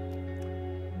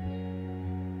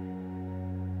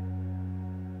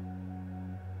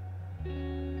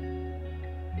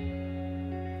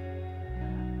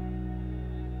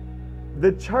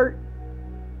 The chart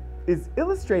is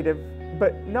illustrative,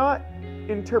 but not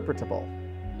interpretable.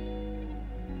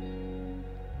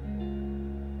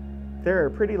 There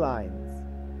are pretty lines.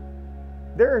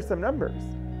 There are some numbers.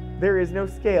 There is no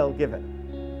scale given.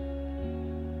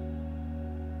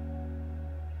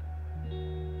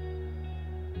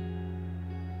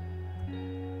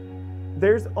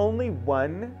 There's only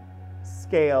one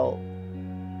scale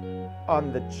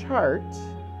on the chart,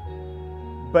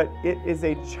 but it is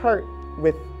a chart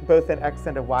with both an X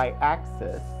and a Y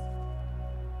axis.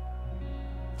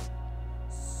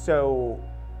 So,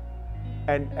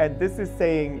 and this is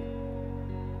saying,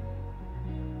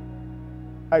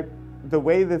 the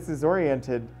way this is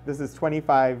oriented, this is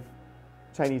 25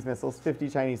 Chinese missiles, 50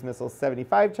 Chinese missiles,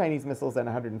 75 Chinese missiles, and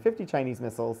 150 Chinese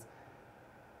missiles.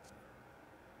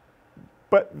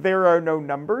 But there are no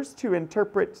numbers to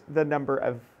interpret the number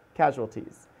of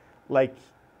casualties. Like,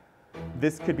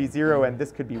 this could be 0 and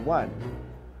this could be 1,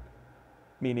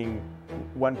 meaning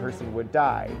one person would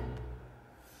die.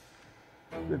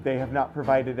 They have not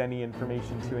provided any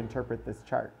information to interpret this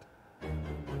chart.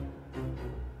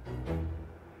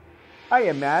 I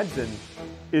imagine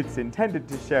it's intended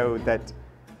to show that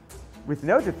with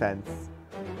no defense,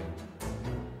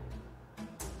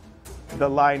 the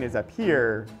line is up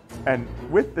here, and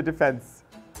with the defense,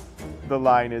 the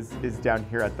line is down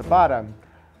here at the bottom.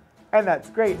 And that's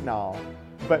great and all,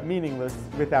 but meaningless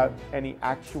without any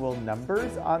actual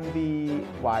numbers on the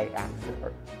y-axis,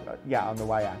 or on the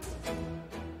y-axis.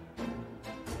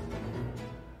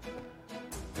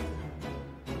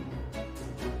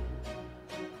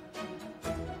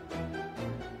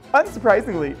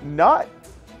 Unsurprisingly,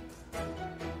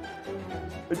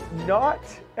 not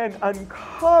an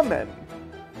uncommon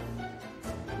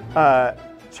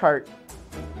chart.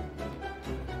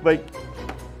 Like,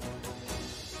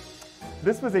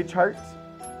 this was a chart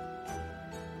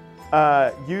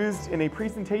used in a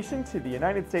presentation to the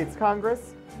United States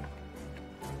Congress.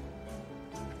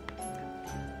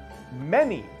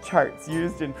 Many charts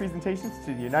used in presentations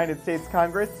to the United States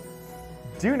Congress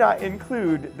do not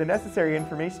include the necessary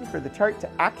information for the chart to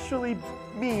actually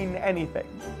mean anything.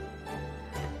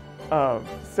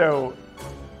 So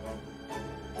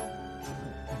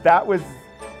that was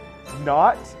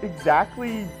not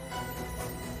exactly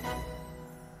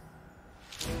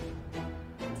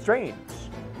strange.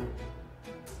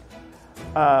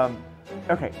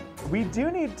 Okay, we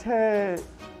do need to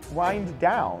wind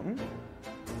down.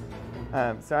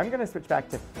 So I'm going to switch back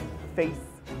to face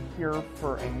here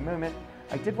for a moment.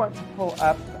 I did want to pull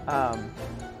up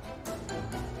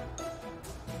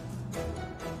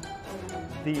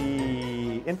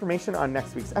the information on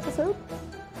next week's episode,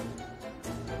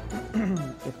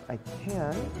 if I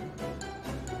can.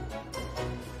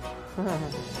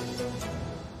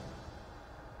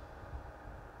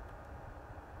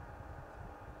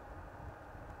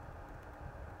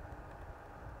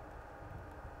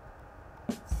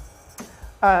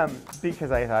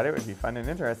 Because I thought it would be fun and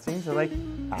interesting to, like,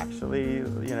 actually,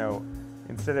 you know,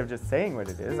 instead of just saying what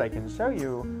it is, I can show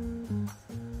you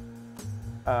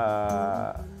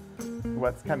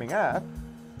what's coming up.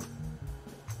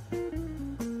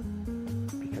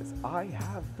 Because I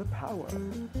have the power.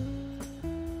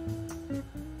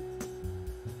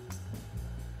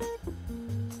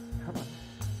 Come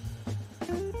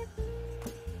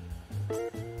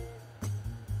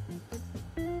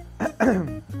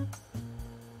on.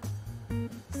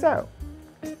 So,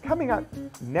 coming up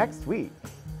next week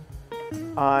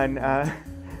on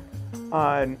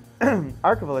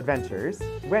Archival Adventures,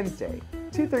 Wednesday,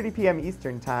 2:30 p.m.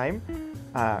 Eastern Time,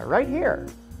 right here,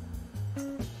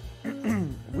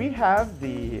 we have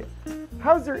the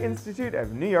Hauser Institute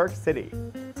of New York City.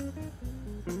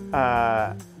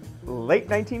 Late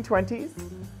 1920s,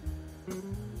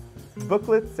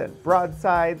 booklets and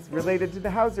broadsides related to the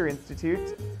Hauser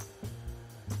Institute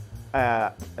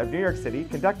of New York City,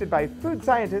 conducted by food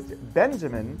scientist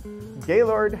Benjamin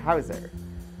Gaylord Hauser.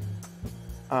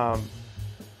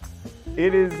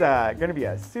 It is going to be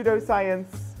a pseudoscience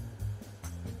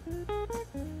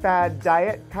fad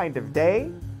diet kind of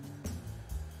day.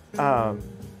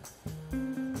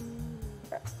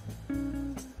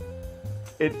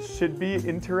 It should be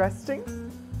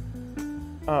interesting.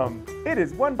 It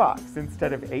is 1 box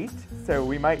instead of 8, so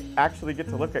we might actually get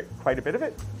to look at quite a bit of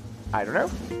it. I don't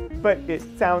know, but it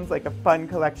sounds like a fun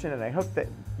collection, and I hope that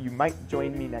you might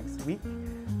join me next week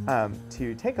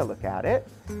to take a look at it.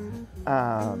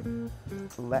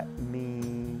 Let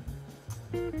me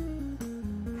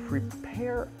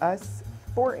prepare us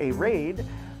for a raid.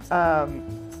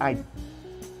 I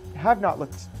have not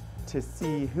looked to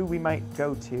see who we might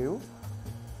go to,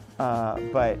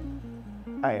 but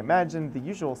I imagine the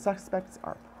usual suspects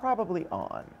are probably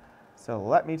on. So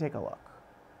let me take a look.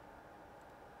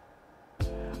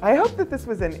 I hope that this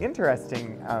was an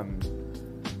interesting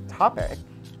topic.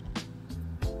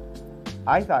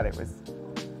 I thought it was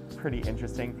pretty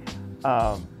interesting.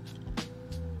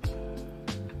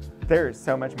 There is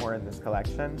so much more in this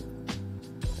collection.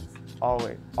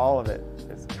 All of it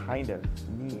is kind of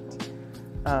neat.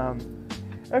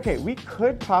 Okay, we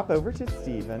could pop over to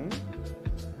Steven,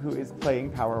 who is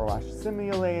playing Power Wash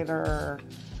Simulator.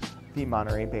 The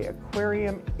Monterey Bay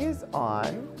Aquarium is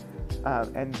on.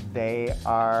 And they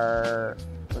are,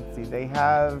 let's see, they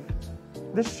have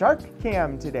the Shark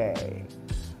Cam today.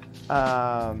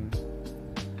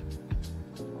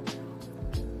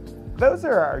 those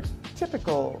are our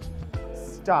typical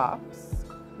stops.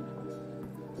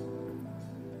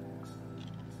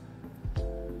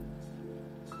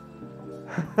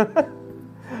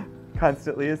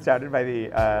 Constantly astounded by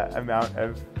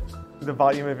the the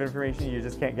volume of information you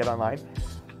just can't get online.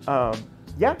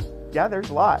 Yeah,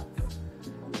 there's lots.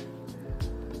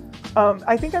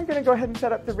 I think I'm going to go ahead and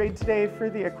set up the raid today for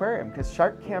the aquarium because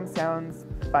Shark Cam sounds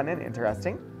fun and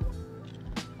interesting.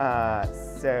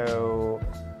 So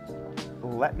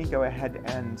let me go ahead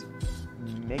and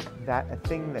make that a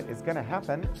thing that is going to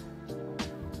happen.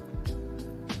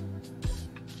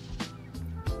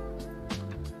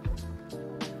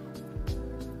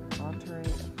 Monterey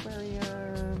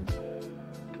Aquarium.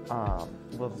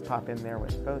 We'll just pop in there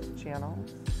with both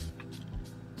channels.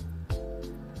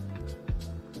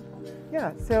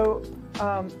 Yeah, so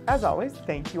as always,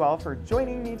 thank you all for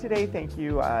joining me today. Thank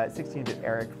you, 16-bit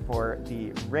Eric, for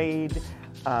the raid.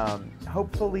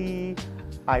 Hopefully,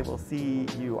 I will see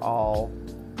you all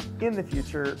in the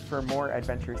future for more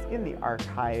adventures in the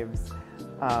archives.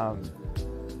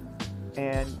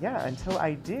 And yeah, until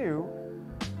I do,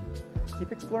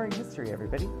 keep exploring history,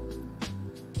 everybody.